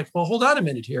money. It's like, well, hold on a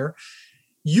minute here.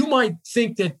 I might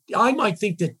think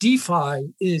that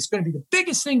DeFi is going to be the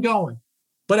biggest thing going.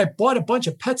 But I bought a bunch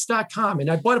of Pets.com and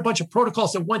I bought a bunch of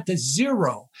protocols that went to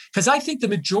zero, because I think the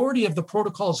majority of the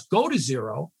protocols go to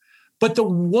zero, but the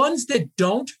ones that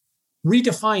don't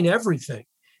redefine everything.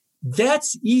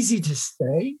 That's easy to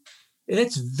say. And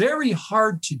it's very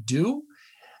hard to do.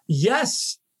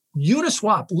 Yes,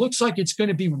 Uniswap looks like it's going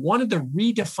to be one of the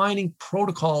redefining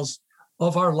protocols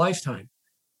of our lifetime.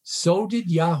 So did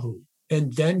Yahoo.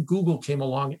 And then Google came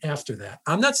along after that.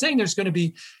 I'm not saying there's going to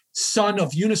be son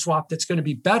of Uniswap that's going to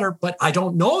be better, but I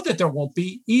don't know that there won't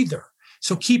be either.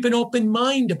 So keep an open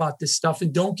mind about this stuff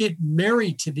and don't get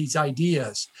married to these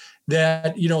ideas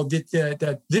that,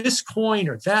 that this coin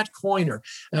or that coin or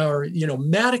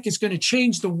Matic is going to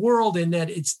change the world, and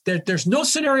that there's no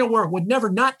scenario where it would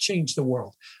never not change the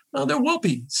world. Well, there will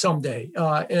be someday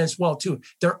as well, too.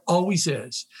 There always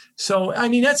is. So, I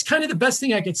mean, that's kind of the best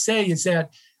thing I could say is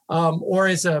that, or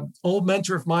as an old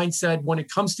mentor of mine said, when it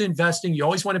comes to investing, you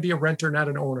always want to be a renter, not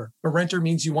an owner. A renter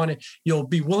means you'll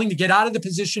be willing to get out of the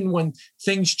position when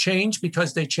things change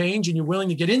because they change, and you're willing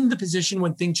to get into the position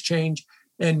when things change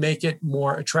and make it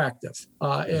more attractive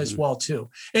as well, too.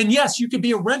 And yes, you could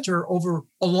be a renter over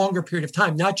a longer period of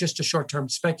time, not just a short-term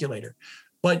speculator.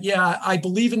 But yeah, I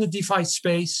believe in the DeFi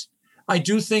space. I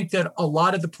do think that a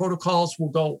lot of the protocols will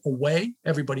go away.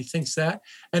 Everybody thinks that.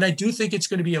 And I do think it's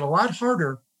going to be a lot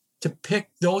harder to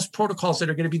pick those protocols that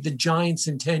are going to be the giants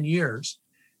in 10 years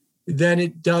than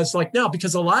it does like now,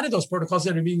 because a lot of those protocols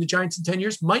that are being the giants in 10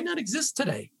 years might not exist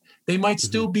today. They might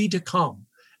still be to come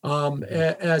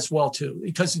as well, too,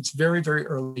 because it's very, very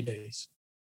early days.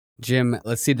 Jim,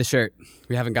 let's see the shirt.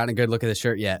 We haven't gotten a good look at the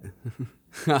shirt yet.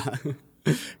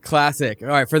 Classic. All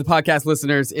right, for the podcast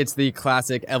listeners, it's the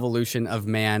classic evolution of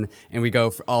man, and we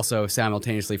go also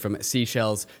simultaneously from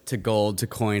seashells to gold to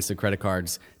coins to credit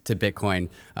cards to Bitcoin.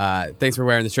 Thanks for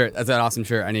wearing the shirt. That's an awesome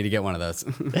shirt. I need to get one of those.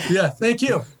 Yeah, thank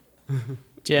you.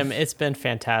 Jim, it's been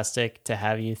fantastic to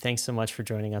have you. Thanks so much for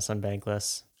joining us on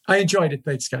Bankless. I enjoyed it.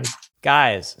 Thanks, guys.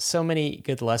 Guys, so many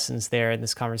good lessons there in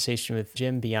this conversation with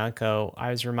Jim Bianco.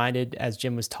 I was reminded as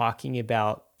Jim was talking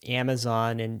about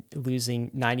Amazon and losing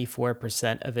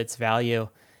 94% of its value.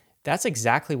 That's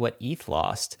exactly what ETH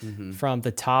lost from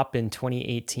the top in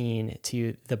 2018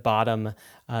 to the bottom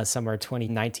somewhere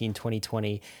 2019,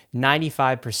 2020.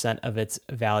 95% of its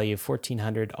value,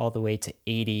 1,400 all the way to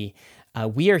 80.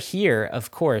 We are here, of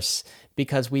course,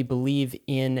 because we believe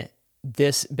in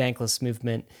this Bankless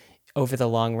movement over the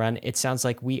long run. It sounds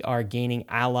like we are gaining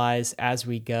allies as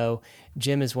we go.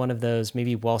 Jim is one of those.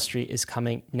 Maybe Wall Street is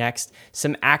coming next.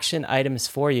 Some action items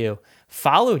for you.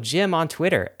 Follow Jim on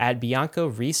Twitter at Bianco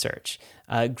Research.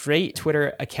 A great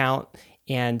Twitter account,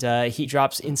 and he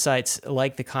drops insights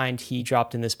like the kind he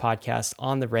dropped in this podcast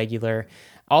on the regular.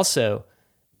 Also,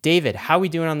 David, how are we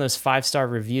doing on those 5-star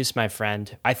reviews, my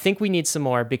friend? I think we need some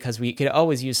more because we could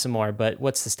always use some more, but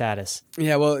what's the status?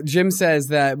 Yeah, well, Jim says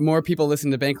that more people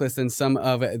listen to Bankless than some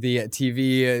of the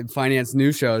TV finance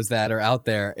news shows that are out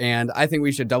there, and I think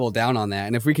we should double down on that.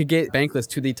 And if we could get Bankless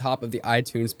to the top of the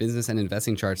iTunes business and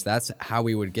investing charts, that's how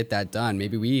we would get that done.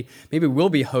 Maybe we'll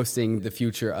be hosting the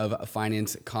future of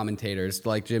finance commentators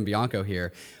like Jim Bianco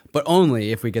here, but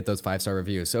only if we get those 5-star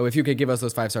reviews. So if you could give us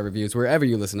those 5-star reviews wherever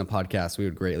you listen to podcasts, we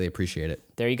would greatly appreciate it.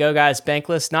 There you go, guys.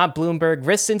 Bankless, not Bloomberg.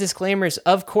 Risks and disclaimers,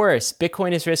 of course.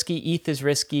 Bitcoin is risky. ETH is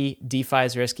risky. DeFi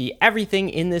is risky. Everything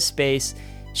in this space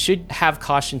should have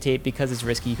caution tape because it's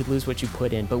risky. You could lose what you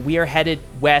put in. But we are headed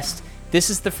west. This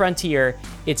is the frontier.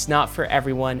 It's not for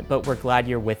everyone, but we're glad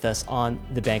you're with us on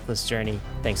the Bankless journey.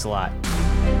 Thanks a lot.